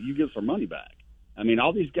the money. You give us our money back. I mean,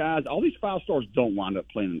 all these guys, all these 5 stars don't wind up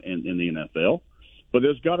playing in the NFL. But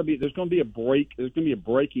there's going to be a break. There's going to be a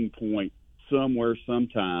breaking point somewhere,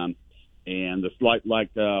 sometime, and it's like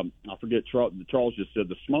I forget. Charles just said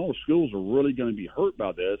the smaller schools are really going to be hurt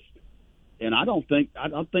by this, and I don't think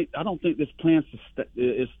this plan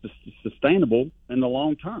is sustainable in the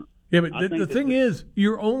long term. Yeah, but the thing is,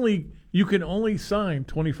 you can only sign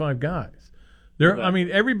 25 guys.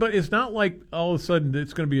 Everybody. It's not like all of a sudden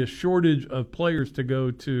it's going to be a shortage of players to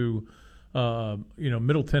go to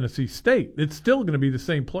Middle Tennessee State. It's still going to be the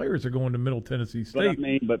same players that are going to Middle Tennessee State.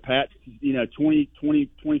 But Pat,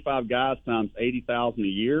 25 guys times $80,000 a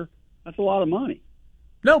year. That's a lot of money.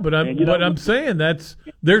 No, but I'm saying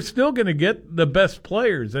they're still going to get the best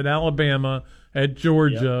players at Alabama, at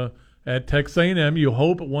Georgia, at Texas A&M. You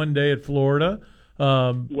hope one day at Florida.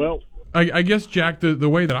 I guess, Jack, the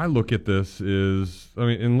way that I look at this is,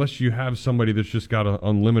 unless you have somebody that's just got an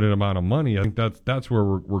unlimited amount of money, I think that's where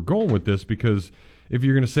we're going with this, because if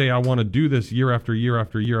you're going to say I want to do this year after year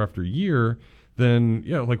after year after year, then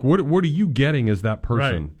what are you getting as that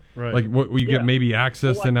person? Right. Like what you get maybe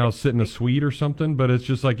access to now sit in a suite or something, but it's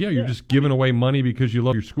just like you're just giving away money because you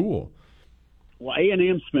love your school. Well,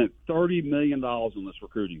 A&M spent $30 million on this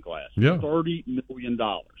recruiting class. Yeah. $30 million.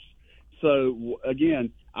 So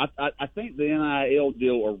again, I think the NIL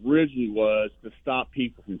deal originally was to stop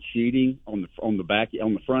people from cheating on the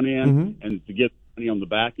front end and to get money on the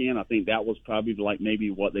back end. I think that was probably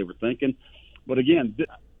maybe what they were thinking. But again,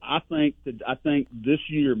 I think this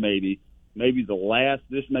year maybe next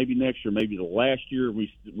year, maybe the last year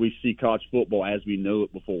we see college football as we know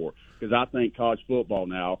it before. Because I think college football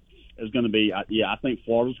now is going to be, I think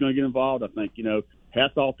Florida's going to get involved. I think,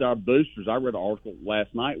 hats off to our boosters. I read an article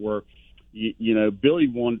last night where, Billy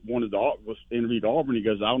was interviewed Auburn. He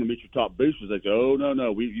goes, I want to meet your top boosters. They go, oh,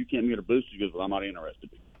 no, you can't meet our boosters. He goes, well, I'm not interested.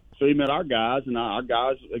 So he met our guys, and our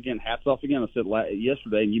guys, again, hats off again. I said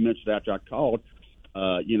yesterday, and you mentioned after I called,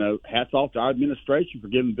 hats off to our administration for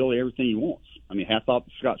giving Billy everything he wants. Hats off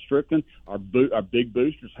to Scott Strickland, our big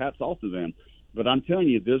boosters. Hats off to them. But I'm telling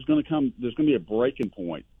you, there's going to be a breaking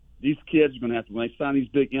point. These kids are going to have to, when they sign these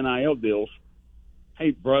big NIL deals,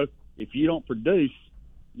 hey, bro, if you don't produce,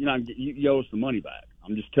 you owe us the money back.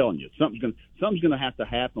 I'm just telling you, something's going to have to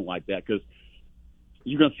happen like that, because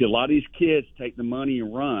you're going to see a lot of these kids take the money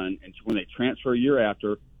and run, and when they transfer a year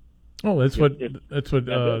after. Oh, that's what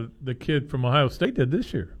the kid from Ohio State did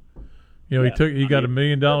this year. He got $1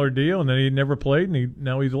 million deal, and then he never played, and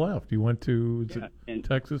now he's left. He went to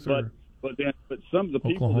Texas But some of the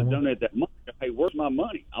people Oklahoma. that donate that money, hey, where's my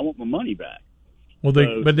money? I want my money back. Well,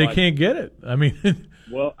 they can't get it.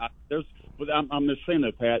 Well, I'm just saying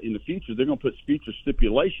though, Pat. In the future, they're going to put future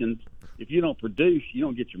stipulations. If you don't produce, you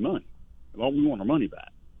don't get your money. Well, we want our money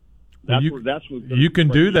back. You can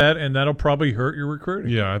do that, and that'll probably hurt your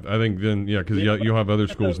recruiting. Yeah, I think then, because you'll have other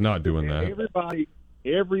schools not doing that.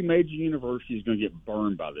 Every major university is going to get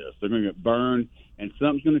burned by this. They're going to get burned, and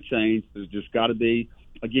something's going to change. There's just got to be.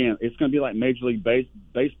 Again, it's going to be like Major League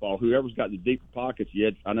Baseball. Whoever's got the deeper pockets,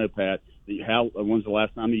 I know, Pat. When's the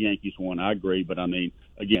last time the Yankees won? I agree, but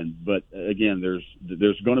again,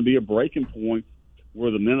 there's going to be a breaking point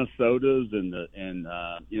where the Minnesotas and the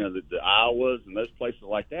Iowas and those places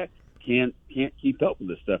like that can't keep up with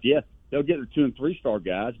this stuff. Yeah, they'll get their 2- and 3-star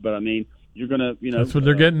guys, but you're going to that's what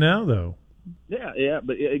they're getting now, though. Yeah,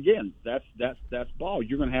 but again, that's ball.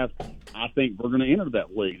 You're going to have. I think we're going to enter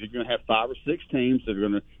that league. You're going to have 5 or 6 teams that are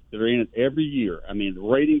in it every year. The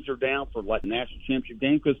ratings are down for like national championship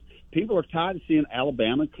game because people are tired of seeing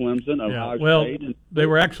Alabama, Clemson, Ohio State. They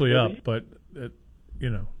were actually up, but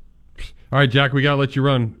All right, Jack, we got to let you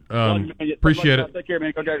run. Appreciate it. Take care,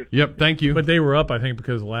 man. Go Gators. Yep, thank you. But they were up, I think,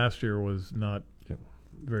 because last year was not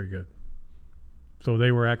very good. So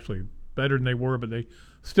they were actually better than they were, but they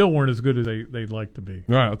still weren't as good as they'd like to be.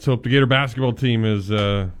 All right, let's hope the Gator basketball team is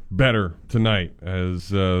better tonight as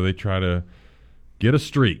they try to get a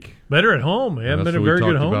streak. Better at home. They haven't been a very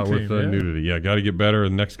good home team. With nudity. Yeah, got to get better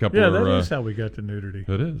in the next couple of that is how we got to nudity.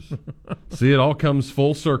 It is. See, it all comes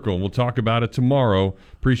full circle. We'll talk about it tomorrow.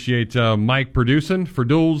 Appreciate Mike producing. For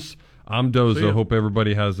Duels, I'm Dozo. Hope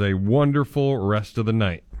everybody has a wonderful rest of the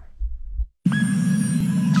night.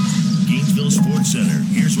 Gainesville Sports Center.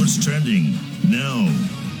 Here's what's trending now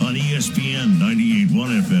on ESPN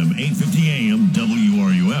 98.1 FM, 850 AM,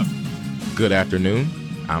 WRUF. Good afternoon.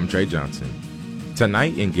 I'm Trey Johnson.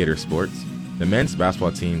 Tonight in Gator Sports, the men's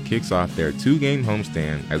basketball team kicks off their 2-game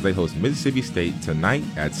homestand as they host Mississippi State tonight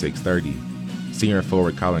at 6:30. Senior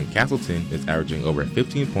forward Colin Castleton is averaging over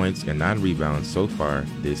 15 points and 9 rebounds so far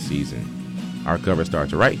this season. Our cover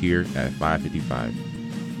starts right here at 5:55.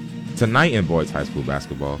 Tonight in boys high school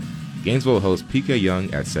basketball, Gainesville hosts PK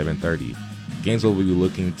Young at 7:30. Gainesville will be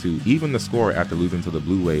looking to even the score after losing to the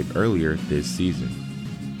Blue Wave earlier this season.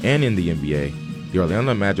 And in the NBA, the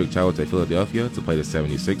Orlando Magic travel to Philadelphia to play the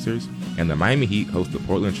 76ers, and the Miami Heat host the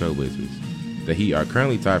Portland Trail Blazers. The Heat are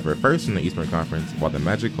currently tied for first in the Eastern Conference, while the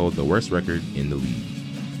Magic hold the worst record in the league.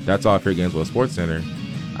 That's all for Gainesville Sports Center.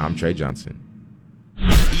 I'm Trey Johnson.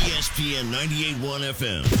 ESPN 98.1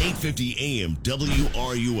 FM, 850 AM,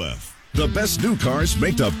 WRUF. The best new cars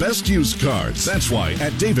make the best used cars. That's why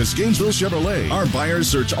at Davis Gainesville Chevrolet, our buyers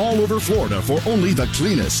search all over Florida for only the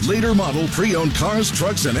cleanest, later model pre-owned cars,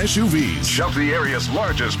 trucks, and SUVs. Shop the area's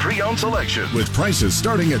largest pre-owned selection with prices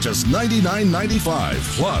starting at just $99.95.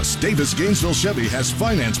 Plus, Davis Gainesville Chevy has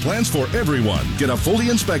finance plans for everyone. Get a fully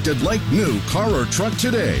inspected, like new car or truck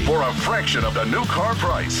today for a fraction of the new car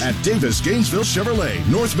price at Davis Gainesville Chevrolet,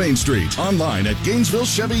 North Main Street. Online at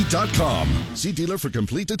GainesvilleChevy.com. See dealer for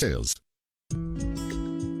complete details.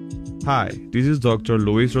 Hi, this is Dr.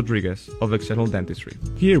 Luis Rodriguez of Exceptional Dentistry.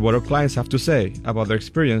 Hear what our clients have to say about their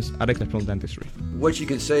experience at Exceptional Dentistry. What you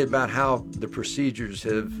can say about how the procedures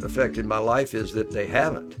have affected my life is that they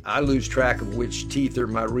haven't. I lose track of which teeth are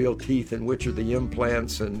my real teeth and which are the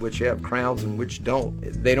implants and which have crowns and which don't.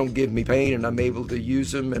 They don't give me pain and I'm able to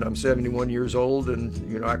use them, and I'm 71 years old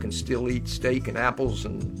and I can still eat steak and apples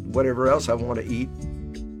and whatever else I want to eat.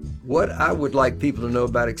 What I would like people to know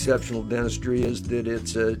about Exceptional Dentistry is that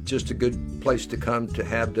it's just a good place to come to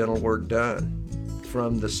have dental work done.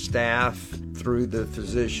 From the staff, through the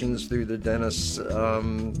physicians, through the dentists,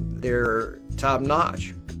 they're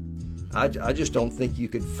top-notch. I just don't think you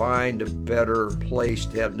could find a better place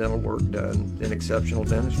to have dental work done than Exceptional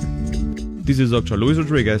Dentistry. This is Dr. Luis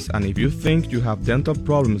Rodriguez, and if you think you have dental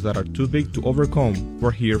problems that are too big to overcome, we're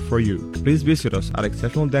here for you. Please visit us at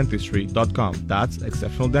exceptionaldentistry.com. That's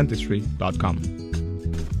exceptionaldentistry.com.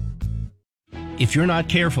 If you're not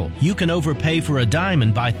careful, you can overpay for a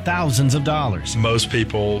diamond by thousands of dollars. Most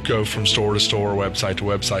people go from store to store, website to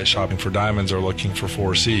website shopping for diamonds or looking for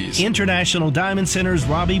 4 C's. International Diamond Center's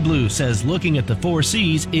Robbie Blue says looking at the 4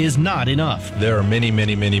 C's is not enough. There are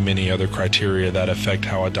many other criteria that affect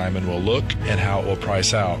how a diamond will look and how it will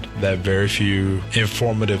price out that very few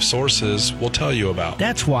informative sources will tell you about.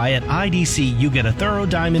 That's why at IDC you get a thorough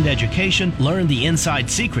diamond education, learn the inside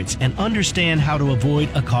secrets, and understand how to avoid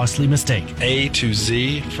a costly mistake. A to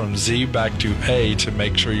Z, from Z back to A, to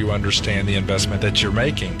make sure you understand the investment that you're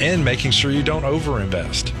making and making sure you don't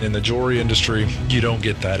overinvest. In the jewelry industry, you don't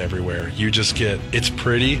get that everywhere. You just get, it's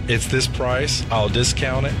pretty, it's this price, I'll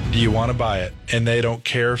discount it, do you want to buy it? And they don't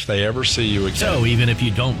care if they ever see you again. So even if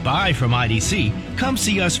you don't buy from IDC, come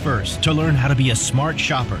see us first to learn how to be a smart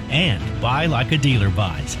shopper and buy like a dealer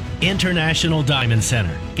buys. International Diamond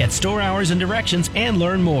Center. Get store hours and directions and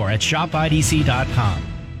learn more at shopidc.com.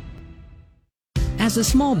 As a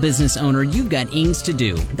small business owner, you've got ings to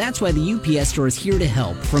do. That's why the UPS Store is here to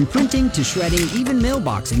help. From printing to shredding, even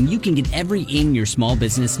mailboxing, you can get every ing your small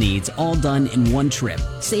business needs, all done in one trip,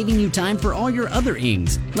 saving you time for all your other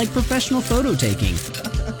ings, like professional photo taking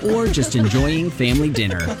or just enjoying family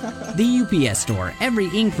dinner. The UPS Store, every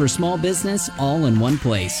ing for small business, all in one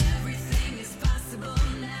place.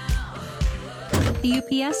 The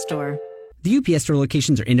UPS Store. The UPS Store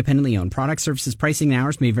locations are independently owned. Product, services, pricing, and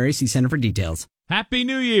hours may vary. See Center for details. Happy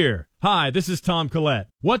New Year! Hi, this is Tom Collette.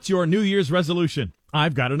 What's your New Year's resolution?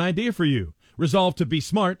 I've got an idea for you. Resolve to be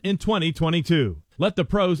smart in 2022. Let the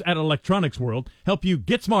pros at Electronics World help you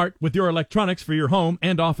get smart with your electronics for your home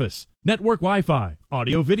and office. Network Wi-Fi,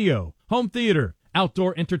 audio video, home theater,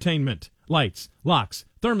 outdoor entertainment, lights, locks,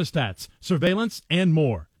 thermostats, surveillance, and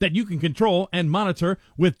more that you can control and monitor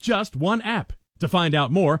with just one app. To find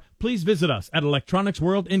out more, please visit us at Electronics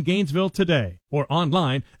World in Gainesville today or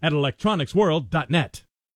online at electronicsworld.net.